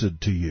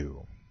entrusted to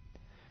you.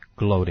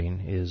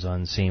 Gloating is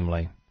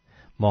unseemly.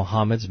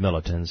 Muhammad's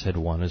militants had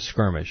won a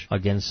skirmish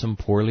against some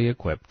poorly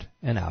equipped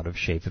and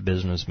out-of-shape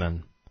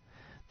businessmen.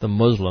 The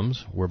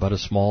Muslims were but a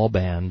small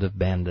band of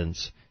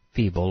bandits,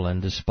 feeble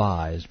and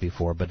despised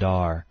before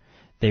Badr.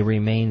 They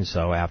remained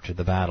so after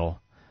the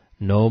battle.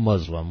 No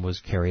Muslim was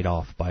carried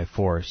off by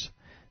force.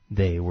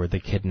 They were the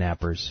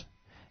kidnappers.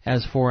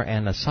 As for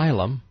an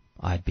asylum,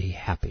 I'd be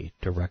happy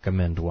to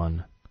recommend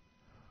one.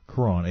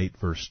 Quran 8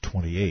 verse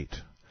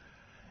 28.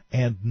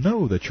 And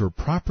know that your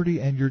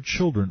property and your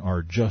children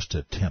are just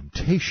a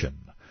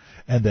temptation,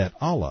 and that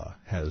Allah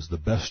has the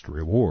best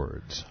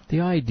rewards.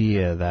 The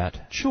idea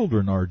that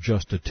children are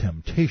just a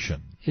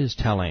temptation is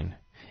telling.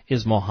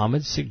 Is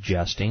Muhammad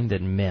suggesting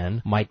that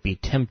men might be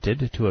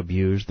tempted to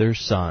abuse their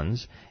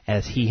sons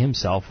as he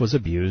himself was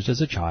abused as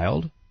a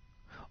child?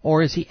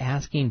 Or is he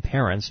asking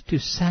parents to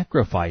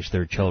sacrifice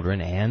their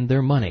children and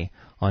their money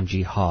on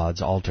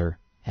jihad's altar,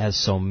 as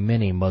so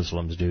many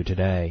Muslims do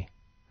today?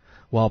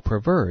 While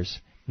perverse,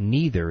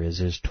 neither is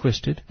as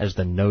twisted as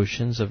the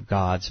notions of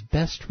God's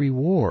best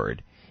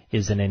reward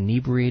is an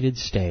inebriated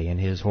stay in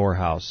His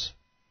whorehouse.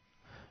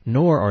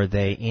 Nor are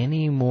they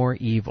any more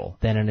evil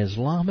than an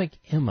Islamic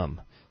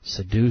imam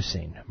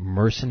seducing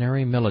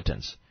mercenary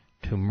militants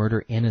to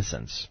murder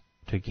innocents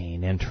to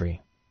gain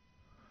entry.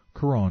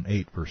 Quran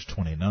 8 verse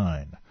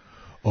 29.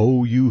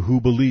 O you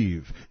who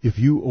believe, if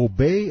you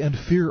obey and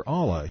fear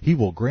Allah, He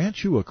will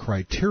grant you a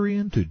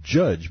criterion to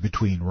judge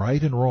between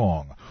right and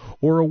wrong,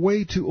 or a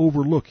way to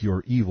overlook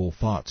your evil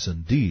thoughts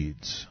and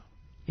deeds.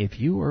 If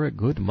you are a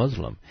good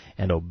Muslim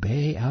and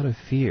obey out of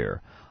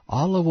fear,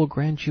 Allah will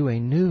grant you a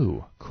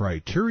new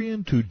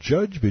criterion to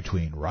judge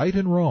between right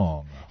and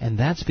wrong. And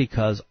that's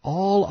because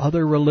all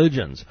other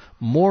religions,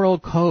 moral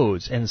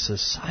codes, and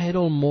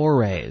societal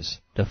mores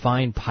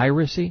define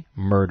piracy,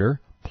 murder,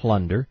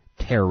 plunder,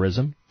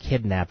 terrorism,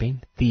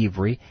 kidnapping,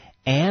 thievery,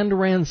 and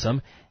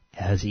ransom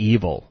as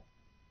evil.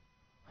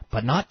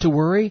 But not to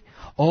worry,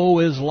 O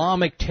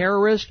Islamic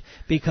terrorist,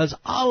 because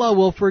Allah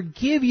will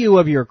forgive you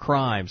of your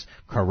crimes,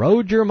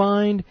 corrode your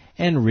mind,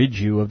 and rid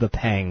you of the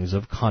pangs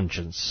of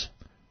conscience.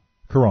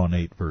 Quran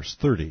 8 verse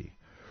 30.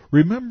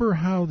 Remember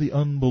how the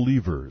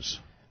unbelievers,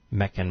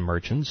 Meccan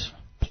merchants,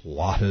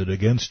 plotted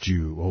against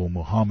you, O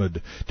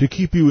Muhammad, to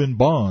keep you in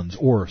bonds,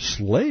 or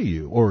slay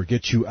you, or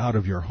get you out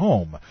of your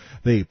home.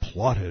 They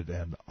plotted,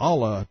 and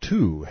Allah,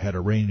 too, had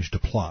arranged a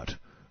plot.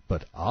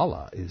 But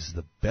Allah is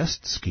the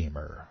best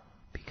schemer.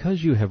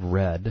 Because you have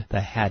read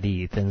the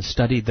Hadith and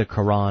studied the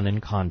Quran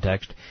in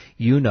context,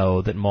 you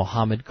know that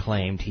Muhammad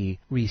claimed he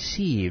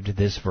received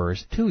this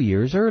verse 2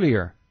 years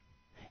earlier.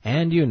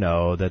 And you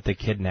know that the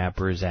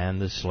kidnappers and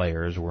the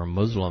slayers were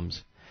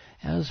Muslims.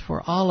 As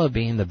for Allah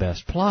being the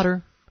best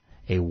plotter,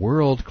 a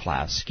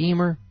world-class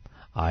schemer,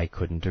 I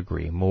couldn't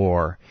agree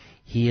more.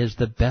 He is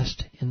the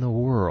best in the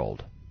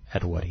world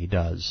at what he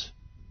does.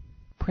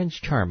 Prince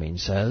Charming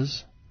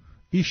says,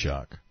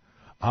 Ishaq,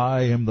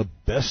 I am the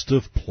best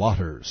of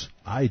plotters.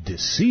 I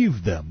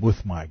deceived them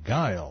with my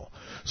guile,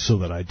 so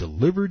that I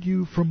delivered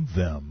you from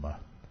them.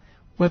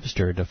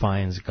 Webster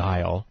defines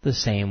guile the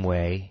same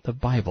way the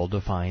Bible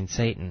defines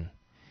Satan.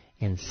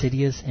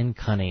 Insidious and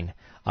cunning,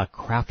 a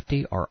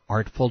crafty or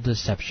artful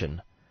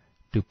deception,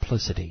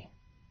 duplicity.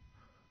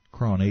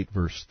 Quran 8,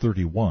 verse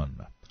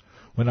 31.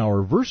 When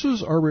our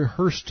verses are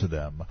rehearsed to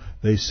them,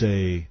 they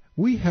say,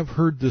 We have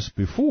heard this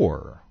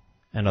before.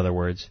 In other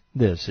words,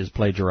 this is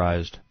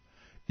plagiarized.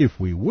 If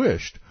we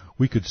wished,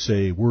 we could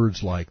say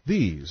words like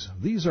these.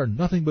 These are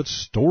nothing but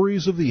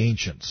stories of the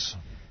ancients.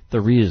 The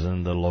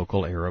reason the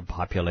local Arab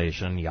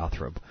population,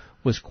 Yathrib,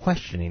 was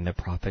questioning the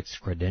prophet's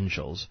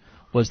credentials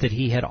was that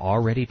he had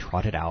already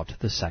trotted out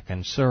the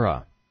second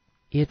surah.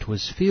 It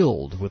was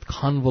filled with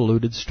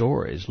convoluted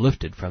stories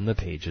lifted from the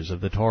pages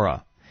of the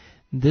Torah.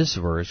 This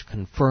verse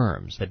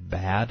confirms that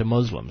bad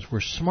Muslims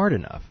were smart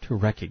enough to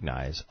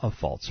recognize a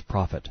false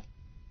prophet.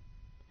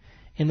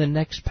 In the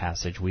next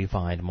passage we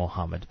find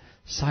Muhammad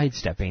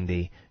sidestepping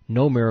the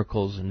no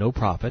miracles, no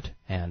prophet,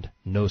 and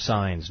no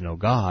signs, no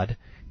God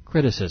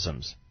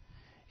criticisms.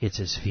 It's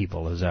as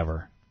feeble as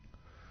ever.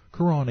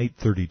 Quran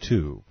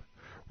 8:32.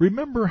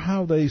 Remember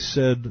how they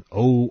said,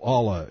 O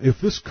Allah,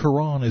 if this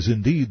Quran is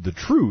indeed the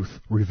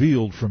truth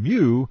revealed from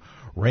you,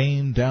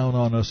 rain down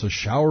on us a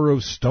shower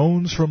of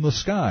stones from the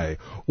sky,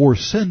 or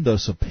send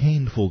us a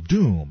painful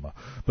doom.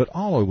 But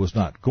Allah was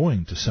not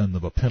going to send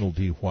them a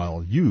penalty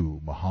while you,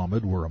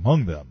 Muhammad, were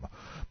among them.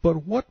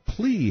 But what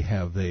plea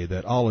have they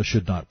that Allah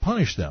should not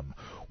punish them?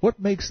 What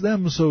makes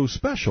them so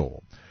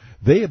special?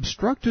 They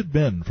obstructed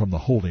men from the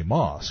holy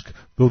mosque,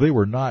 though they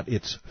were not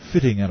its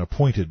fitting and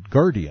appointed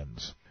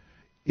guardians.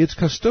 Its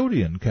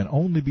custodian can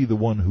only be the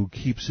one who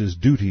keeps his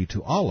duty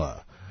to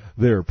Allah.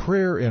 Their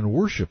prayer and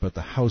worship at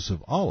the house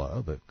of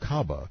Allah, the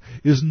Kaaba,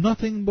 is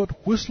nothing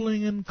but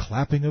whistling and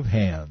clapping of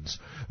hands.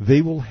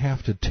 They will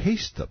have to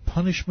taste the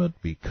punishment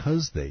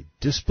because they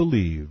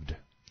disbelieved.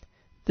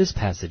 This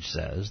passage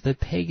says that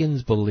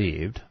pagans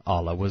believed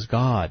Allah was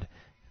God.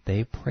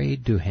 They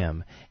prayed to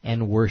Him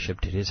and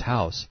worshipped at His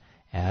house.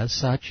 As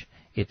such,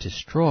 it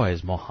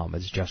destroys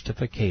Muhammad's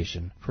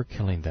justification for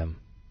killing them.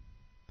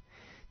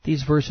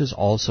 These verses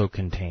also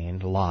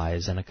contained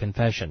lies and a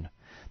confession.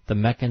 The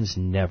Meccans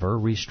never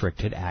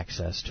restricted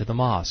access to the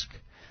mosque.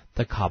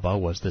 The Kaaba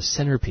was the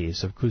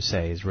centerpiece of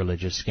Qusay's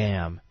religious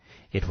scam.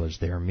 It was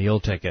their meal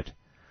ticket.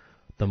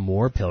 The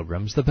more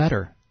pilgrims, the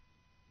better.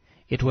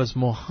 It was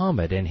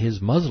Muhammad and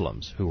his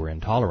Muslims who were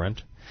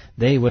intolerant.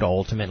 They would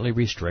ultimately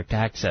restrict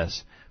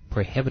access,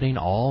 prohibiting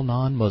all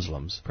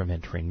non-Muslims from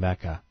entering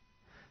Mecca.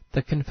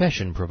 The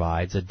confession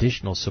provides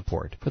additional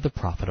support for the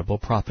profitable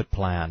prophet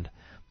plan.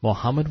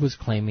 Muhammad was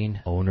claiming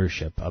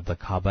ownership of the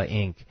Kaaba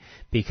Inc.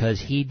 because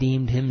he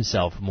deemed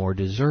himself more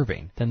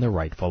deserving than the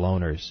rightful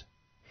owners.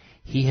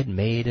 He had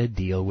made a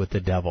deal with the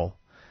devil.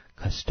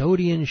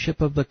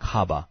 Custodianship of the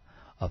Kaaba,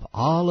 of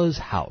Allah's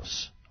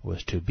house,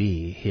 was to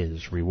be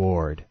his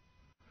reward.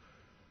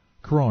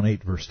 Quran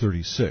 8, verse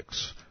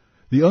 36.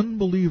 The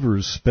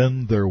unbelievers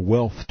spend their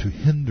wealth to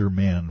hinder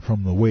man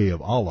from the way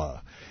of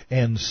Allah,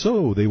 and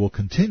so they will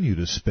continue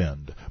to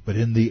spend, but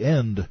in the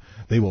end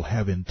they will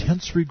have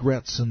intense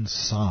regrets and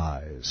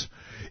sighs.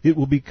 It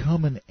will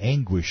become an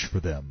anguish for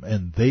them,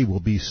 and they will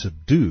be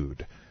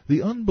subdued.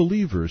 The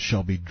unbelievers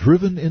shall be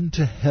driven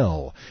into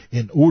hell,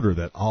 in order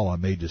that Allah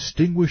may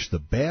distinguish the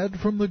bad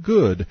from the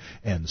good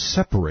and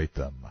separate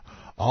them.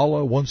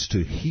 Allah wants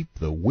to heap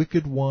the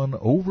wicked one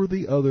over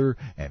the other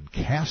and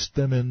cast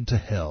them into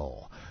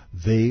hell.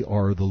 They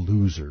are the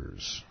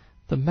losers.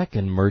 The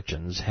Meccan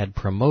merchants had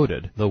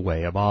promoted the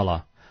way of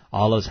Allah.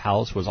 Allah's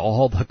house was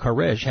all the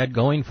Quraysh had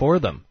going for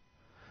them.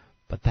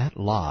 But that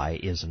lie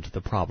isn't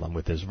the problem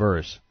with this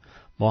verse.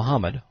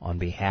 Muhammad, on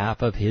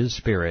behalf of his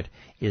spirit,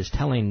 is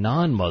telling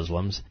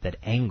non-Muslims that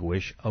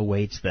anguish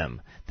awaits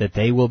them, that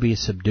they will be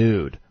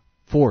subdued,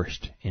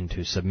 forced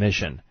into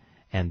submission,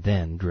 and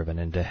then driven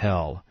into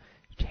hell.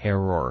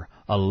 Terror,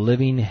 a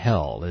living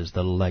hell, is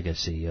the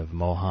legacy of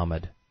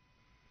Muhammad.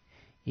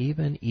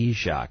 Even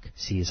Ishaq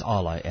sees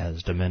Allah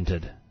as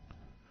demented.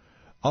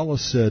 Allah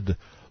said,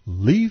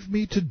 Leave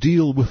me to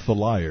deal with the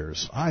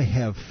liars. I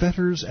have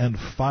fetters and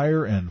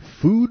fire and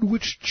food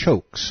which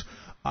chokes.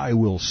 I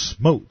will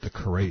smote the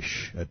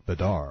Quraysh at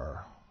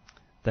Badr.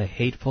 The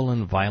hateful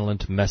and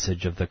violent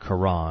message of the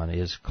Quran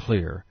is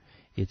clear.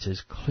 It's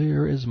as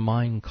clear as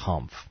Mein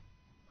Kampf.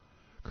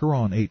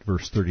 Quran 8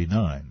 verse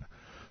 39.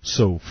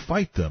 So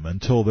fight them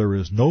until there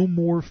is no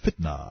more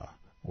fitna,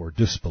 or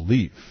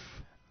disbelief.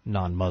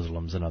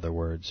 Non-Muslims, in other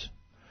words.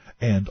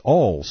 And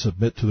all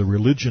submit to the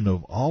religion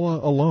of Allah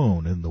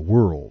alone in the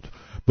world.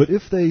 But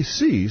if they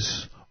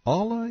cease,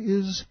 Allah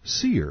is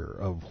seer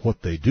of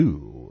what they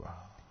do.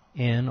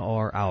 In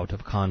or out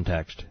of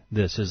context,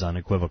 this is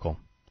unequivocal.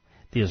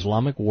 The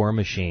Islamic war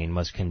machine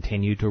must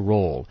continue to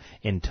roll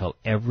until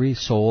every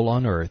soul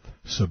on earth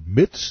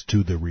submits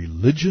to the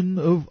religion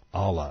of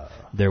Allah.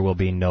 There will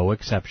be no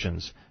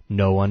exceptions,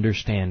 no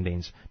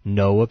understandings,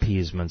 no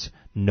appeasements,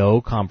 no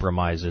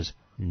compromises,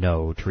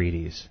 no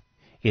treaties.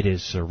 It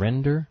is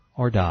surrender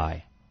or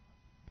die.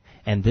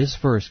 And this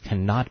verse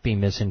cannot be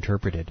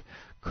misinterpreted,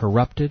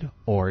 corrupted,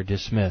 or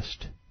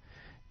dismissed.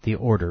 The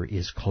order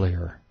is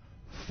clear.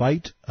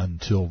 Fight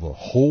until the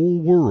whole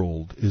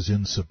world is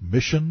in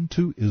submission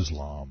to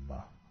Islam.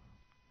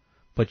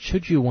 But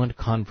should you want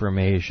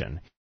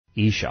confirmation,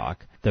 Ishaq,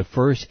 the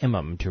first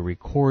imam to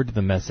record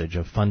the message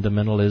of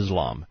fundamental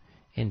Islam,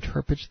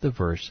 interprets the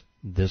verse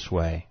this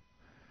way.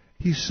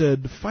 He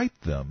said, fight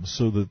them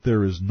so that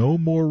there is no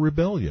more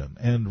rebellion,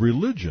 and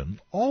religion,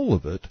 all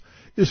of it,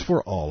 is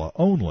for Allah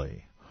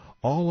only.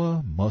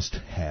 Allah must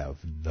have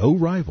no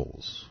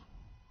rivals.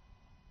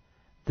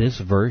 This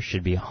verse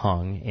should be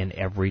hung in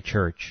every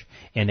church,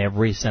 in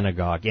every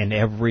synagogue, in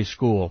every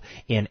school,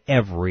 in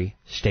every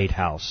state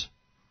house.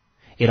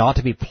 It ought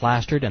to be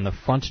plastered in the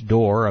front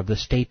door of the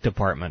State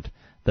Department,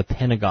 the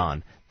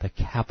Pentagon, the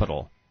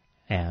Capitol,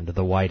 and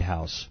the White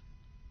House.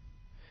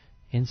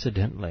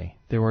 Incidentally,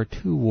 there are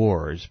two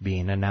wars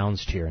being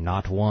announced here,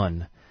 not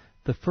one.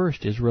 The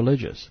first is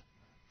religious.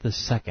 The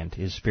second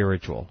is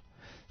spiritual.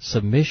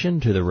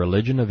 Submission to the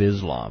religion of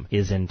Islam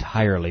is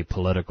entirely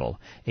political,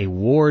 a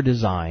war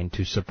designed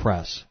to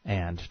suppress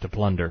and to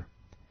plunder.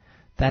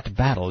 That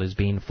battle is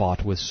being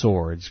fought with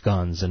swords,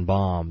 guns, and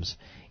bombs.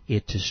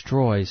 It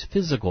destroys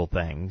physical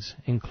things,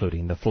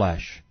 including the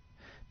flesh.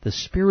 The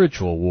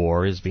spiritual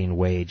war is being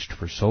waged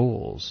for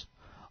souls.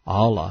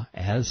 Allah,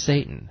 as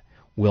Satan,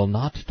 will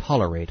not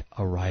tolerate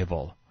a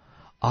rival.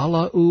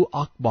 Allahu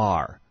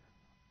Akbar,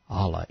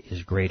 Allah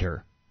is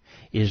greater,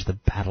 is the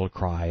battle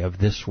cry of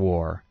this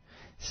war.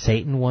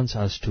 Satan wants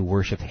us to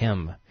worship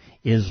him.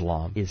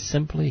 Islam is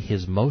simply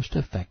his most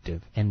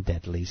effective and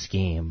deadly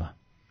scheme.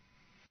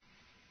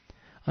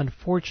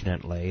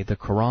 Unfortunately, the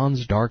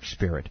Quran's dark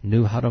spirit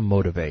knew how to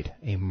motivate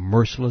a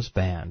merciless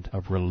band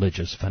of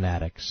religious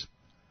fanatics.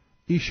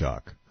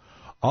 Ishaq,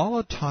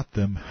 Allah taught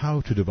them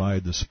how to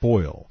divide the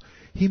spoil.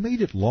 He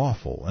made it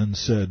lawful and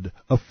said,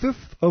 1/5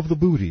 of the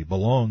booty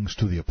belongs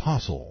to the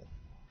apostle.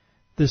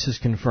 This is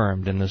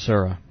confirmed in the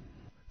surah.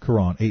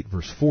 Quran 8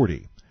 verse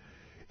 40.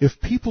 If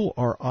people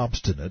are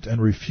obstinate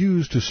and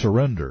refuse to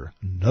surrender,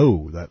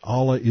 know that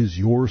Allah is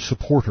your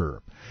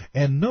supporter,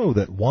 and know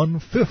that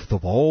 1/5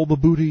 of all the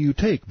booty you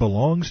take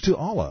belongs to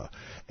Allah,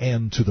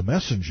 and to the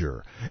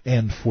messenger,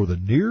 and for the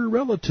near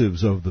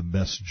relatives of the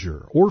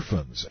messenger,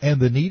 orphans, and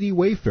the needy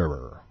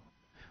wayfarer.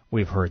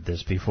 We've heard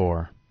this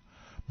before.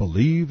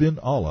 Believe in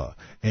Allah,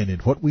 and in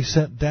what we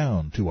sent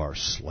down to our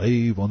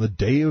slave on the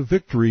day of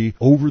victory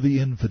over the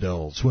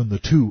infidels when the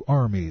two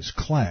armies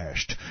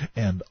clashed,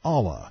 and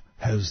Allah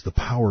has the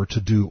power to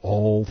do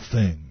all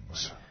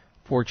things.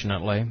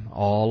 Fortunately,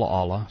 all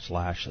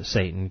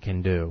Allah/Satan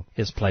can do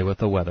is play with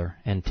the weather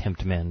and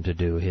tempt men to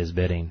do his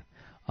bidding.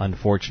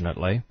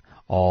 Unfortunately,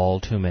 all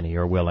too many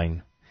are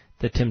willing.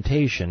 The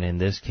temptation in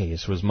this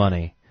case was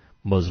money.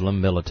 Muslim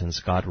militants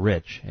got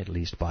rich, at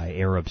least by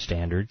Arab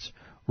standards,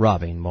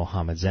 robbing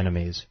Muhammad's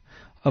enemies.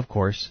 Of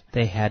course,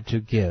 they had to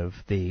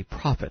give the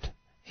Prophet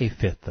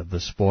 1/5 of the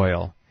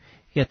spoil,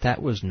 yet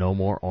that was no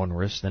more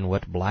onerous than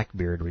what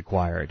Blackbeard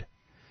required.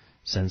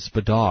 Since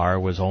Badr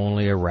was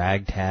only a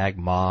ragtag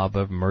mob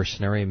of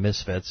mercenary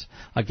misfits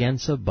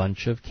against a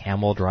bunch of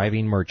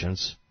camel-driving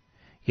merchants,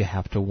 you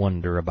have to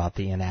wonder about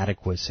the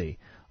inadequacy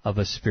of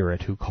a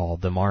spirit who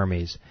called them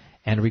armies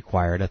and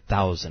required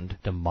 1,000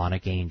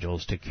 demonic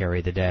angels to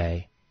carry the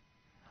day.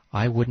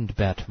 I wouldn't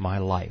bet my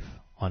life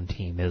on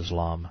Team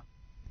Islam.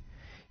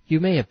 You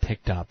may have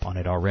picked up on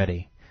it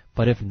already,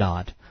 but if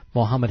not,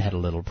 Muhammad had a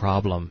little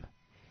problem.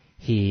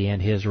 He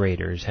and his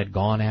raiders had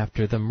gone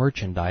after the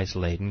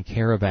merchandise-laden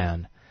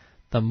caravan.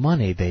 The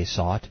money they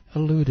sought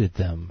eluded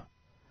them.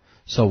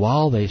 So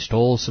while they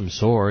stole some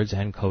swords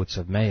and coats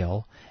of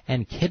mail,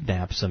 and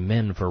kidnapped some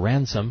men for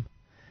ransom,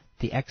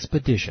 the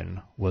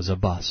expedition was a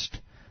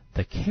bust.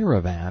 The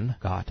caravan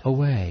got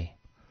away.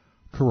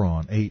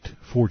 Quran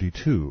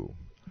 8:42.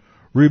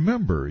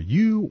 Remember,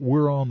 you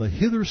were on the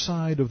hither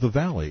side of the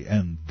valley,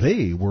 and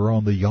they were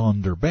on the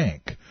yonder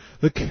bank.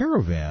 The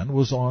caravan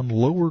was on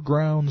lower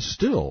ground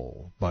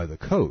still, by the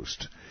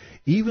coast.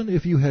 Even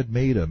if you had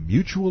made a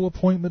mutual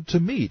appointment to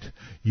meet,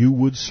 you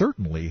would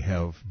certainly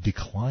have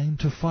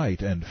declined to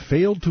fight and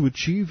failed to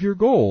achieve your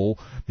goal,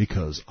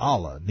 because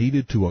Allah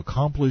needed to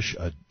accomplish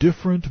a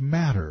different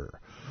matter.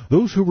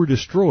 Those who were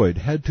destroyed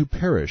had to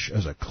perish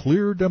as a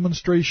clear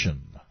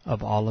demonstration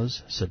of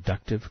Allah's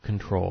seductive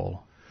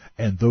control.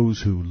 and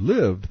those who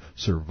lived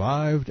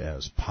survived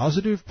as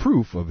positive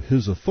proof of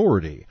his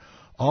authority.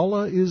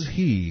 Allah is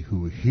he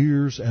who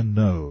hears and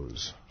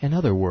knows. In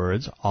other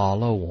words,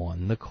 Allah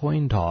won the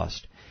coin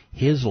toss.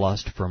 His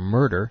lust for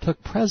murder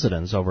took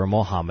precedence over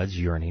Muhammad's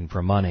yearning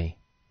for money.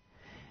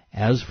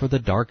 As for the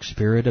dark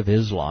spirit of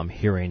Islam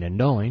hearing and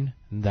knowing,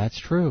 that's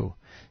true.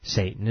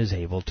 Satan is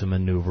able to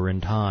maneuver in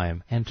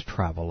time and to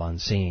travel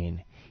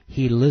unseen.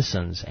 He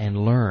listens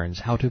and learns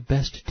how to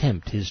best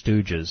tempt his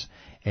stooges.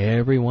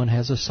 Everyone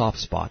has a soft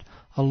spot,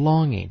 a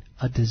longing,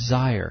 a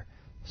desire,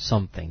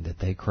 something that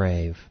they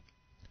crave.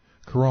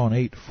 Quran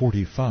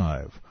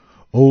 8:45.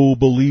 O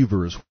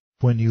believers,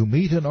 when you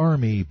meet an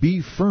army,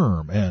 be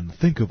firm and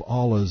think of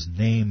Allah's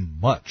name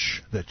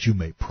much, that you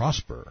may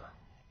prosper.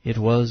 It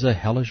was a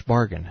hellish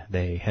bargain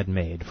they had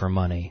made for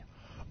money.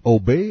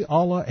 Obey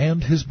Allah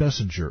and His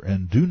Messenger,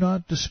 and do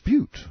not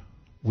dispute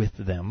with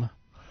them,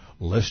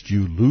 lest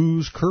you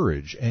lose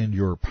courage and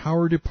your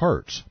power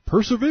departs.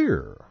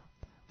 Persevere.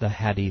 The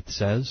Hadith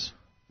says,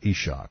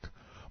 Ishaq.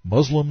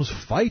 Muslims,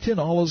 fight in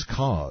Allah's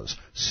cause.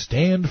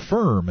 Stand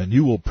firm and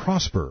you will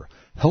prosper.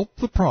 Help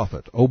the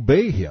Prophet.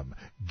 Obey him.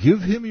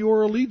 Give him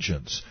your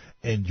allegiance,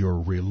 and your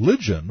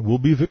religion will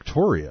be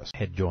victorious.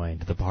 Had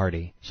joined the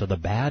party, so the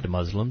bad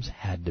Muslims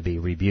had to be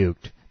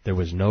rebuked. There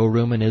was no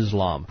room in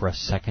Islam for a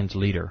second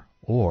leader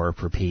or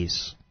for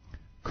peace.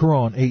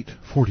 Quran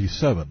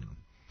 8:47.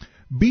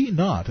 Be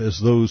not as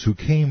those who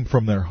came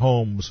from their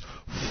homes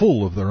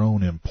full of their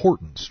own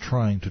importance,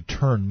 trying to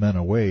turn men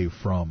away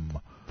from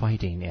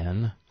fighting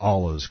in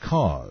Allah's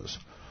cause.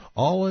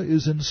 Allah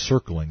is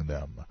encircling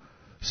them.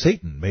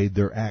 Satan made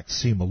their acts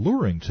seem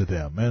alluring to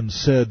them and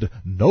said,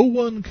 No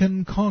one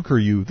can conquer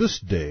you this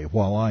day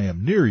while I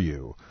am near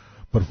you.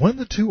 But when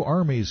the two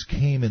armies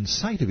came in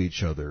sight of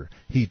each other,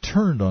 he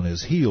turned on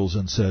his heels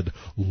and said,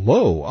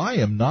 Lo, I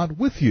am not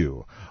with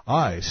you.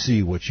 I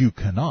see what you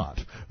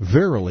cannot.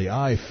 Verily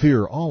I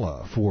fear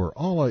Allah, for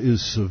Allah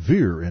is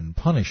severe in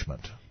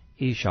punishment.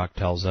 Ishaq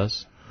tells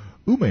us,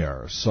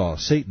 Umayr saw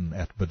Satan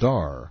at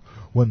Badar.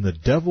 When the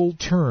devil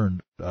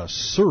turned, a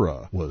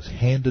surah was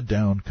handed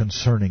down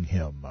concerning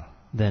him.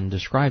 Then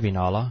describing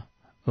Allah,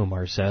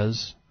 Umar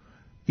says,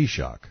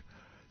 Ishaq.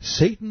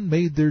 Satan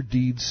made their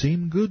deeds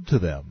seem good to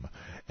them,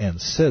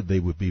 and said they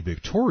would be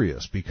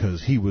victorious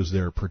because he was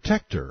their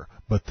protector,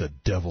 but the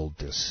devil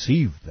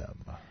deceived them.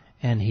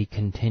 And he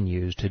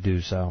continues to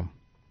do so.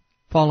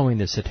 Following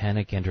the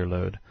satanic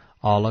interlude,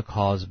 Allah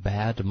caused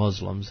bad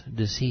Muslims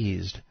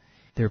diseased.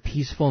 Their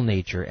peaceful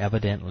nature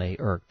evidently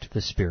irked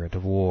the spirit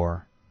of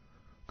war.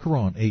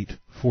 Quran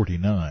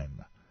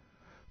 8:49.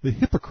 The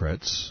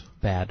hypocrites,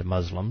 bad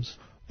Muslims,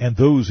 and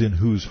those in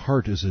whose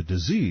heart is a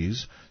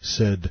disease,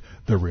 said,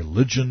 The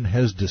religion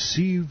has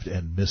deceived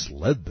and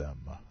misled them.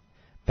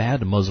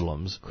 Bad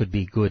Muslims could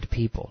be good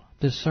people,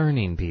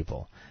 discerning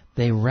people.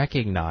 They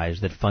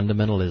recognized that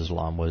fundamental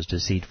Islam was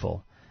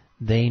deceitful.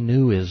 They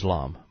knew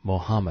Islam,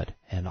 Muhammad,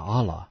 and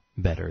Allah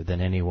better than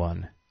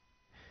anyone.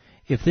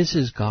 If this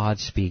is God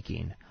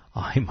speaking,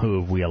 I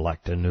move we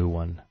elect a new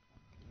one.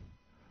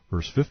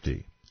 Verse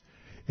 50.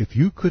 If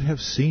you could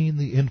have seen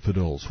the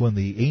infidels when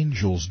the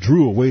angels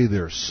drew away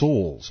their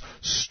souls,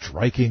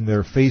 striking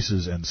their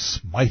faces and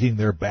smiting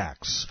their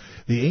backs,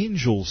 the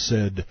angels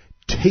said,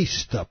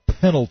 Taste the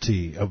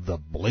penalty of the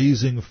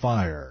blazing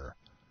fire.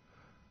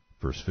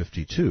 Verse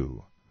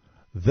 52.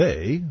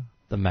 They,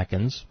 the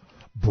Meccans,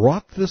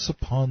 brought this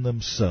upon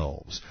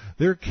themselves.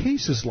 Their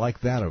case is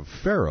like that of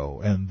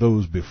Pharaoh and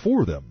those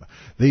before them.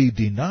 They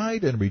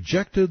denied and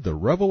rejected the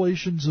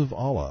revelations of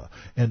Allah,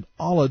 and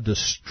Allah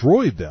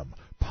destroyed them,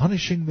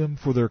 punishing them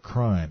for their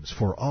crimes,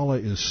 for Allah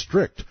is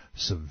strict,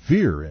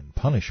 severe in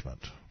punishment.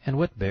 And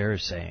what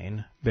bears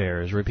saying,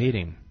 bears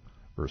repeating.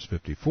 Verse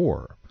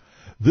 54.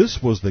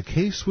 This was the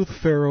case with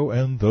Pharaoh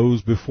and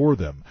those before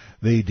them.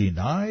 They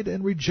denied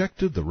and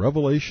rejected the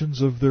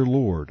revelations of their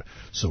Lord,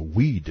 so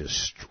we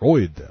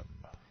destroyed them.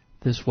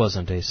 This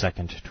wasn't a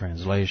second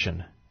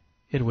translation.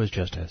 It was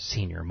just a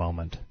senior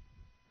moment.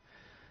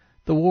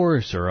 The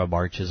war surah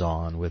marches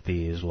on with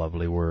these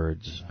lovely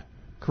words.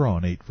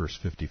 Quran 8, verse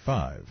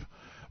 55.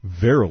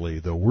 Verily,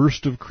 the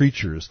worst of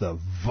creatures, the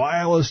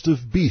vilest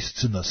of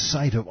beasts in the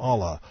sight of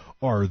Allah,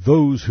 are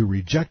those who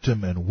reject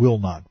Him and will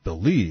not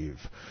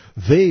believe.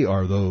 They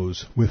are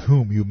those with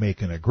whom you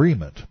make an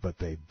agreement, but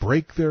they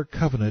break their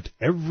covenant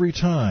every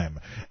time,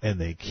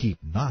 and they keep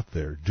not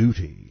their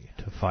duty.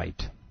 To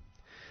fight.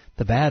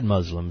 The bad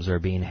Muslims are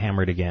being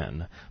hammered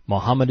again.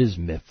 Muhammad is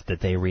miffed that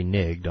they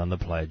reneged on the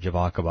pledge of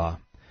Aqaba.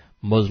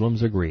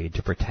 Muslims agreed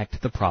to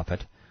protect the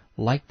Prophet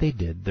like they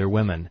did their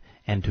women,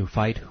 and to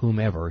fight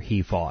whomever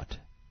he fought.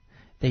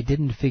 They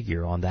didn't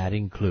figure on that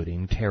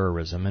including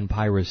terrorism and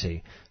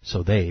piracy,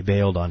 so they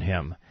bailed on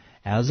him.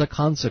 As a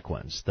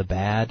consequence, the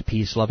bad,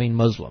 peace-loving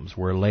Muslims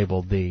were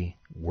labeled the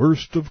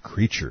worst of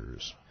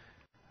creatures.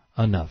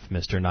 Enough,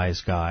 Mr.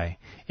 Nice Guy.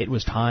 It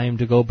was time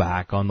to go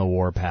back on the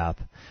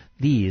warpath.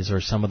 These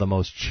are some of the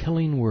most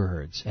chilling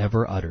words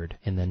ever uttered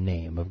in the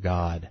name of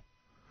God.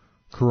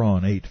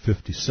 Quran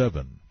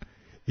 8:57.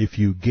 If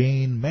you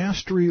gain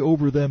mastery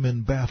over them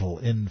in battle,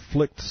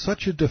 inflict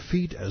such a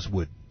defeat as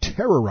would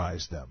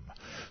terrorize them,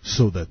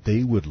 so that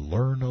they would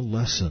learn a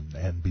lesson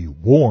and be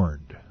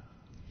warned.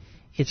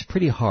 It's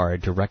pretty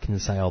hard to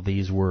reconcile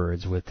these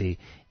words with the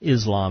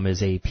Islam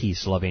is a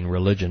peace-loving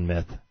religion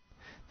myth.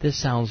 This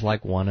sounds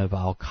like one of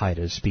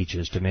Al-Qaeda's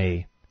speeches to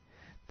me.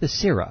 The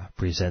Sirah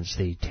presents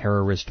the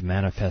terrorist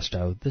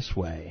manifesto this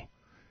way.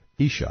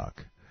 Ishaq,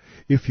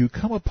 if you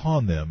come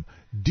upon them,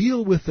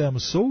 deal with them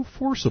so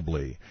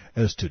forcibly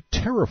as to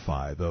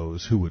terrify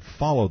those who would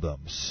follow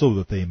them, so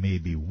that they may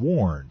be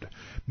warned.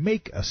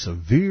 Make a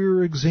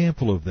severe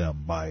example of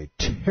them by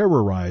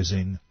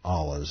terrorizing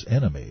Allah's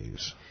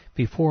enemies.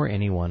 Before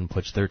anyone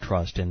puts their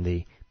trust in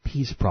the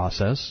peace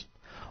process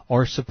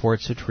or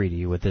supports a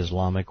treaty with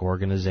Islamic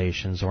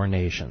organizations or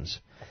nations,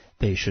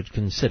 they should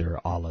consider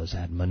Allah's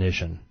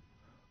admonition.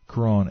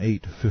 Quran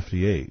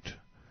 8:58.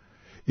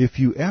 If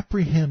you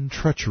apprehend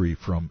treachery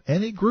from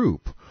any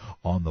group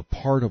on the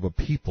part of a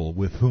people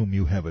with whom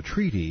you have a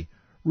treaty,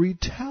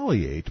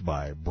 retaliate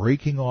by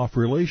breaking off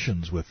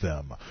relations with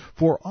them,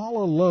 for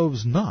Allah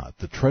loves not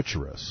the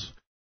treacherous.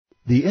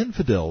 The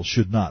infidels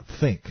should not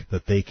think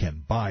that they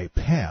can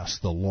bypass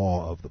the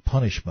law of the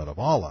punishment of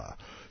Allah.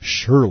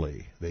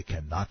 Surely they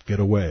cannot get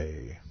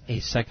away. A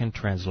second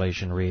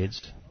translation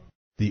reads,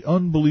 The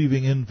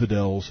unbelieving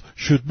infidels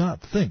should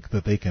not think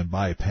that they can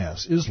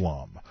bypass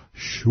Islam.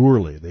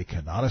 Surely they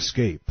cannot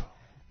escape.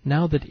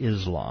 Now that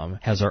Islam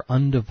has our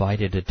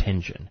undivided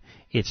attention,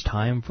 it's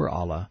time for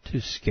Allah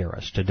to scare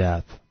us to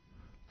death.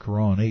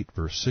 Quran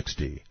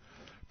 8:60.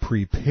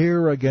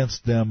 Prepare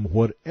against them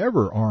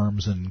whatever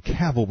arms and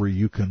cavalry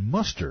you can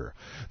muster,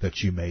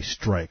 that you may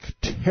strike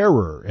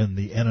terror in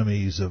the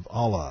enemies of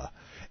Allah,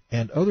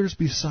 and others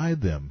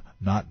beside them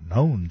not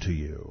known to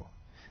you.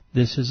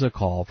 This is a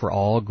call for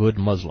all good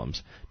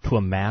Muslims to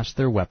amass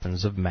their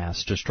weapons of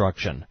mass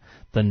destruction.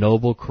 The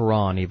noble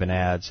Quran even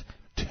adds,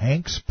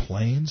 tanks,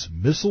 planes,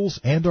 missiles,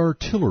 and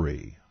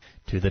artillery.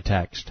 To the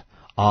text,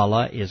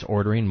 Allah is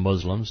ordering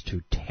Muslims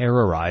to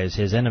terrorize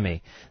His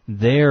enemy,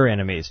 their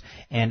enemies,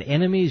 and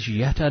enemies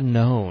yet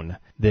unknown.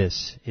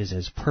 This is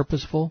as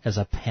purposeful as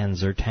a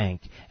Panzer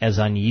tank, as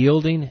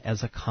unyielding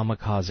as a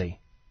kamikaze.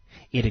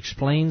 It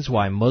explains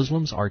why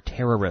Muslims are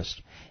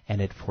terrorists,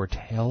 and it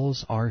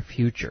foretells our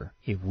future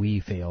if we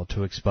fail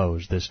to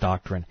expose this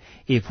doctrine,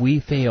 if we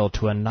fail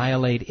to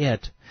annihilate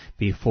it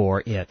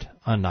before it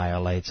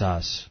annihilates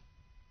us.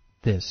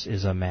 This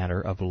is a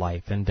matter of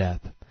life and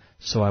death,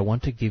 so I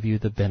want to give you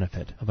the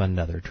benefit of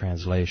another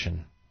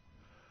translation.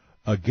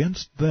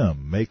 Against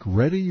them make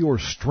ready your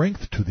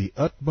strength to the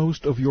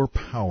utmost of your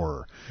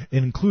power,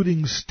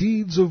 including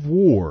steeds of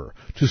war,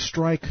 to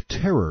strike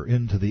terror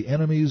into the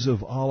enemies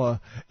of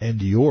Allah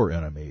and your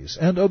enemies,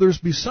 and others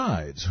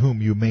besides whom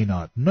you may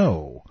not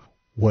know.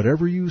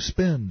 Whatever you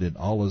spend in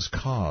Allah's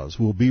cause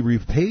will be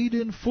repaid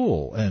in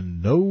full,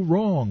 and no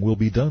wrong will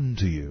be done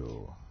to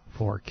you.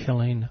 For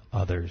killing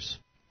others.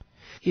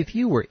 If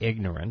you were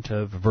ignorant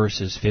of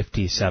verses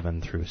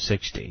 57 through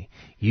 60,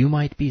 you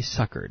might be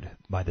succored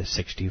by the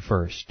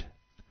 61st.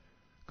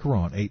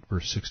 Quran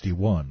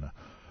 8:61.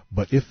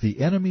 But if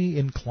the enemy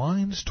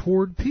inclines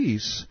toward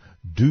peace,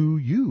 do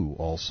you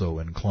also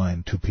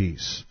incline to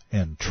peace,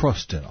 and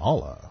trust in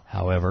Allah.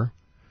 However,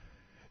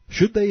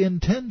 should they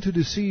intend to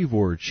deceive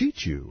or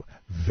cheat you,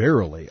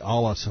 verily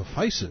Allah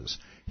suffices.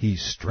 He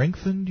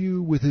strengthened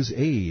you with His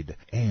aid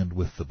and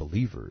with the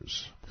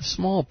believers. The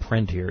small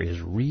print here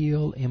is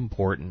real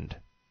important.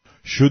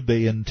 Should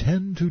they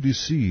intend to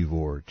deceive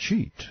or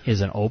cheat,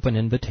 is an open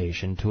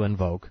invitation to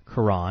invoke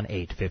Quran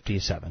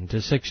 8:57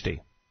 to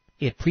 60.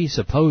 It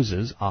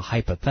presupposes a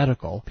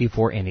hypothetical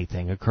before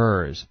anything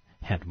occurs,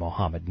 and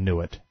Muhammad knew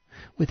it.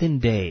 Within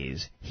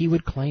days, he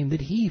would claim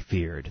that he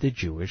feared the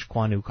Jewish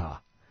Qanuqa.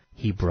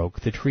 He broke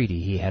the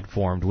treaty he had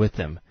formed with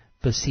them,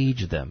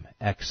 besieged them,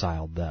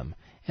 exiled them,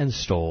 and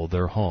stole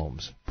their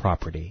homes,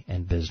 property,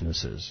 and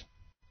businesses.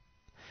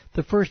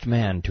 The first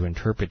man to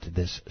interpret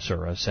this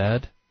surah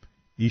said,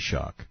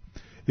 Ishaq,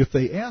 if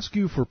they ask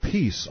you for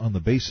peace on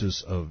the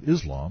basis of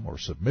Islam or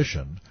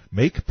submission,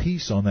 make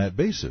peace on that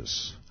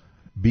basis.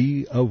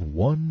 Be of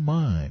one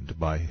mind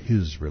by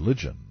his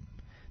religion.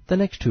 The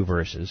next two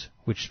verses,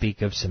 which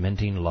speak of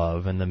cementing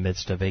love in the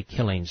midst of a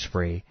killing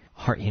spree,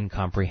 are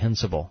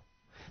incomprehensible.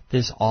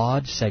 This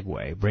odd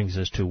segue brings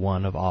us to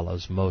one of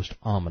Allah's most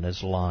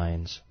ominous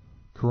lines.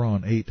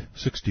 Quran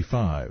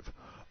 8:65.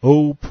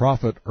 O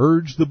Prophet,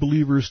 urge the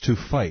believers to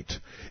fight.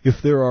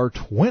 If there are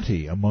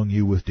 20 among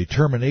you with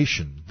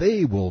determination,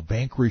 they will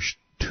vanquish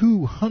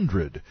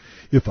 200.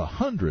 If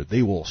 100,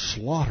 they will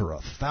slaughter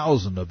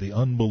 1,000 of the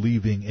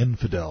unbelieving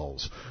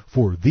infidels.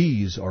 For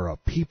these are a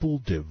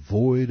people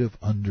devoid of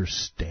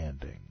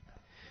understanding.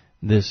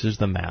 This is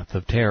the math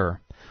of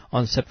terror.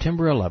 On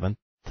September 11th,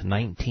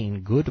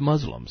 19 good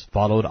Muslims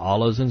followed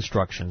Allah's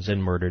instructions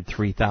and murdered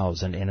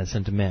 3,000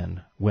 innocent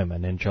men,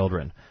 women, and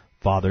children,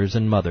 fathers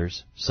and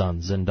mothers,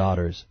 sons and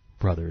daughters,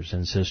 brothers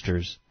and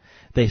sisters.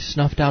 They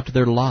snuffed out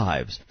their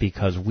lives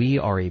because we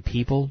are a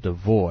people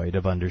devoid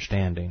of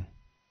understanding.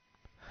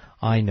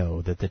 I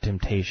know that the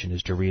temptation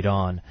is to read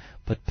on,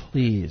 but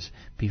please,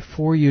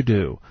 before you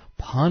do,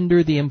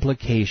 ponder the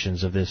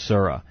implications of this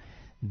surah.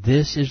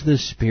 This is the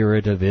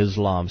spirit of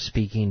Islam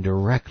speaking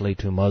directly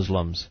to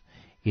Muslims.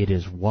 It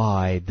is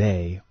why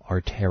they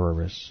are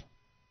terrorists.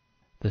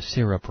 The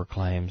Sirah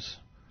proclaims,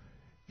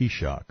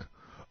 Ishaq,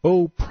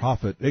 O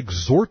Prophet,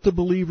 exhort the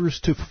believers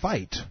to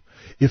fight.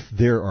 If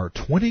there are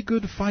 20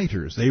 good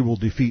fighters, they will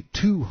defeat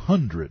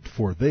 200,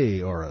 for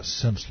they are a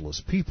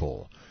senseless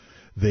people.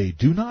 They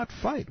do not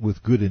fight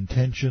with good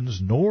intentions,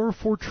 nor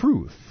for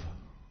truth.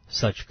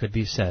 Such could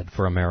be said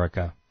for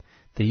America.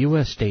 The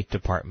U.S. State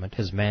Department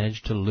has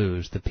managed to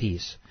lose the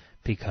peace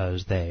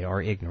because they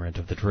are ignorant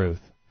of the truth.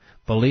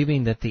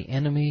 Believing that the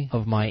enemy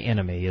of my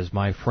enemy is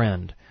my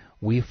friend,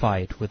 we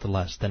fight with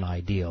less than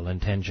ideal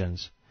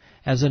intentions.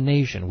 As a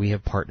nation, we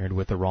have partnered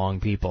with the wrong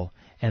people,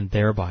 and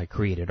thereby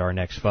created our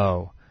next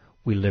foe.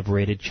 We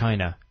liberated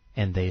China,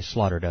 and they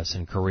slaughtered us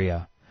in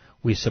Korea.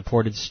 We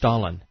supported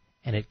Stalin,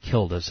 and it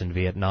killed us in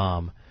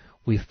Vietnam.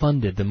 We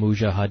funded the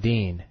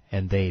Mujahideen,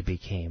 and they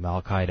became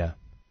Al-Qaeda.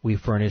 We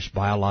furnished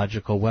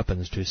biological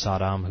weapons to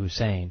Saddam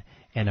Hussein,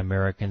 and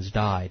Americans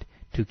died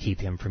to keep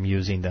him from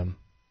using them.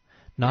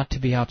 Not to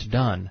be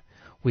outdone,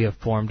 we have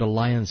formed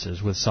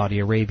alliances with Saudi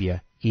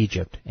Arabia,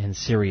 Egypt, and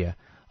Syria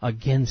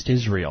against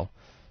Israel,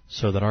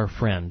 so that our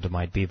friend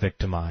might be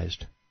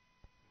victimized.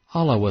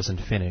 Allah wasn't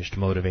finished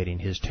motivating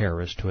his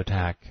terrorists to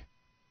attack.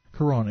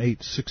 Quran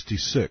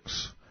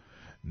 8:66.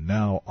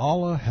 Now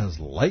Allah has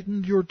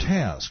lightened your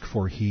task,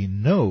 for He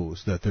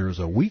knows that there is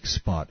a weak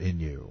spot in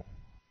you.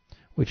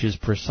 Which is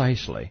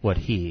precisely what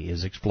he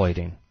is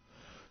exploiting.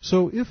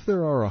 So if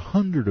there are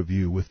 100 of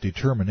you with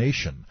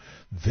determination,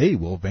 they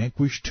will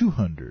vanquish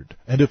 200,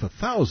 and if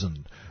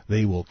 1,000,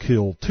 they will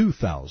kill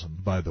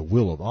 2,000 by the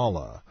will of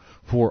Allah,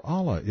 for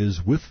Allah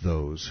is with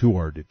those who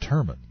are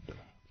determined.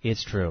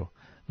 It's true.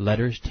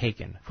 Letters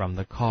taken from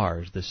the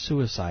cars the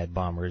suicide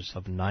bombers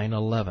of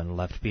 9/11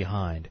 left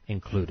behind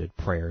included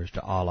prayers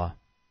to Allah.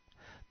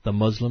 The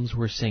Muslims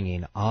were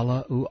singing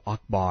Allahu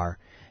Akbar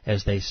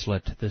as they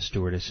slit the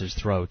stewardesses'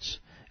 throats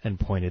and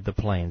pointed the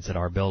planes at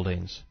our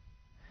buildings.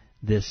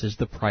 This is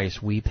the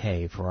price we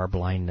pay for our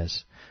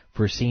blindness,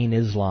 for seeing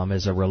Islam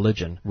as a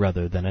religion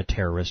rather than a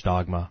terrorist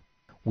dogma.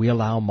 We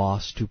allow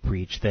mosques to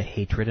preach the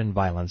hatred and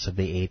violence of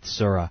the 8th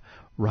Surah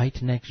right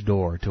next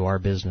door to our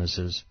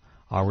businesses,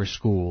 our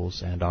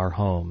schools, and our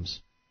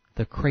homes.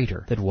 The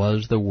crater that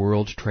was the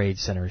World Trade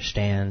Center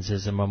stands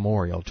as a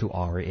memorial to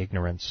our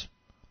ignorance.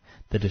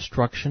 The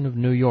destruction of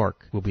New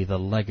York will be the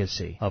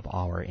legacy of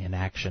our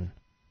inaction.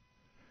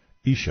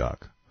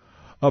 Ishaq,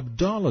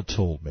 Abdallah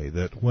told me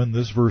that when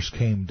this verse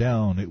came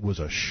down, it was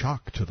a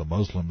shock to the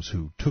Muslims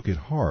who took it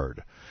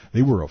hard.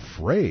 They were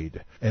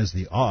afraid, as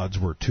the odds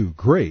were too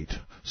great.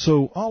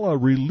 So Allah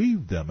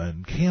relieved them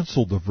and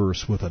canceled the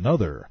verse with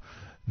another.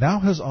 Now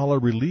has Allah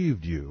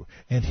relieved you,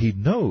 and He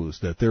knows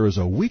that there is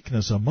a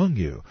weakness among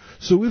you.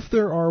 So if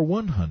there are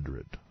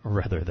 100,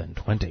 rather than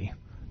 20,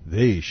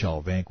 they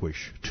shall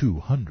vanquish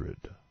 200.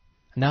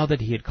 Now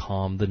that he had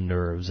calmed the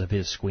nerves of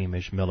his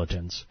squeamish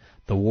militants,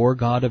 the war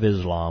god of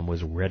Islam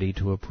was ready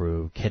to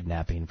approve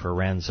kidnapping for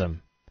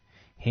ransom.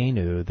 He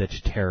knew that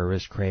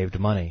terrorists craved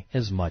money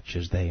as much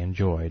as they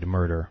enjoyed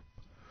murder.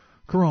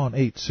 Quran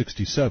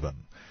 8:67.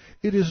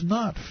 It is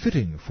not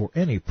fitting for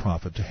any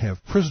prophet to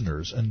have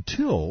prisoners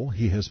until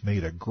he has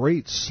made a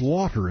great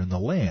slaughter in the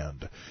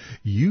land.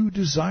 You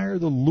desire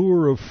the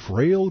lure of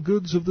frail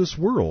goods of this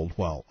world,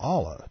 while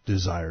Allah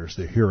desires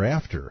the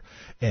hereafter,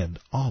 and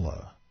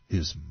Allah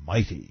is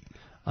mighty.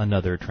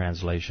 Another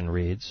translation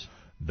reads,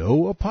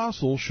 No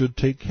apostle should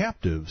take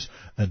captives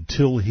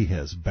until he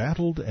has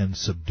battled and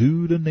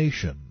subdued a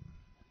nation.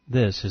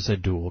 This is a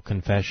dual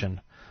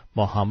confession.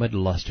 Muhammad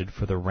lusted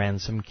for the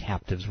ransom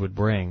captives would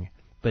bring,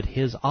 but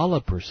his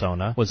Allah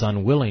persona was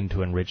unwilling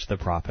to enrich the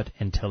prophet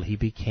until he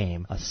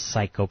became a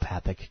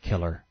psychopathic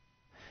killer.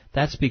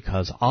 That's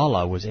because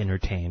Allah was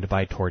entertained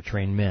by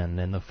torturing men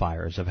in the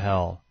fires of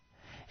hell.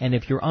 And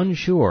if you're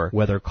unsure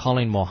whether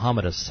calling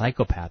Muhammad a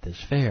psychopath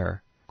is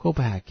fair, go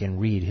back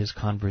and read his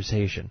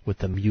conversation with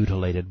the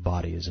mutilated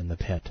bodies in the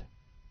pit.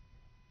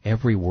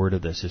 Every word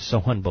of this is so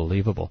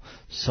unbelievable,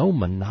 so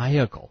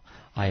maniacal,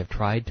 I have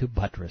tried to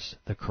buttress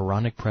the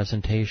Quranic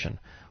presentation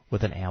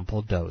with an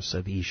ample dose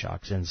of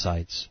Ishaq's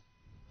insights.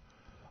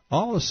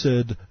 Allah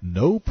said,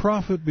 No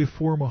prophet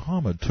before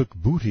Muhammad took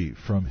booty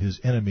from his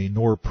enemy,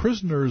 nor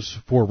prisoners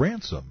for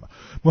ransom.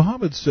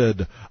 Muhammad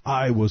said,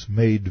 I was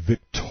made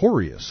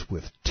victorious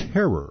with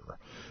terror.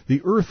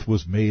 The earth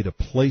was made a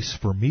place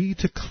for me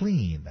to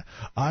clean.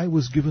 I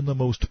was given the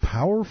most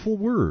powerful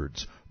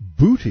words.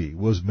 Booty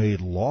was made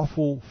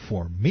lawful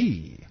for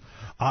me.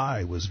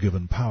 I was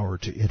given power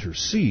to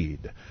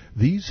intercede.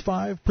 These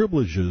 5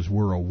 privileges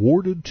were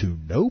awarded to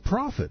no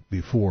prophet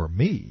before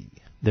me.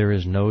 There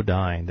is no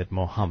denying that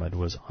Muhammad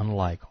was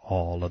unlike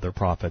all other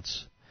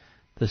prophets.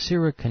 The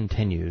Sirah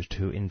continues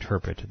to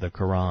interpret the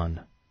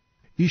Quran.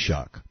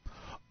 Ishaq,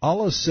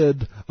 Allah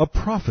said, a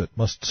prophet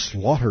must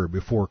slaughter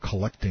before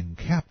collecting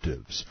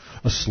captives.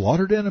 A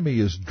slaughtered enemy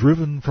is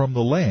driven from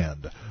the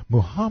land.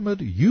 Muhammad,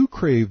 you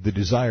crave the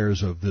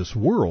desires of this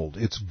world,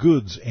 its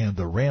goods, and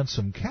the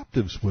ransom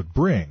captives would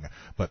bring,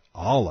 but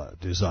Allah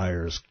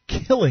desires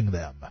killing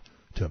them.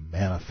 to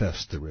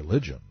manifest the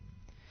religion.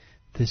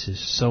 This is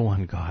so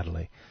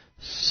ungodly,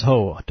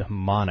 so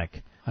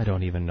demonic, I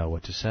don't even know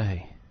what to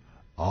say.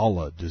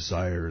 Allah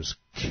desires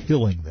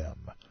killing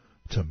them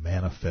to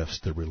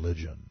manifest the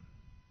religion.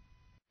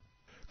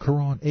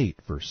 Quran 8,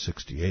 verse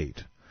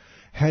 68.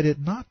 Had it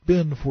not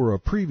been for a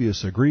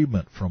previous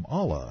agreement from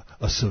Allah,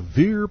 a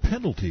severe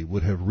penalty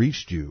would have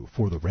reached you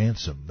for the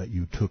ransom that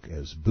you took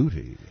as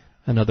booty.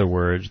 In other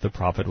words, the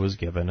prophet was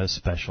given a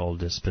special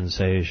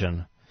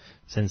dispensation.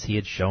 Since he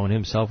had shown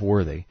himself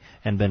worthy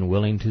and been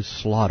willing to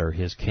slaughter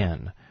his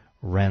kin,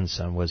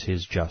 ransom was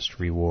his just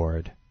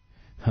reward.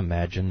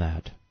 Imagine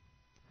that.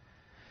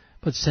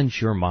 But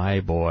since you're my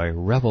boy,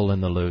 revel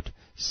in the loot,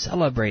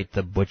 celebrate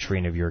the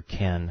butchering of your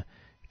kin,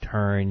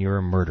 turn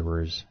your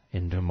murderers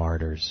into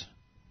martyrs.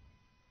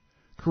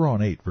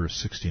 Quran 8, verse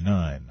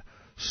 69.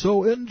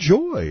 So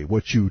enjoy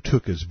what you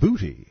took as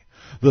booty.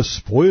 The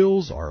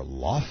spoils are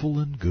lawful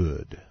and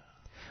good.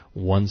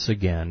 Once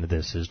again,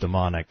 this is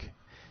demonic.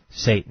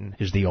 Satan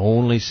is the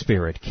only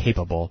spirit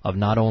capable of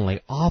not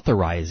only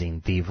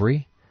authorizing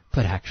thievery,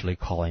 but actually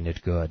calling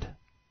it good.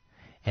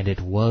 And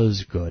it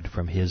was good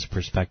from his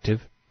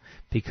perspective,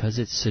 because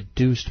it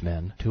seduced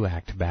men to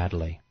act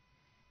badly.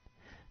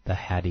 The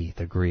hadith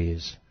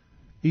agrees.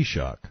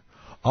 Ishaq.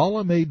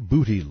 Allah made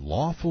booty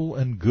lawful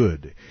and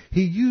good.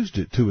 He used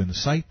it to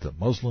incite the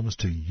Muslims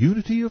to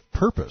unity of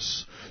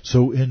purpose.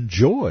 So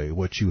enjoy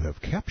what you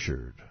have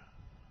captured.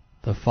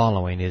 The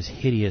following is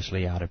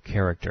hideously out of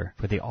character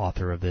for the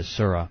author of this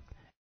surah.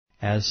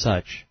 As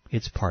such,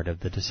 it's part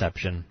of the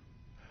deception.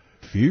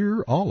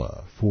 Fear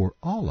Allah, for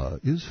Allah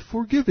is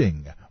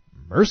forgiving,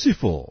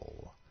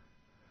 merciful.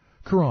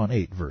 Quran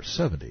 8, verse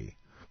 70.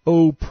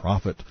 O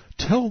Prophet,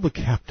 tell the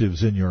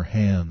captives in your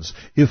hands,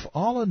 if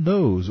Allah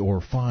knows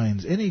or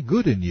finds any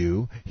good in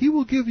you, He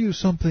will give you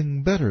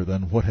something better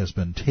than what has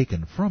been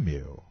taken from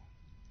you.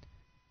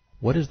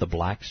 What is the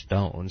black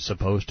stone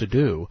supposed to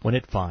do when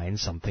it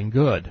finds something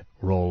good?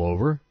 Roll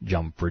over,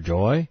 jump for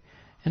joy?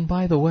 And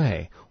by the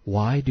way,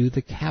 why do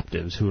the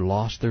captives who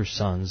lost their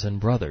sons and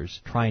brothers,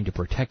 trying to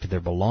protect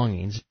their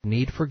belongings,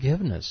 need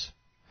forgiveness?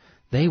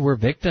 They were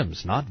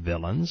victims, not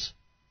villains.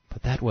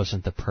 But that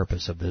wasn't the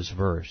purpose of this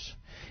verse.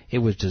 It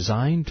was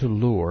designed to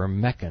lure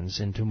Meccans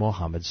into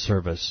Muhammad's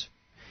service.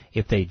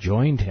 If they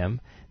joined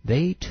him,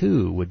 they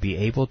too would be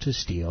able to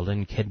steal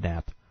and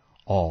kidnap,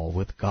 all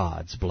with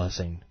God's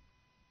blessing.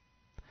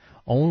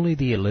 Only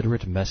the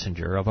illiterate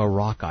messenger of a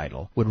rock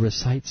idol would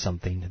recite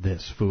something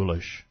this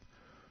foolish.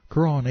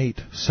 Quran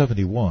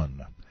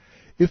 8:71.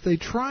 If they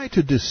try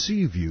to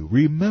deceive you,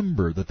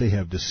 remember that they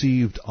have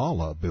deceived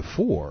Allah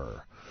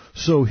before,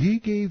 so He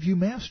gave you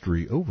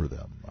mastery over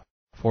them.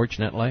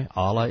 Fortunately,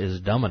 Allah is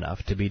dumb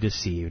enough to be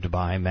deceived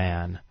by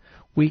man.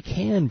 We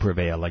can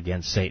prevail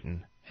against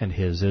Satan and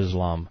his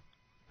Islam.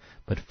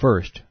 But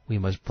first, we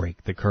must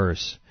break the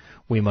curse.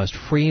 We must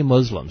free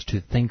Muslims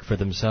to think for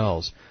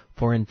themselves,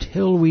 for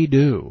until we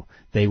do,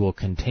 they will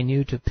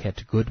continue to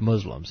pit good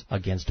Muslims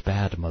against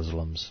bad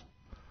Muslims.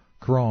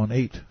 Quran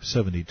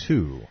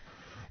 8:72.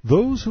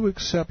 Those who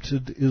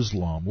accepted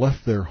Islam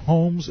left their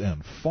homes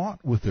and fought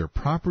with their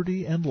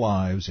property and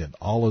lives in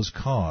Allah's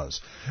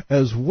cause,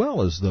 as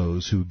well as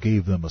those who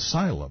gave them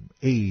asylum,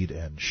 aid,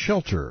 and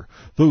shelter,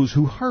 those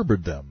who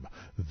harbored them.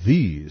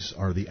 These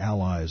are the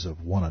allies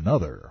of one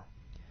another.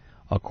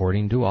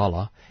 According to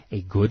Allah,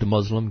 a good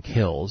Muslim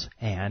kills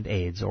and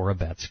aids or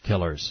abets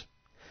killers.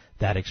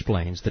 That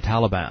explains the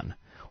Taliban.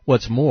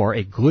 What's more,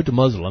 a good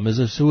Muslim is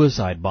a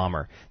suicide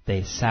bomber.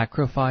 They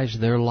sacrifice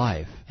their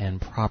life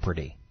and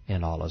property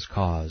in Allah's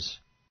cause.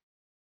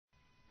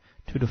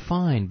 To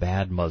define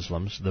bad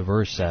Muslims, the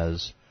verse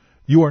says,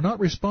 You are not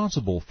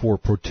responsible for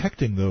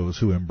protecting those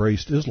who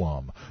embraced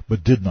Islam,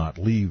 but did not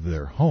leave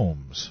their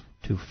homes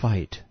to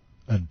fight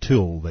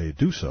until they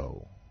do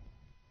so.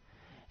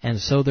 And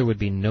so there would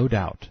be no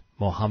doubt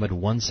Muhammad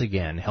once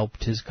again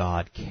helped his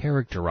God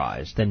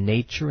characterize the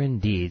nature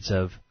and deeds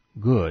of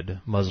good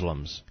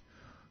Muslims.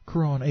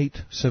 Quran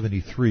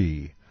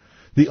 8:73.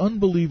 The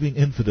unbelieving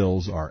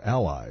infidels are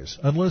allies,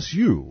 unless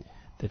you...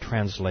 The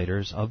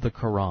translators of the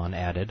Quran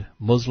added,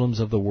 Muslims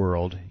of the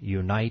world,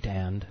 unite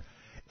and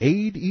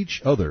aid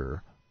each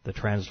other. The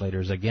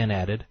translators again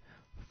added,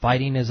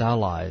 fighting as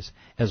allies,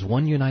 as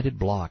one united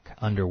bloc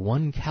under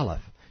one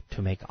caliph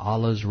to make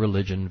Allah's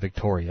religion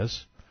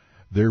victorious.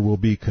 There will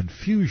be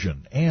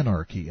confusion,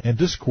 anarchy, and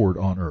discord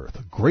on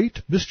earth,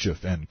 great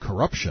mischief and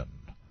corruption.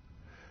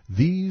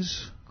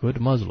 These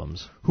good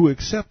Muslims who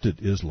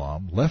accepted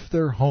Islam left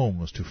their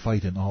homes to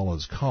fight in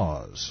Allah's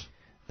cause.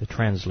 The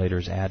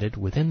translators added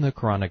within the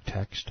Quranic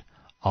text,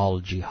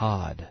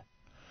 al-jihad,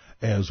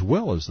 as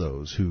well as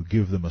those who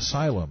give them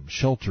asylum,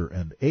 shelter,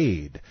 and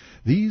aid.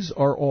 These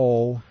are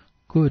all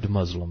good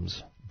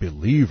Muslims,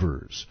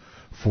 believers.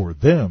 For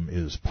them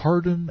is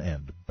pardon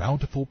and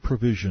bountiful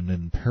provision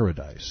in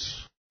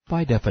paradise.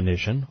 By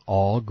definition,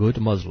 all good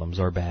Muslims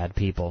are bad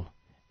people.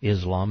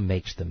 Islam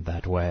makes them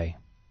that way.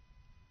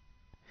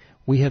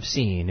 We have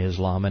seen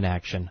Islam in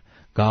action.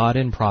 God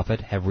and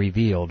Prophet have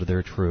revealed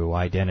their true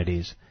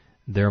identities,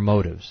 their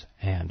motives,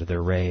 and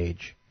their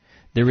rage.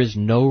 There is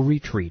no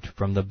retreat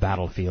from the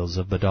battlefields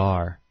of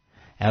Badar.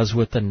 As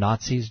with the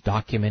Nazis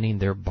documenting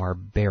their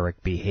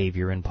barbaric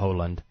behavior in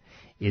Poland,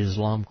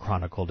 Islam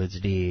chronicled its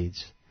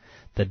deeds.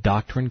 The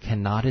doctrine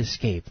cannot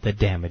escape the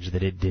damage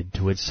that it did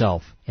to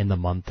itself in the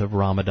month of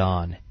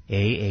Ramadan,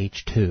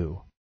 AH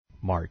 2,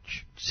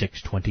 March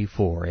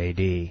 624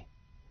 AD.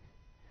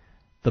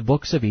 The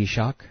books of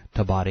Ishaq,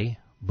 Tabari,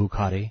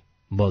 Bukhari,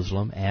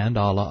 Muslim, and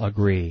Allah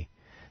agree.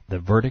 The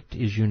verdict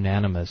is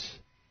unanimous.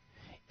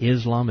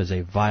 Islam is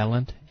a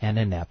violent and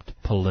inept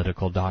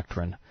political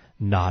doctrine,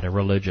 not a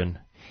religion.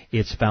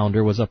 Its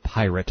founder was a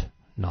pirate,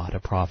 not a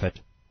prophet.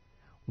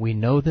 We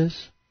know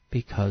this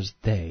because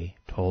they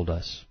told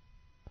us.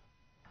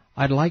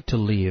 I'd like to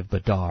leave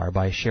Badar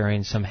by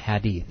sharing some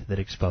hadith that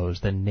expose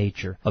the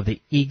nature of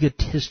the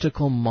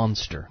egotistical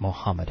monster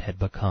Muhammad had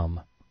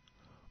become.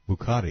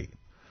 Bukhari.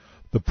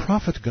 The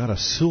Prophet got a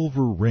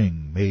silver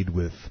ring made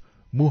with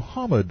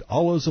Muhammad,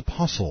 Allah's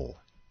apostle,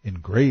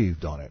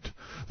 engraved on it.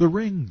 The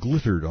ring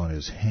glittered on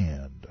his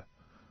hand.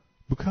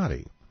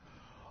 Bukhari.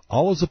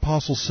 Allah's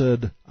apostle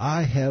said,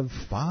 I have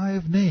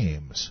 5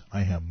 names.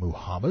 I am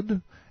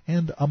Muhammad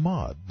and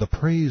Ahmad, the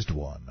praised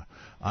one.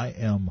 I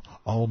am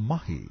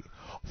Al-Mahi,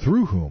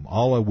 through whom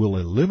Allah will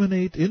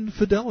eliminate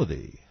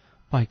infidelity.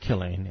 By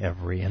killing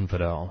every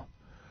infidel.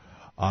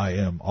 I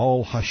am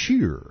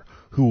Al-Hashir,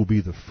 who will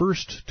be the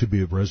first to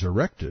be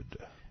resurrected.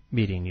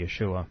 Meeting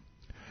Yeshua.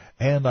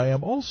 And I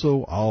am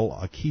also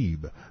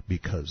Al-Aqib,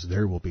 because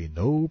there will be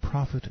no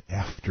prophet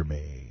after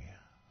me.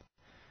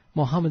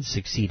 Muhammad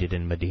succeeded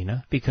in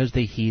Medina because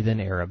the heathen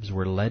Arabs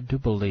were led to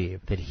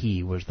believe that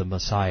he was the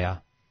Messiah,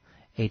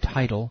 a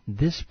title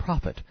this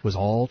prophet was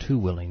all too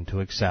willing to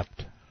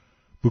accept.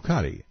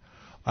 Bukhari.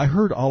 I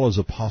heard Allah's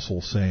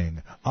apostle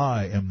saying,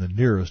 I am the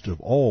nearest of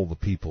all the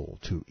people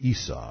to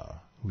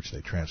Isa, which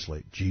they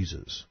translate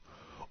Jesus.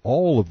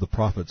 All of the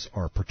prophets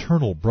are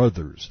paternal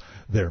brothers.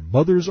 Their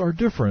mothers are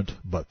different,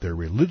 but their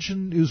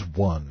religion is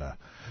one.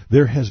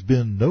 There has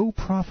been no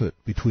prophet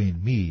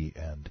between me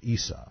and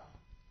Isa.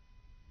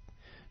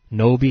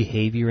 No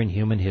behavior in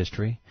human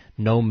history,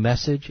 no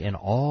message in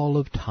all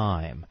of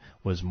time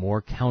was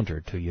more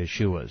counter to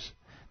Yeshua's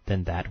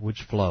than that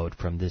which flowed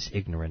from this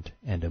ignorant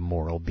and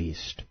immoral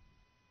beast.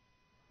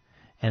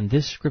 And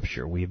this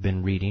scripture we've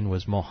been reading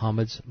was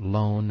Muhammad's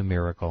lone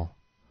miracle.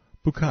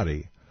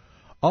 Bukhari.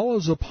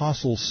 Allah's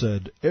apostle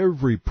said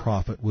every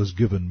prophet was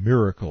given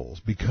miracles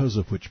because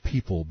of which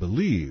people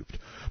believed,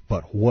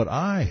 but what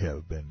I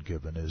have been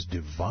given is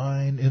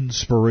divine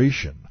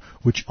inspiration,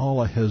 which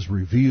Allah has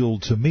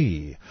revealed to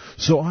me,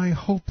 so I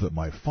hope that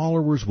my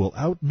followers will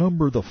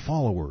outnumber the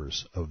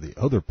followers of the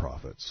other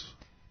prophets.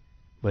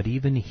 But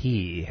even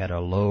he had a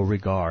low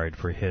regard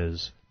for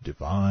his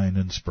divine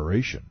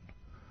inspiration.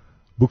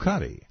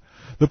 Bukhari.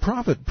 The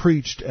prophet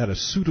preached at a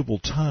suitable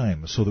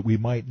time so that we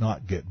might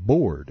not get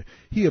bored.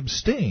 He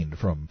abstained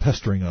from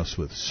pestering us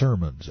with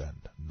sermons and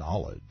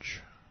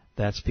knowledge.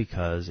 That's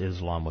because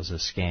Islam was a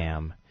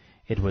scam.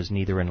 It was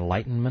neither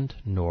enlightenment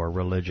nor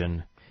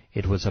religion.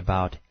 It was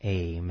about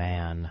a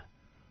man.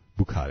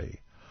 Bukhari.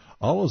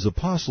 Allah's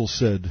apostle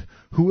said,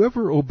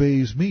 whoever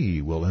obeys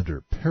me will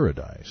enter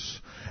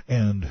paradise,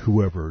 and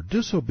whoever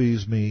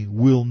disobeys me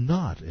will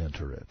not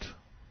enter it.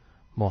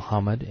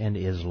 Muhammad and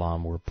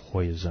Islam were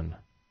poison.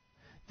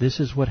 This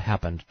is what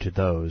happened to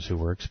those who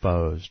were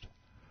exposed.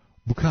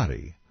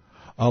 Bukhari.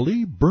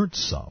 Ali burnt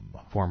some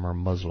former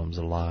Muslims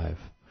alive.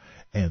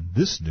 And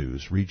this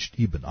news reached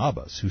Ibn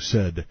Abbas, who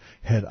said,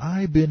 had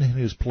I been in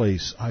his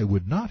place, I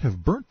would not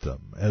have burnt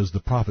them, as the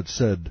Prophet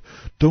said,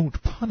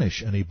 don't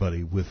punish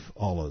anybody with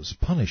Allah's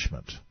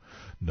punishment.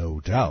 No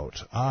doubt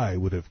I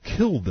would have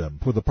killed them,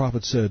 for the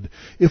Prophet said,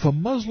 if a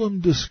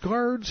Muslim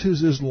discards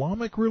his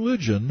Islamic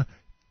religion,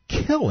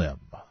 kill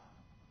him.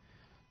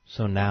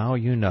 So now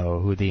you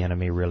know who the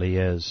enemy really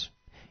is.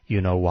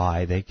 You know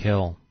why they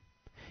kill.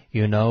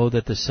 You know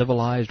that the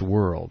civilized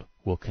world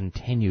will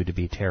continue to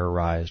be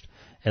terrorized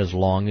as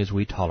long as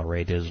we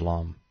tolerate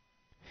Islam.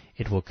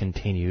 It will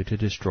continue to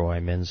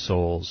destroy men's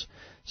souls,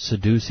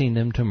 seducing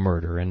them to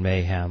murder and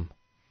mayhem.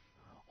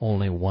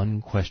 Only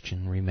one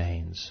question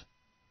remains.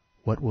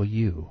 What will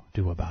you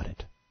do about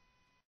it?